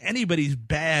really anybody's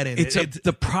bad in it.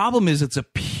 The problem is it's a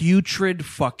putrid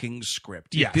fucking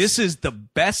script. Yes. This is the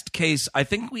best case. I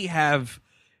think we have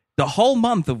the whole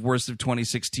month of Worst of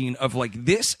 2016 of like,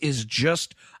 this is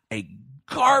just a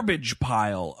garbage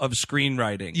pile of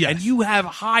screenwriting. Yes. And you have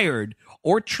hired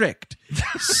or tricked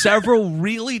several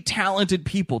really talented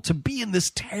people to be in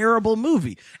this terrible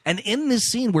movie. And in this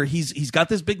scene where he's got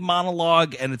this big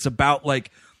monologue and it's about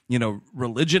like,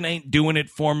 religion ain't doing it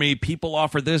for me. People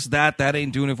offer this, that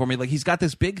ain't doing it for me. Like, he's got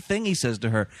this big thing he says to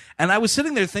her. And I was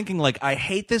sitting there thinking, like, I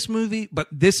hate this movie, but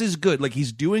this is good. Like,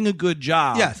 he's doing a good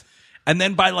job. Yes. And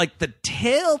then by like the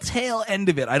tail end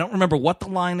of it, I don't remember what the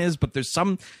line is, but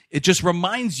it just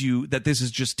reminds you that this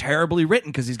is just terribly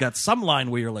written because he's got some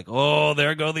line where you're like, oh,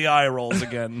 there go the eye rolls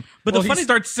again. But he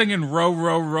starts singing row,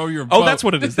 row, row your boat. Oh, that's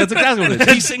what it is. That's exactly what it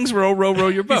is. He sings row, row, row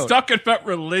your boat. He's talking about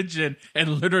religion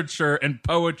and literature and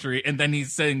poetry, and then he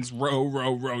sings row,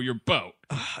 row, row your boat.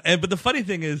 But the funny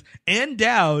thing is, Ann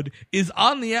Dowd is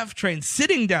on the F train,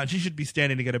 sitting down. She should be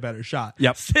standing to get a better shot.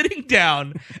 Yep. Sitting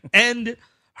down, and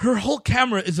her whole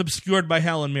camera is obscured by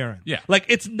Helen Mirren. Yeah. Like,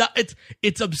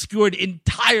 it's obscured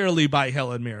entirely by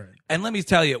Helen Mirren. And let me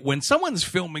tell you, when someone's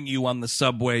filming you on the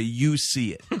subway, you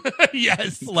see it.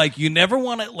 Yes. Like, you never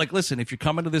want to, like, listen, if you're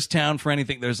coming to this town for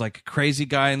anything, there's like a crazy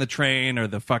guy in the train or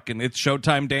the fucking It's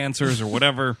Showtime dancers or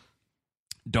whatever.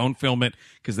 Don't film it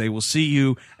because they will see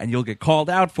you and you'll get called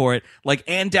out for it. Like,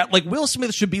 like Will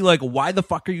Smith should be like, why the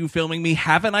fuck are you filming me?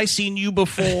 Haven't I seen you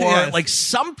before? Yes. Like,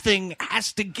 something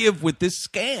has to give with this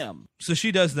scam. So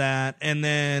she does that, and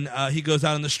then he goes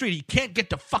out on the street. He can't get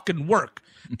to fucking work.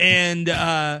 And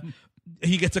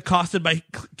he gets accosted by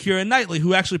Keira Knightley,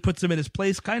 who actually puts him in his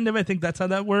place, kind of. I think that's how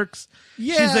that works.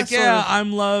 Yeah, she's like, sort yeah, of.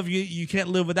 I'm love. You can't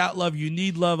live without love. You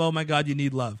need love. Oh, my God, you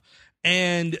need love.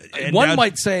 And one now-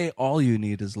 might say all you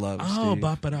need is love. Oh, Steve.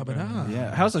 ba-ba-da-ba-da.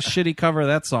 Yeah. How's a shitty cover of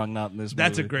that song not in this movie?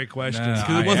 That's a great question. Nah, Because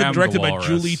it I wasn't am directed by Dolores.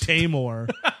 Julie Taymor.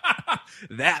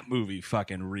 That movie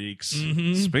fucking reeks.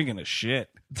 Mm-hmm. Speaking of shit.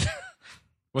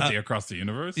 What's he, Across the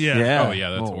Universe? Yeah. Oh,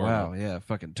 yeah, that's horrible. Wow, yeah,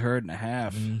 fucking turd and a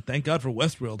half. Thank God for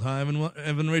Westworld, huh,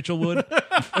 Evan Rachel Wood?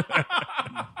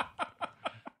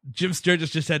 Jim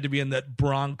Sturgis just had to be in that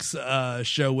Bronx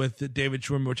show with David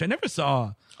Schwimmer, which I never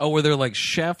saw. Oh, were there like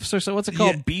chefs or so? What's it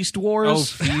called? Yeah. Beast Wars? Oh,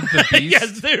 Feed the Beast?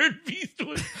 Yes, they're in Beast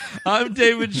Wars. I'm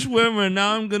David Schwimmer.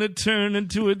 Now I'm going to turn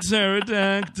into a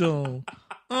pterodactyl.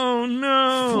 Oh,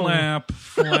 no.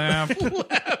 Flap.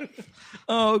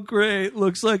 Oh, great.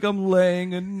 Looks like I'm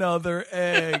laying another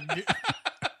egg.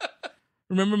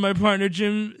 Remember my partner,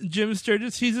 Jim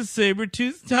Sturgis? He's a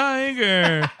saber-toothed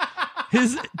tiger.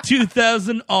 His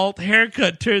 2000 alt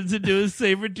haircut turns into a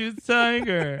saber-toothed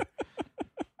tiger.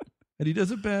 And he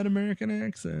does a bad American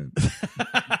accent.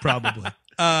 Probably.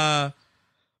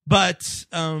 But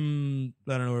I don't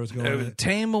know where I was going with it.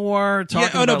 Tamar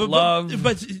talking about love.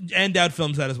 But Ann Dowd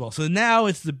films that as well. So now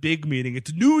it's the big meeting.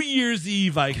 It's New Year's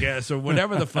Eve, I guess, or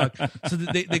whatever the fuck. So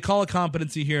they call a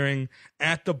competency hearing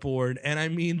at the board. And I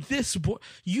mean, this board,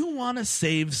 you want to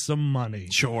save some money.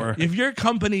 Sure. If your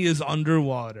company is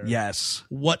underwater, Yes.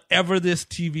 whatever this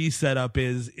TV setup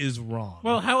is wrong.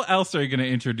 Well, how else are you going to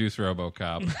introduce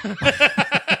RoboCop?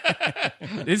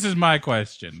 This is my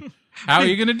question. How are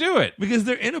you going to do it? Because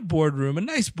they're in a boardroom, a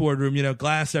nice boardroom,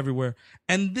 glass everywhere,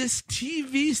 and this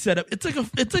TV setup, it's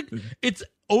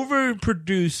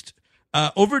overproduced,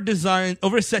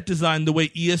 overset design the way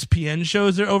ESPN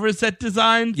shows are overset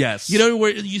designed. Yes. Where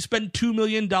you spend $2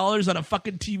 million on a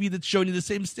fucking TV that's showing you the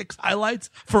same 6 highlights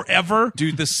forever.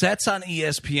 Dude, the sets on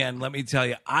ESPN, let me tell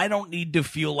you, I don't need to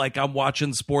feel like I'm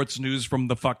watching sports news from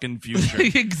the fucking future.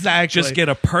 Exactly. Just get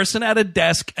a person at a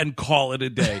desk and call it a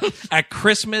day. At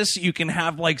Christmas, you can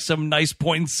have like some nice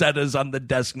poinsettias on the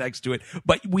desk next to it.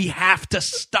 But we have to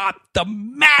stop the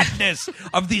madness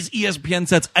of these ESPN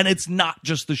sets. And it's not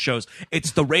just the shows.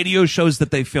 It's the radio shows that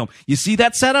they film. You see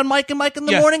that set on Mike and Mike in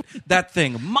the Yes. morning? That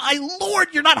thing. My Lord,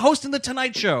 you're not hosting the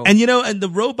Tonight Show. And and the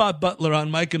robot butler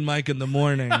on Mike and Mike in the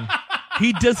morning,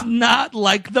 he does not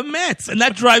like the Mets, and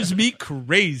that drives me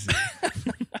crazy.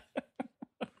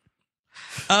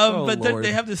 But Lord.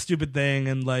 they have this stupid thing,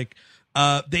 and they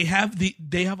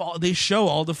show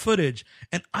all the footage,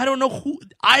 and I don't know who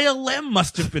ILM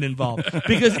must have been involved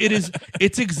because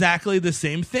it's exactly the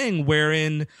same thing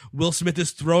wherein Will Smith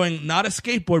is throwing not a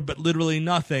skateboard but literally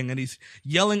nothing, and he's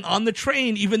yelling on the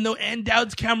train even though Ann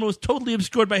Dowd's camera was totally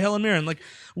obscured by Helen Mirren. Like,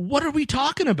 what are we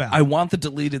talking about? I want the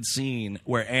deleted scene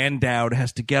where Ann Dowd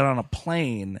has to get on a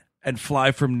plane and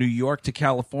fly from New York to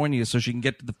California so she can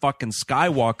get to the fucking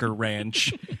Skywalker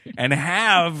Ranch and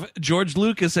have George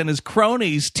Lucas and his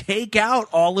cronies take out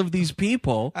all of these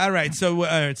people. All right, so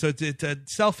it's a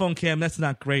cell phone cam. That's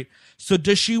not great. So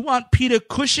does she want Peter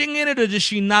Cushing in it, or does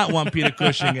she not want Peter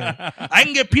Cushing in it? I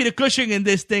can get Peter Cushing in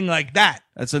this thing like that.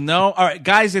 That's a no. All right,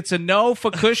 guys, it's a no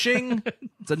for Cushing.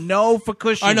 It's a no for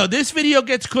Cushing. I know this video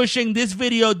gets Cushing. This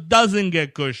video doesn't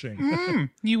get Cushing.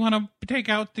 You want to take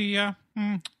out the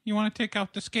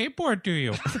skateboard, do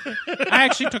you? I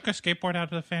actually took a skateboard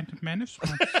out of the Phantom Menace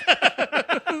once.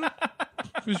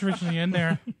 It was originally in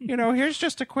there. You know, here's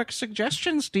just a quick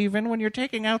suggestion, Steven. When you're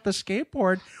taking out the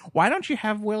skateboard, why don't you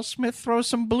have Will Smith throw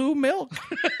some blue milk?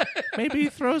 Maybe he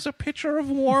throws a pitcher of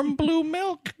warm blue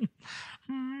milk.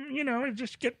 You know,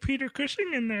 just get Peter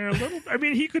Cushing in there a little. I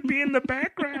mean, he could be in the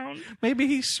background. Maybe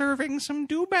he's serving some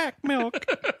dewback milk.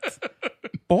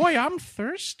 Boy, I'm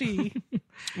thirsty.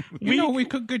 We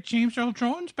could get James Earl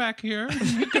Jones back here.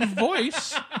 He could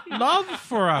voice love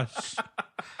for us.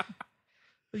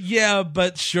 Yeah,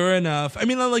 but sure enough, I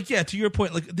mean, like, yeah, to your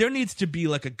point, like, there needs to be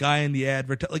like a guy in the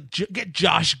advert, like, get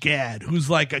Josh Gad, who's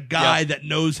like a guy that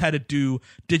knows how to do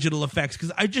digital effects,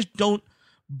 because I just don't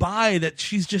buy that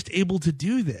she's just able to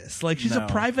do this. Like, she's a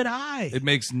private eye. It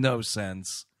makes no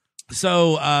sense.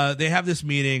 So they have this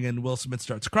meeting, and Will Smith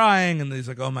starts crying, and he's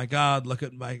like, oh my God, look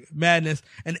at my madness.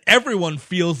 And everyone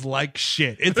feels like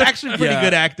shit. It's actually pretty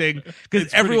good acting,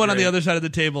 because everyone on the other side of the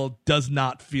table does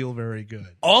not feel very good.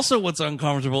 Also, what's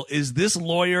uncomfortable is this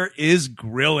lawyer is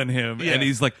grilling him, and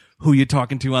he's like, who are you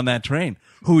talking to on that train?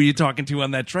 Who are you talking to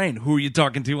on that train? Who are you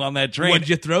talking to on that train? What'd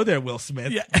you throw there, Will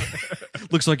Smith? Yeah.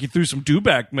 Looks like you threw some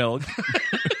dewback milk.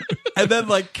 And then,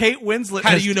 like, Kate Winslet...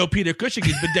 How do you know Peter Cushing?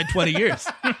 He's been dead 20 years.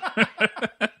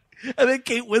 And then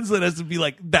Kate Winslet has to be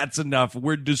like, that's enough.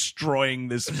 We're destroying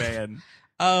this man.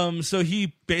 So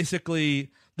he basically...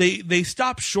 They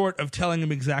stop short of telling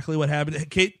him exactly what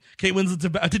happened. Kate Winslet's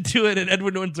about to do it, and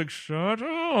Edward Norton's like, shut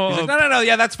up. He's like, no,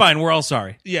 yeah, that's fine. We're all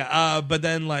sorry. Yeah, but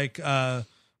then, like...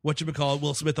 whatchamacallit,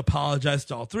 Will Smith apologized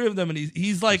to all three of them, and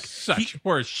he's like... Such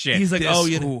horse shit. He's like,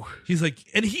 he's like...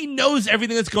 And he knows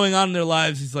everything that's going on in their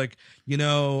lives. He's like,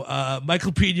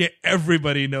 Michael Pena,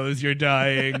 everybody knows you're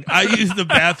dying. I used the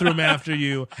bathroom after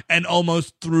you and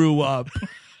almost threw up.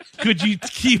 Could you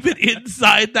keep it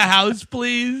inside the house,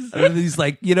 please? And he's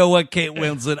like, you know what, Kate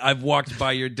Winslet, I've walked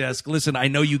by your desk. Listen, I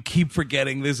know you keep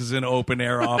forgetting this is an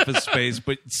open-air office space,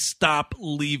 but stop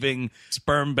leaving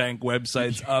sperm bank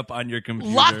websites up on your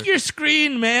computer. Lock your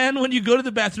screen, man. When you go to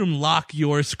the bathroom, lock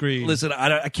your screen. Listen,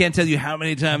 I can't tell you how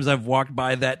many times I've walked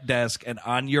by that desk, and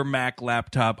on your Mac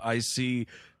laptop, I see...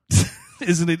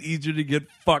 Isn't it easier to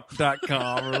get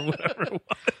fuck.com or whatever it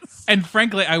was? And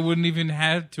frankly, I wouldn't even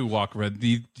have to walk around.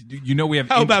 We have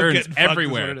How about interns getting fucked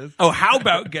everywhere. is what it is. Oh, how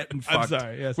about getting fucked? I'm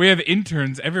sorry, yes. We have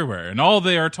interns everywhere, and all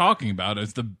they are talking about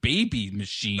is the baby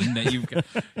machine that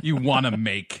you want to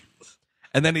make.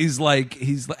 And then he's like,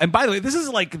 and by the way, this is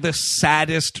like the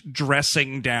saddest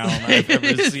dressing down I've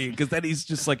ever seen. Because then he's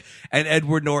just like, and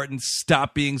Edward Norton,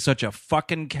 stop being such a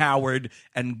fucking coward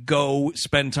and go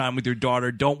spend time with your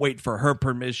daughter. Don't wait for her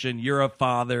permission. You're a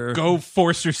father. Go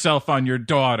force yourself on your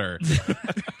daughter.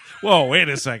 Whoa, wait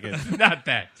a second. Not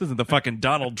that. This isn't the fucking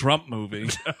Donald Trump movie.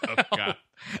 Oh, God.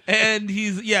 And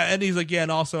he's like, yeah,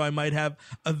 and also I might have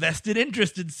a vested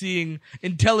interest in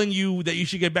telling you that you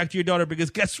should get back to your daughter, because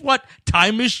guess what?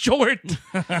 Time is short.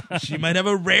 She might have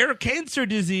a rare cancer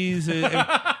disease.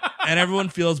 And everyone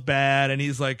feels bad. And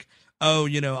he's like, oh,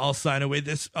 I'll sign away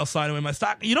my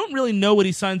stock. You don't really know what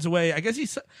he signs away. I guess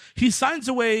he signs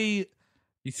away.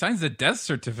 He signs the death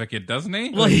certificate, doesn't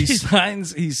he? Well, he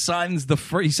signs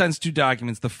two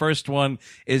documents. The first one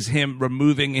is him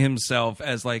removing himself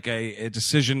as like a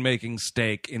decision-making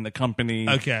stake in the company.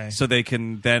 Okay. So they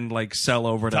can then like sell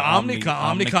over to Omnicom.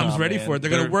 Omnicom's ready for it. They're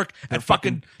going to work at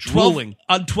fucking fucking 12 drooling.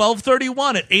 on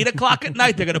 12/31 at 8:00 at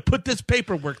night. They're going to put this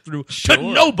paperwork through to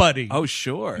nobody. Oh,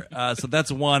 sure. So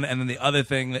that's one. And then the other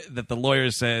thing that the lawyer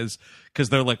says, because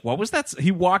they're like, what was that?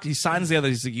 He signs the other.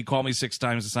 He's like, you called me 6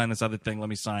 times to sign this other thing. Let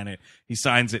me sign it. He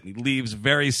signs it and he leaves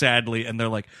very sadly. And they're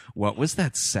like, what was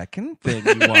that second thing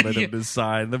you wanted him to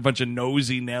sign? They're a bunch of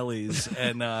nosy Nellies.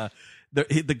 And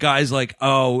the guy's like,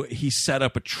 oh, he set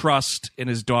up a trust in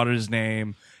his daughter's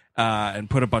name and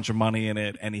put a bunch of money in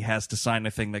it. And he has to sign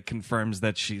a thing that confirms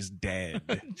that she's dead.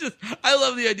 I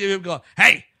love the idea of him going,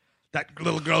 hey, that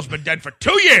little girl's been dead for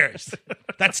 2 years.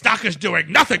 That stock is doing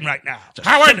nothing right now. Just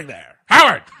Howard, there.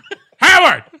 Howard,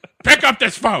 pick up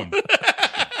this phone.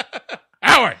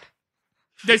 Howard,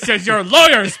 this is your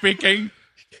lawyer speaking.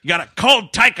 You got a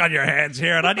cold tyke on your hands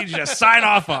here, and I need you to sign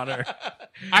off on her.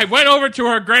 I went over to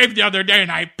her grave the other day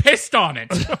and I pissed on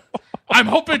it. I'm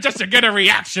hoping just to get a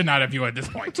reaction out of you at this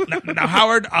point. Now,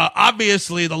 Howard,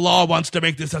 obviously the law wants to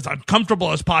make this as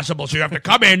uncomfortable as possible, so you have to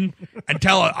come in and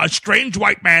tell a strange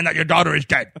white man that your daughter is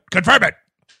dead. Confirm it.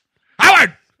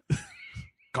 Howard!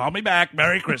 Call me back.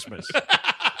 Merry Christmas.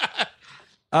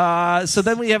 So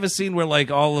then we have a scene where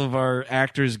like all of our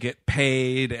actors get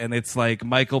paid, and it's like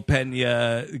Michael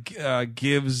Pena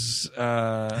gives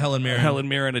Helen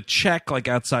Mirren a check like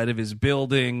outside of his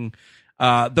building.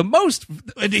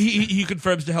 He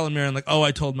confirms to Helen Mirren, like, oh,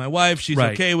 I told my wife, she's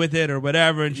okay with it or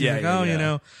whatever, and she's you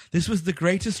know, this was the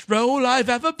greatest role I've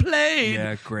ever played.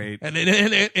 Yeah, great. And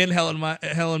in Helen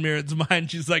Mirren's mind,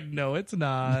 she's like, no, it's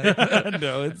not.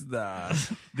 No, it's not.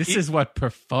 This is what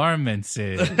performance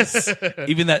is.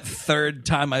 Even that third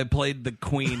time I played the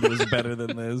Queen was better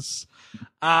than this.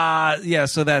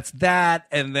 So that's that,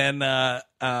 and then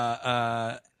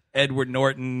Edward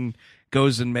Norton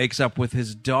goes and makes up with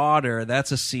his daughter.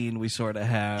 That's a scene we sort of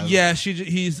have. Yeah,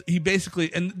 he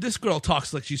basically, and this girl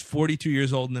talks like she's 42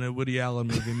 years old in a Woody Allen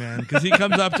movie, man. Because he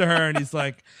comes up to her and he's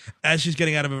like, as she's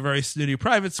getting out of a very snooty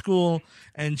private school,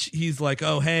 and he's like,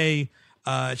 oh, hey.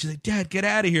 She's like, Dad, get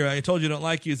out of here. I told you I don't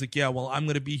like you. He's like, yeah, well, I'm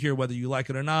going to be here whether you like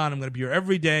it or not. I'm going to be here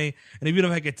every day. And even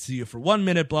if I get to see you for 1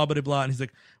 minute, blah, blah, blah. And he's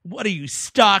like, what are you,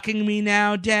 stalking me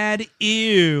now, Dad?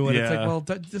 Ew. And it's like, well,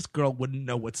 this girl wouldn't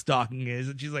know what stalking is.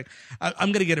 And she's like,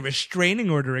 I'm going to get a restraining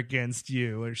order against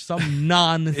you or some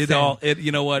nonsense.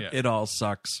 You know what? Yeah. It all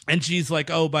sucks. And she's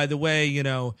like, oh, by the way, you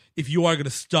know, if you are going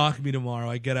to stalk me tomorrow,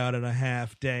 I get out in a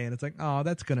half day. And it's like, oh,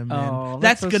 that's going to mend. Oh,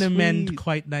 that's going to mend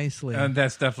quite nicely. And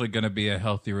that's definitely going to be a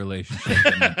healthy relationship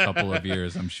in a couple of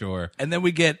years, I'm sure. And then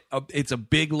we get it's a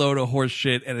big load of horse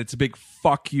shit, and it's a big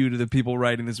fuck you to the people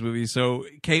writing this movie. So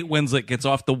Kate Winslet gets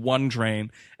off the 1 train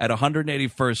at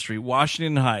 181st Street,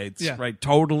 Washington Heights, right?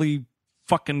 Totally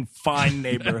fucking fine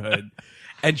neighborhood.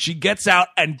 And she gets out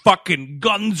and fucking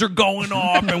guns are going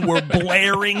off and we're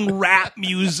blaring rap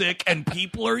music and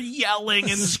people are yelling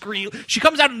and screaming. She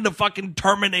comes out in the fucking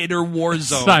Terminator war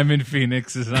zone. Simon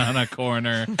Phoenix is on a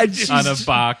corner on a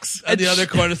box. At the other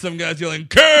corner, some guy's yelling,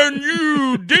 "Can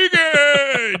you dig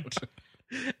it?"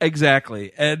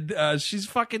 Exactly. And she's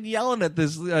fucking yelling at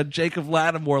this Jacob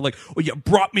Lattimore like, well, you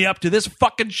brought me up to this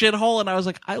fucking shithole. And I was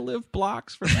like, I live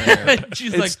blocks from there.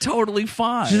 She's it's like, totally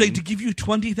fine. She's like, to give you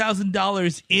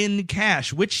 $20,000 in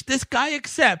cash, which this guy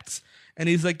accepts. And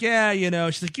he's like, yeah, you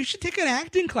know. She's like, you should take an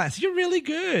acting class. You're really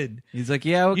good. He's like,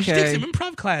 yeah, okay. You should take some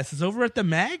improv classes over at the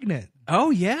Magnet. Oh,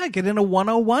 yeah. Get in a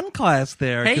 101 class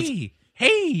there.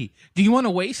 Hey, do you want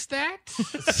to waste that?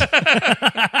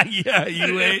 Yeah,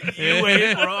 you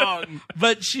ain't wrong.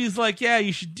 But she's like, yeah,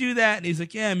 you should do that. And he's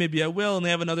like, yeah, maybe I will. And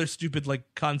they have another stupid like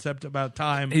concept about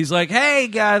time. He's like, hey,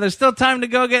 guy, there's still time to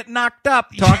go get knocked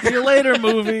up. Talk to you later,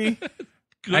 movie.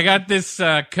 I got this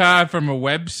card from a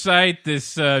website.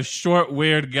 This short,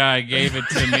 weird guy gave it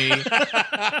to me.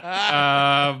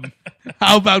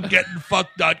 How about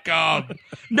gettingfucked.com?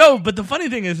 No, but the funny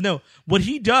thing is, no, what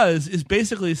he does is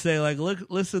basically say, like, look,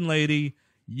 listen, lady,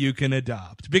 you can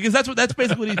adopt. Because that's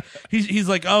basically what he's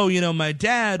like, oh, you know, my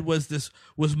dad was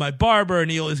my barber and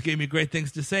he always gave me great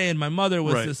things to say, and my mother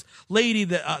was this lady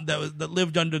that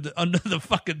lived under the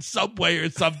fucking subway or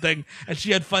something, and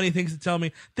she had funny things to tell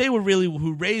me. They were really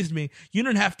who raised me. You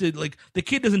don't have to, like, the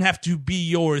kid doesn't have to be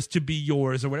yours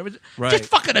or whatever. Just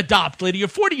fucking adopt, lady. You're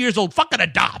 40 years old. Fucking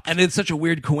adopt. And it's such a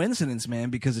weird coincidence, man,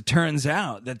 because it turns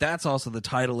out that's also the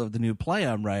title of the new play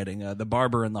I'm writing, The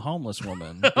Barber and the Homeless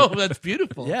Woman. Oh, that's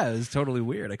beautiful. Yeah, it's totally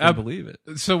weird. I can't believe it.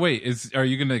 So wait, are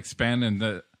you going to expand in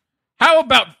the? How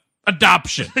about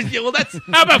adoption? Yeah, well,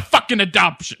 how about fucking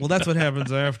adoption? Well, that's what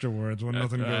happens afterwards when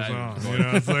nothing goes on. You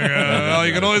know, it's like, well,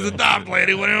 you can always adopt,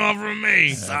 lady. What do you want from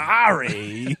me?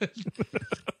 Sorry.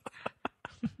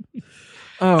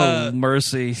 Oh,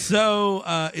 mercy. So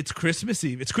it's Christmas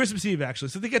Eve. It's Christmas Eve, actually.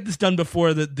 So they get this done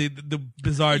before the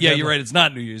bizarre Yeah, deadline. you're right. It's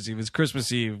not New Year's Eve. It's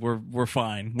Christmas Eve. We're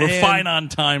fine. We're fine on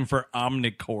time for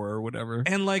Omnicore or whatever.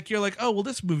 And like you're like, oh, well,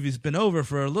 this movie's been over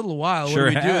for a little while. Sure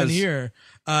what are we has. doing here?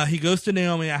 He goes to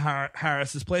Naomi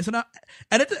Harris's place. And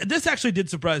this actually did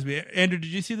surprise me. Andrew, did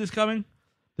you see this coming?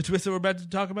 The twist that we're about to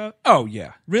talk about? Oh,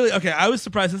 yeah. Really? Okay, I was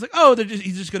surprised. I was like, oh,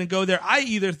 he's just going to go there. I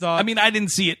either thought... I mean, I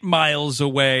didn't see it miles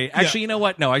away. Actually, You know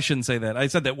what? No, I shouldn't say that. I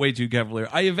said that way too cavalier.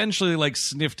 I eventually,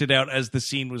 sniffed it out as the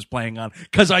scene was playing on,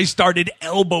 because I started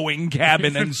elbowing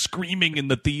Cabin and screaming in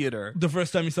the theater. The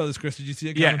first time you saw this, Chris, did you see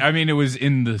it coming? Yeah, I mean, it was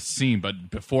in the scene, but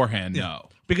beforehand, no.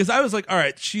 Because I was like, all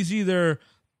right, she's either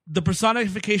the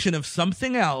personification of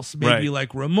something else, maybe Right.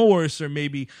 like remorse, or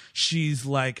maybe she's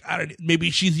like, I don't know,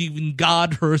 maybe she's even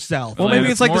God herself. Well, Well, maybe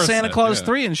it's it's like the more Santa sad, Claus yeah.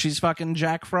 3 and she's fucking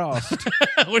Jack Frost.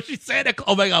 Or she's Santa Claus.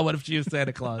 Oh my God, what if she was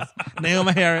Santa Claus?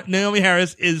 Naomi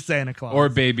Harris is Santa Claus. Or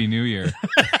Baby New Year.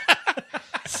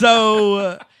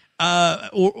 So,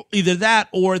 or either that,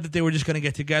 or that they were just going to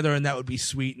get together and that would be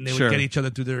sweet, and they Sure. would get each other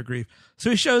through their grief. So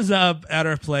he shows up at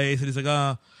her place, and he's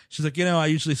like, she's like, I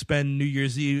usually spend New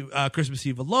Year's Eve, Christmas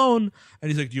Eve alone. And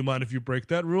he's like, do you mind if you break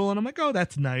that rule? And I'm like, oh,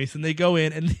 that's nice. And they go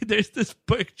in, and there's this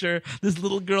picture this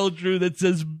little girl drew that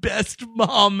says "best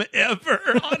mom ever"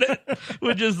 on it,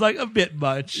 which is like a bit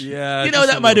much. Yeah, you know, just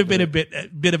that a might have little been a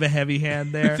bit of a heavy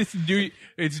hand there.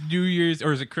 It's New Year's,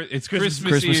 or is it? It's Christmas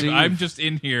Christmas Eve. Eve. I'm just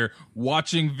in here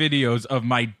watching videos of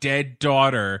my dead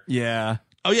daughter. Yeah.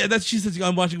 Oh yeah, she says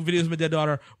I'm watching videos of my dead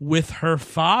daughter with her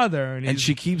father, And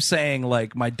she keeps saying,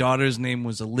 like, my daughter's name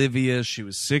was Olivia. She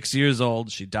was 6 years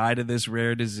old. She died of this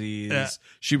rare disease. Yeah.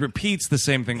 She repeats the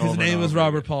same thing his over name and was over.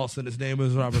 Robert Paulson. His name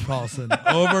was Robert Paulson,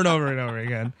 over and over and over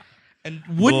again. And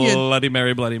wouldn't you Bloody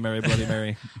Mary, Bloody Mary, Bloody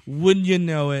Mary. wouldn't you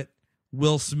know it?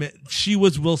 Will Smith. She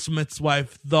was Will Smith's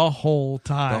wife the whole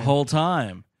time.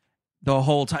 The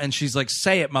whole time. And she's like,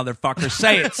 say it, motherfucker.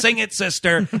 Say it. Sing it,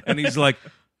 sister. And he's like,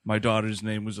 my daughter's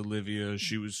name was Olivia.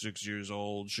 She was 6 years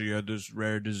old. She had this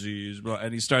rare disease.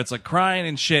 And he starts like crying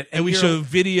and shit. And we you're- show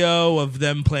video of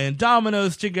them playing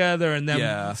dominoes together and them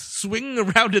Yeah. swinging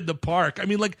around in the park. I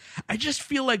mean, like, I just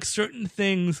feel like certain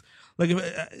things, like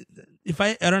if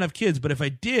I don't have kids, but if I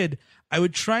did, I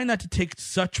would try not to take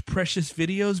such precious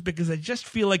videos because I just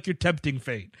feel like you're tempting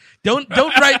fate. Don't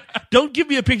don't give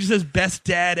me a picture that says best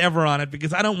dad ever on it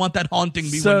because I don't want that haunting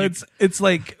me. So when it's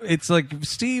like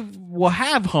Steve will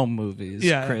have home movies,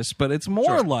 Yeah. Chris, but it's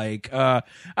more like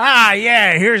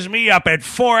yeah, here's me up at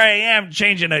 4 a.m.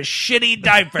 changing a shitty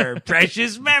diaper.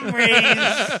 Precious memories.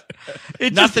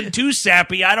 it's Nothing too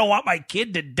sappy. I don't want my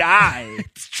kid to die.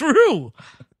 It's true.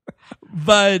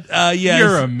 But yes,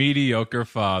 You're a mediocre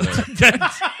father.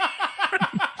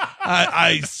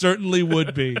 I certainly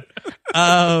would be.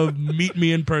 Meet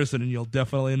me in person, and you'll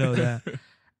definitely know that.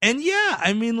 And yeah,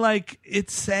 I mean, like,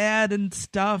 it's sad and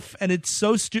stuff, and it's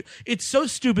so It's so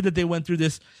stupid that they went through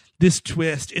this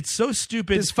twist. It's so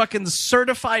stupid. This fucking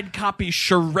certified copy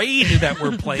charade that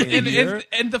we're playing here.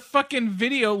 and the fucking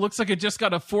video looks like it just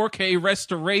got a 4K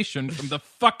restoration from the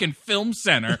fucking film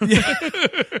center.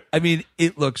 I mean,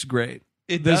 it looks great.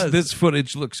 It does. This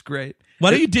footage looks great. Why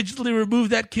don't you digitally remove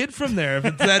that kid from there if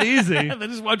it's that easy? And then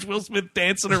just watch Will Smith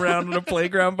dancing around in a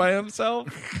playground by himself.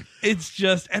 It's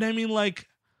just, and I mean, like,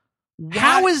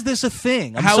 How is this a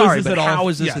thing? I'm How is sorry, this but at all? how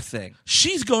is this Yes. a thing?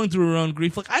 She's going through her own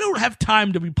grief. Like, I don't have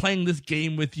time to be playing this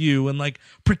game with you and like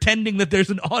pretending that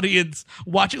there's an audience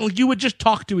watching. Like, you would just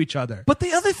talk to each other. But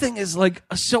the other thing is, like,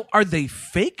 so are they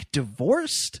fake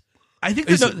divorced? I think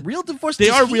Is there's it real divorce? They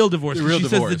Does are he- real divorce. Real She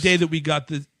divorce. says the day that we got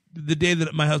the day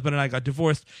that my husband and I got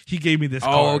divorced, he gave me this Oh,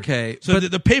 card. okay. So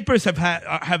But- the papers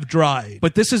have dried.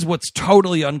 But this is what's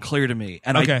totally unclear to me,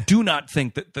 and I Okay. do not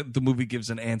think that the movie gives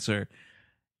an answer.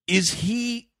 Is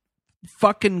he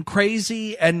fucking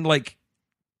crazy and like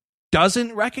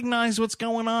doesn't recognize what's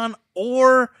going on,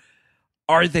 or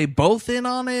are they both in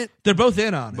on it? They're both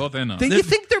in on it. Both in on Do it. you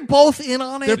think they're both in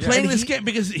on it? They're playing And this he- game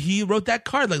because he wrote that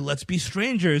card, like, let's be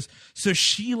strangers. So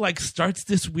she like starts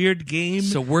this weird game.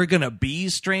 So we're gonna be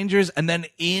strangers, and then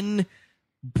in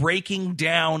breaking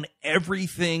down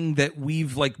everything that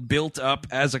we've like built up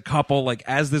as a couple, like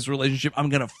as this relationship, I'm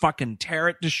gonna fucking tear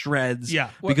it to shreds.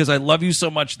 Yeah. because I love you so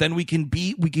much. Then we can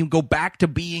go back to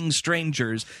being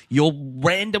strangers. You'll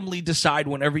randomly decide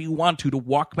whenever you want to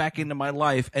walk back into my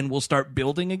life, and we'll start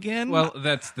building again. Well,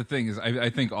 that's the thing is, I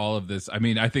think all of this. I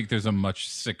mean, I think there's a much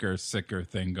sicker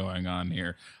thing going on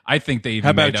here. I think they even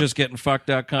how about made just getting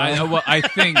fucked.com? I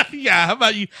think yeah, how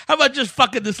about you? How about just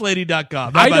fucking this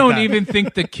lady.com? How I about don't that? even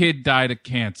think the kid died of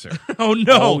cancer. Oh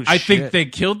no! I think they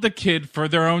killed the kid for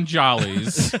their own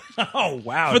jollies, oh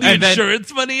wow, For the and then-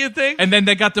 insurance money, you think? and then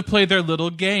they got to play their little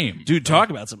game. dude, talk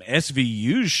about some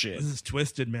SVU shit. This is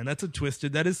twisted, man. That's a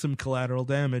twisted. That is some collateral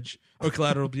damage or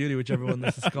collateral beauty, whichever one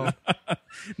this is called.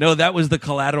 No, that was the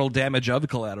collateral damage of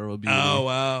collateral beauty. Oh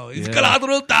wow! It's Yeah.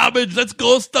 collateral damage. Let's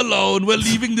go Stallone. We're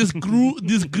leaving this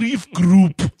this grief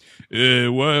group.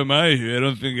 Why am I here? I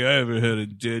don't think I ever had a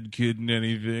dead kid in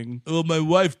anything. Well, my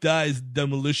wife dies,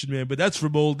 Demolition Man, but that's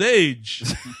from old age.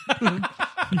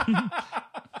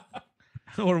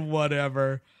 Or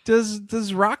whatever.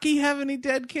 Does Rocky have any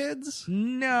dead kids?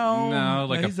 No. No,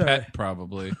 like he's a all right. pet,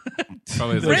 probably.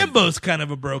 Probably like Rambo's kind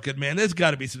of a broken man. There's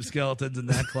got to be some skeletons in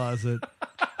that closet.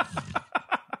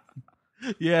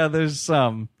 Yeah, there's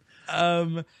some.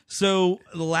 So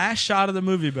the last shot of the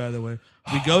movie, by the way,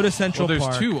 we go to Central Well, there's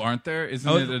Park. two, aren't there?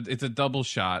 Isn't it's a double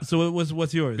shot? So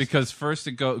what's yours? Because first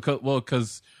it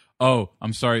because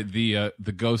I'm sorry, the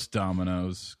ghost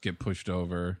dominoes get pushed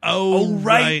over. oh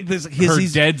right. Her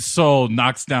dead soul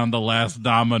knocks down the last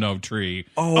domino tree.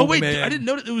 Oh wait, man. I didn't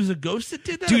know that it was a ghost that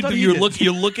did that. I Dude, thought he you're did.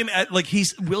 looking at like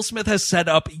Will Smith has set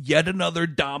up yet another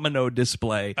domino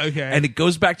display. Okay. And it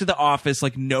goes back to the office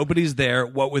like nobody's there,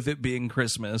 what with it being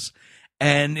Christmas.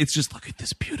 And it's just look at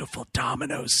this beautiful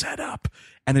domino setup.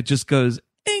 And it just goes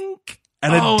ink.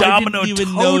 And Oh, a I domino didn't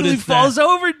even totally notice that. falls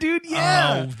over, dude.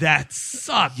 Yeah. Oh, that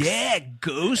sucks. Yeah,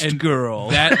 ghost And girl.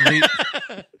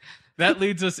 That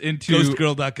leads us into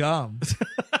Ghostgirl.com.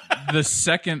 the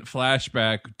second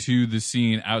flashback to the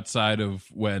scene outside of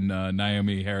when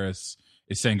Naomi Harris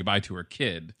is saying goodbye to her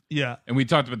kid. Yeah. And we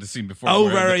talked about the scene before. Oh,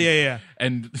 where right, yeah.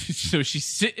 And so she's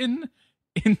sitting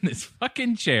in this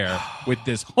fucking chair with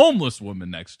this homeless woman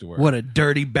next to her. What a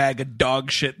dirty bag of dog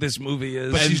shit this movie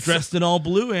is. But she's dressed in all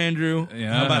blue, Andrew.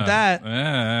 Yeah. How about that?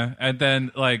 Yeah. And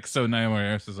then, so Naomi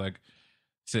Harris is like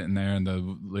sitting there, and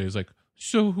the lady's like,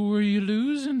 "So who are you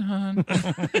losing, hon?"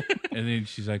 And then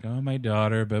she's like, "Oh, my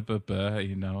daughter,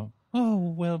 Oh,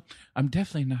 well, I'm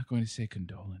definitely not going to say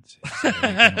condolences or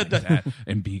anything like that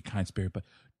and be kind spirit, but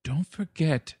don't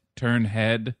forget, turn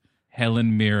head,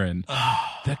 Helen Mirren,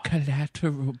 the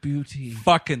collateral beauty."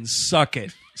 Fucking suck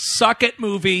it. Suck it,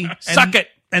 movie. Suck it.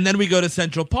 And then we go to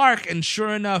Central Park, and sure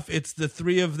enough, it's the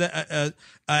three of the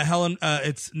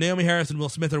it's Naomi Harris and Will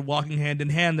Smith are walking hand in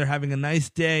hand. They're having a nice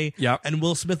day. Yep. And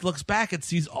Will Smith looks back and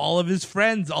sees all of his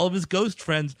friends, all of his ghost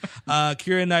friends,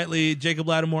 Keira Knightley, Jacob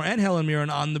Lattimore, and Helen Mirren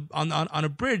on a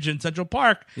bridge in Central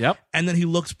Park. Yep. And then he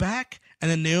looks back,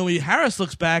 and then Naomi Harris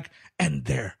looks back, and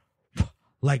they're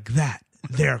like that.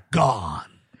 They're gone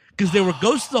because they were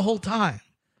ghosts the whole time.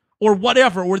 Or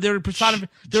whatever, or they're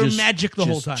magic the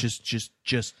whole time.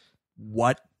 Just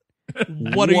what?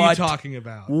 What are you talking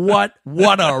about? What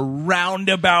a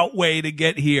roundabout way to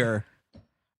get here.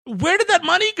 Where did that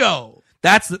money go?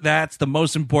 That's the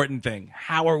most important thing.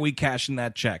 How are we cashing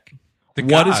that check? The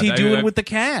What is God. he doing I- with the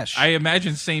cash? I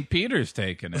imagine St. Peter's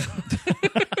taking it.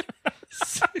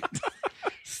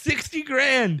 60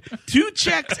 grand, 2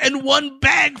 checks, and 1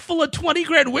 bag full of 20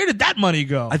 grand. Where did that money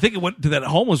go? I think it went to that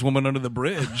homeless woman under the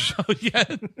bridge. Oh, yeah.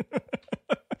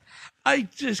 I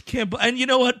just can't. And you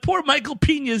know what? Poor Michael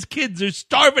Pena's kids are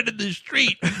starving in the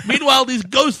street. Meanwhile, these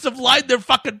ghosts have lined their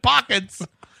fucking pockets.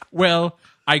 Well,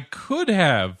 I could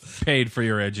have paid for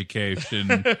your education,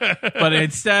 but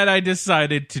instead I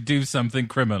decided to do something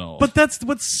criminal. But that's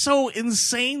what's so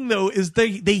insane, though, is they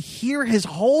hear his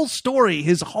whole story,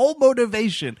 his whole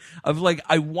motivation of like,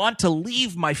 I want to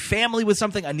leave my family with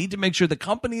something. I need to make sure the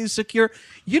company is secure.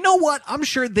 You know what? I'm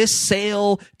sure this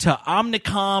sale to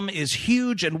Omnicom is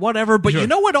huge and whatever, but you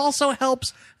know what also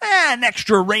helps? An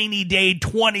extra rainy day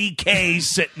 $20K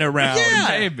sitting around.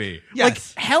 Maybe. Like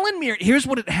Helen Mirren, here's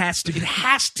what it has to.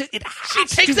 She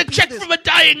takes a check from a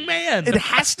dying man. It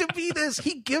has to be this.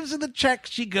 He gives her the check.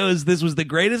 She goes, "This was the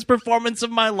greatest performance of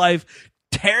my life."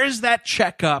 Tears that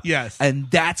check up. Yes.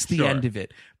 And that's the end of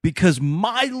it. Because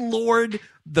my lord,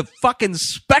 the fucking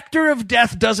specter of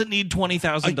death doesn't need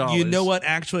 $20,000. You know what?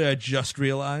 Actually, I just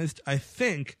realized.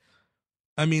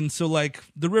 So like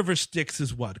the River Styx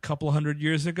is what, a couple hundred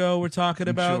years ago we're talking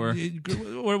about,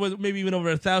 or was it maybe even over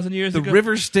 1,000 years ago? The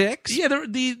River Styx? Yeah,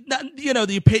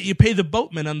 you pay the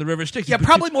boatman on the River Styx. Yeah,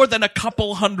 probably more than a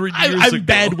couple hundred years ago. I'm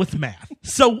bad with math.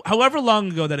 So however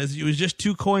long ago that is, it was just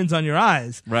 2 coins on your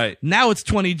eyes. Right. Now it's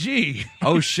 20G.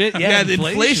 Oh shit! Yeah, the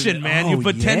inflation, man. You Oh,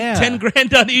 put yeah. 10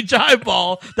 grand on each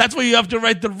eyeball. That's why you have to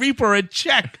write the Reaper a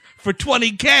check for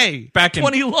 20K. Back in-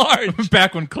 20 large.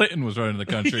 Back when Clinton was running the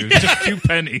country, it was just 2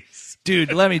 pennies.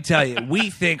 Dude, let me tell you, we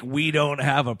think we don't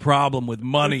have a problem with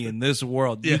money in this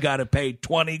world. You got to pay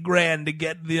 20 grand to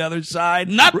get to the other side.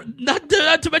 Not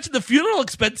to mention the funeral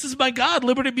expenses. My God,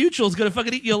 Liberty Mutual is going to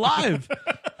fucking eat you alive.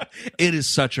 It is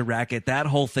such a racket. That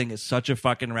whole thing is such a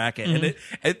fucking racket.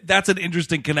 And that's an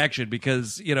interesting connection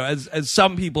because, you know, as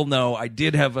some people know, I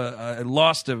did have I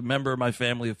lost a member of my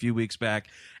family a few weeks back.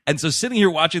 And so sitting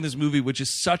here watching this movie, which is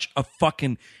such a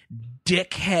fucking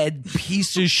dickhead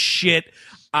piece of shit,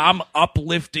 I'm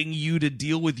uplifting you to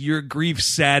deal with your grief,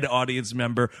 sad audience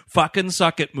member, fucking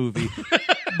suck it movie.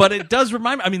 But it does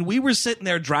remind me, I mean, we were sitting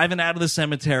there driving out of the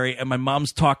cemetery and my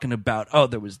mom's talking about, oh,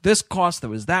 there was this cost, there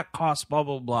was that cost, blah,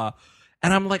 blah, blah.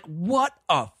 And I'm like, what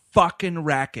a fucking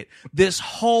racket. This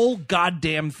whole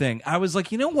goddamn thing. I was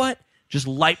like, you know what? Just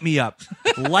light me up.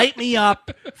 Light me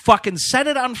up. Fucking set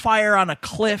it on fire on a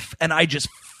cliff and I just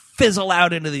fizzle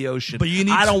out into the ocean. But you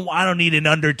need I don't need an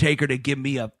Undertaker to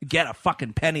get a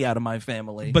fucking penny out of my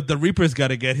family. But the Reaper's got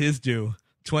to get his due.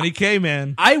 $20K,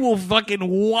 man. I will fucking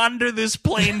wander this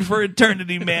plane for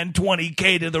eternity, man.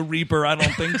 $20K to the Reaper. I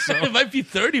don't think so. It might be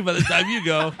 30 by the time you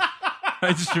go.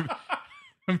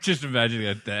 I'm just imagining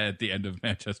at the end of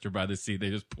Manchester by the Sea, they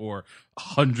just pour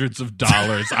hundreds of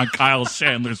dollars on Kyle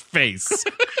Chandler's face.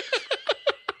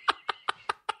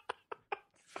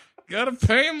 Gotta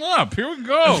pay him up. Here we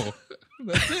go.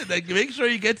 That's it. Like, make sure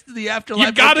you get to the afterlife.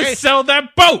 You gotta okay. sell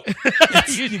that boat.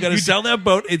 You got to sell that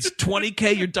boat. It's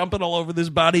 $20K. You're dumping all over this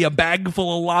body. A bag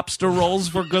full of lobster rolls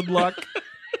for good luck.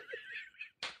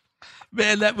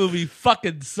 Man, that movie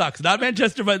fucking sucks. Not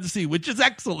Manchester by the Sea, which is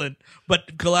excellent,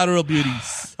 but Collateral Beauty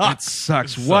sucks. It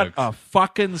sucks. What a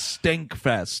fucking stink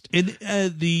fest.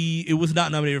 It was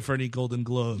not nominated for any Golden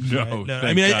Globes. No, right? thank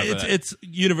I mean, God for that. it's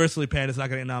universally panned. It's not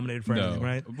going to get nominated for anything,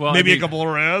 right? Well, Maybe I mean, a couple of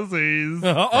Razzies.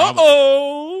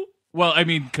 Uh-oh. Well, I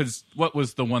mean, because what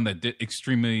was the one that did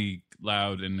extremely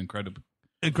loud and incredibly?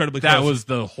 Incredibly That close. was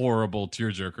the horrible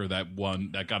tearjerker that won.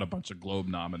 That got a bunch of Globe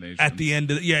nominations At the end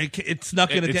of it. Yeah, it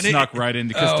snuck in. It snuck right in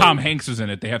because Tom Hanks was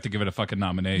in it. They have to give it a fucking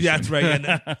nomination. Yeah, that's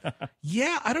right.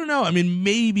 Yeah, I don't know. I mean,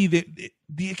 maybe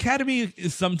the Academy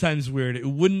is sometimes weird. It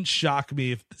wouldn't shock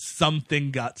me if something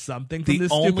got something from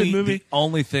this stupid movie. The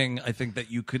only thing I think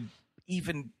that you could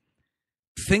even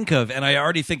think of, and I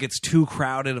already think it's too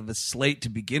crowded of a slate to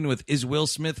begin with, is Will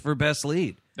Smith for Best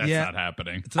Lead. That's Yeah. not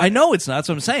happening. I know it's not. That's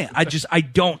what I'm saying. I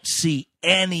don't see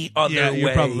any other Yeah, way.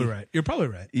 you're probably right. You're probably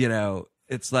right. You know,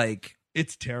 it's like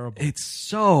It's terrible. it's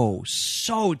so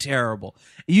terrible.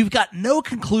 You've got no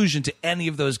conclusion to any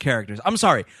of those characters. I'm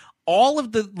sorry. All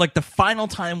of the final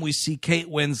time we see Kate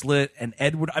Winslet and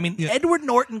Edward. I mean, Edward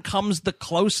Norton comes the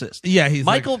closest. Yeah, he's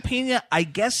Michael Pena. I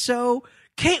guess so.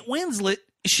 Kate Winslet.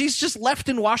 She's just left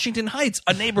in Washington Heights,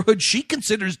 a neighborhood she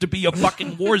considers to be a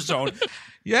fucking war zone.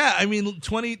 Yeah, I mean,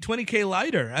 20K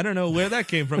lighter. I don't know where that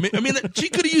came from. I mean, she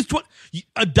could have used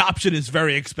adoption is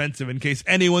very expensive. In case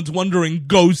anyone's wondering,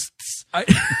 ghosts.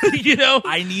 You know,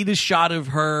 I need a shot of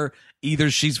her. Either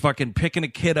she's fucking picking a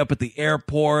kid up at the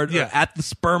airport, or at the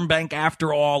sperm bank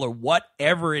after all, or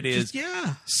whatever it is.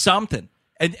 Something.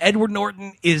 And Edward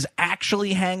Norton is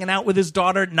actually hanging out with his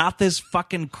daughter, not this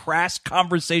fucking crass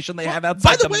conversation they have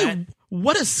outside by the way,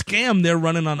 what a scam they're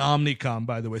running on Omnicom,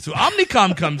 by the way. So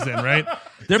Omnicom comes in, right?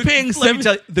 They're paying Let me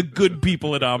tell you, the good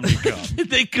people at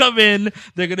Omnicom. They come in,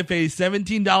 they're going to pay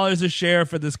 $17 a share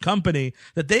for this company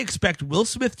that they expect Will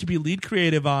Smith to be lead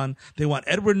creative on. They want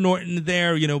Edward Norton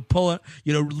there,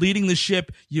 leading the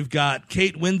ship. You've got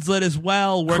Kate Winslet as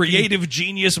well. Creative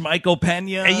genius Michael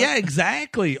Pena. Yeah,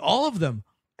 exactly. All of them.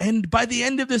 And by the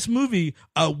end of this movie,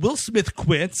 Will Smith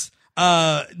quits.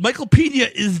 Michael Pena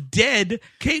is dead.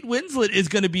 Kate Winslet is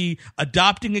going to be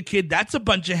adopting a kid. That's a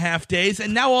bunch of half days.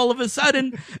 And now all of a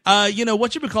sudden,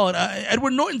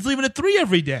 Edward Norton's leaving at 3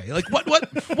 every day. Like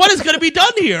what is going to be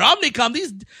done here?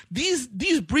 Omnicom,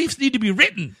 these briefs need to be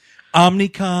written.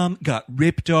 Omnicom got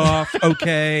ripped off,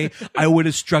 okay? I would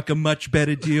have struck a much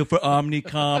better deal for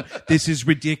Omnicom. This is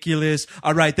ridiculous.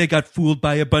 All right, they got fooled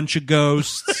by a bunch of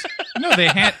ghosts. No, they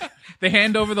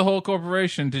hand over the whole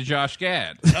corporation to Josh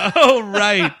Gad. Oh,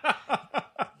 right.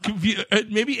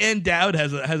 Maybe Ann Dowd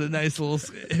has a nice little,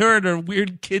 her and her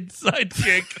weird kid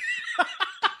sidekick.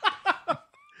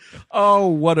 Oh,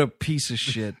 what a piece of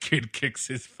shit. Kid kicks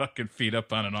his fucking feet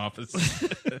up on an office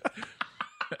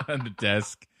on the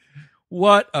desk.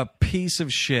 What a piece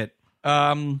of shit.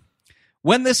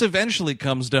 When this eventually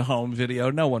comes to home video,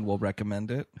 no one will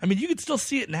recommend it. I mean, you can still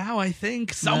see it now, I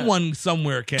think. Someone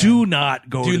somewhere can. Do not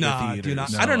go to the theaters. Do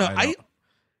not. No, I don't know. I don't.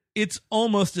 It's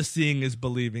almost a seeing is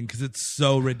believing because it's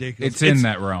so ridiculous. It's in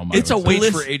that realm. It's a would say.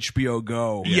 wait for HBO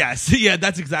Go. Yes. Yeah,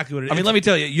 that's exactly what it is. I mean, let me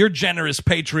tell you, your generous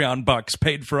Patreon bucks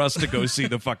paid for us to go see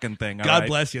the fucking thing. all God right?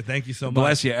 bless you. Thank you so much.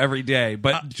 Bless you every day.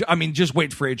 But, I mean, just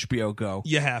wait for HBO Go.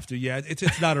 You have to. Yeah,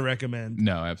 it's not a recommend.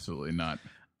 No, absolutely not.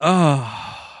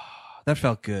 Oh, that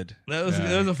felt good. That was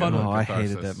a fun Oh, one. I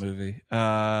hated that movie.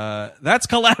 That's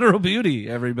Collateral Beauty,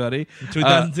 everybody.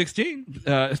 2016.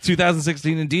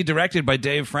 2016, indeed, directed by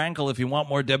Dave Frankel. If you want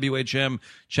more WHM,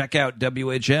 check out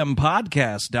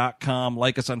WHMpodcast.com.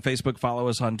 Like us on Facebook, follow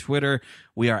us on Twitter.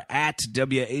 We are at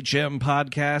WHM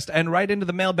Podcast. And right into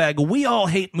the mailbag, we all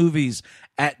hate movies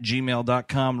at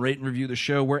gmail.com. Rate and review the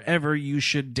show wherever you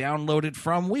should download it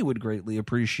from. We would greatly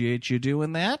appreciate you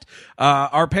doing that.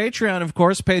 Our Patreon, of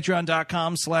course,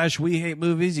 patreon.com/We Hate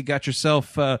Movies. You got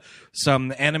yourself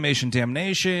some Animation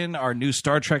Damnation, our new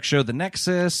Star Trek show, The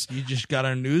Nexus, You just got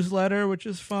our newsletter, which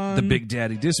is fun. the Big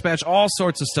Daddy Dispatch, all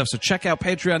sorts of stuff. So check out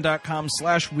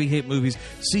patreon.com/We Hate Movies.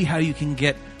 See how you can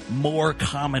get more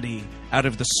comedy out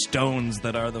of the stones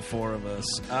that are the four of us.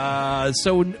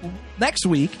 So next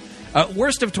week,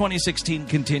 Worst of 2016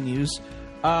 continues.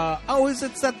 Is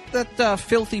it that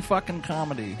filthy fucking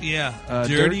comedy? Yeah,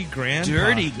 Dirty Grandpa.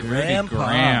 Dirty Grandpa.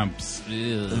 Gramps.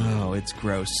 Oh, it's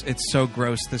gross. It's so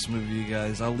gross, this movie, you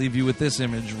guys. I'll leave you with this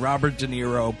image. Robert De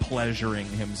Niro pleasuring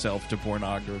himself to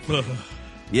pornography.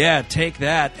 Yeah, take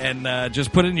that and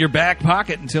just put it in your back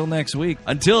pocket until next week.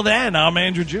 Until then, I'm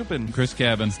Andrew Jupin. Chris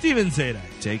Cabin. Steven Zadek.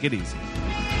 Take it easy.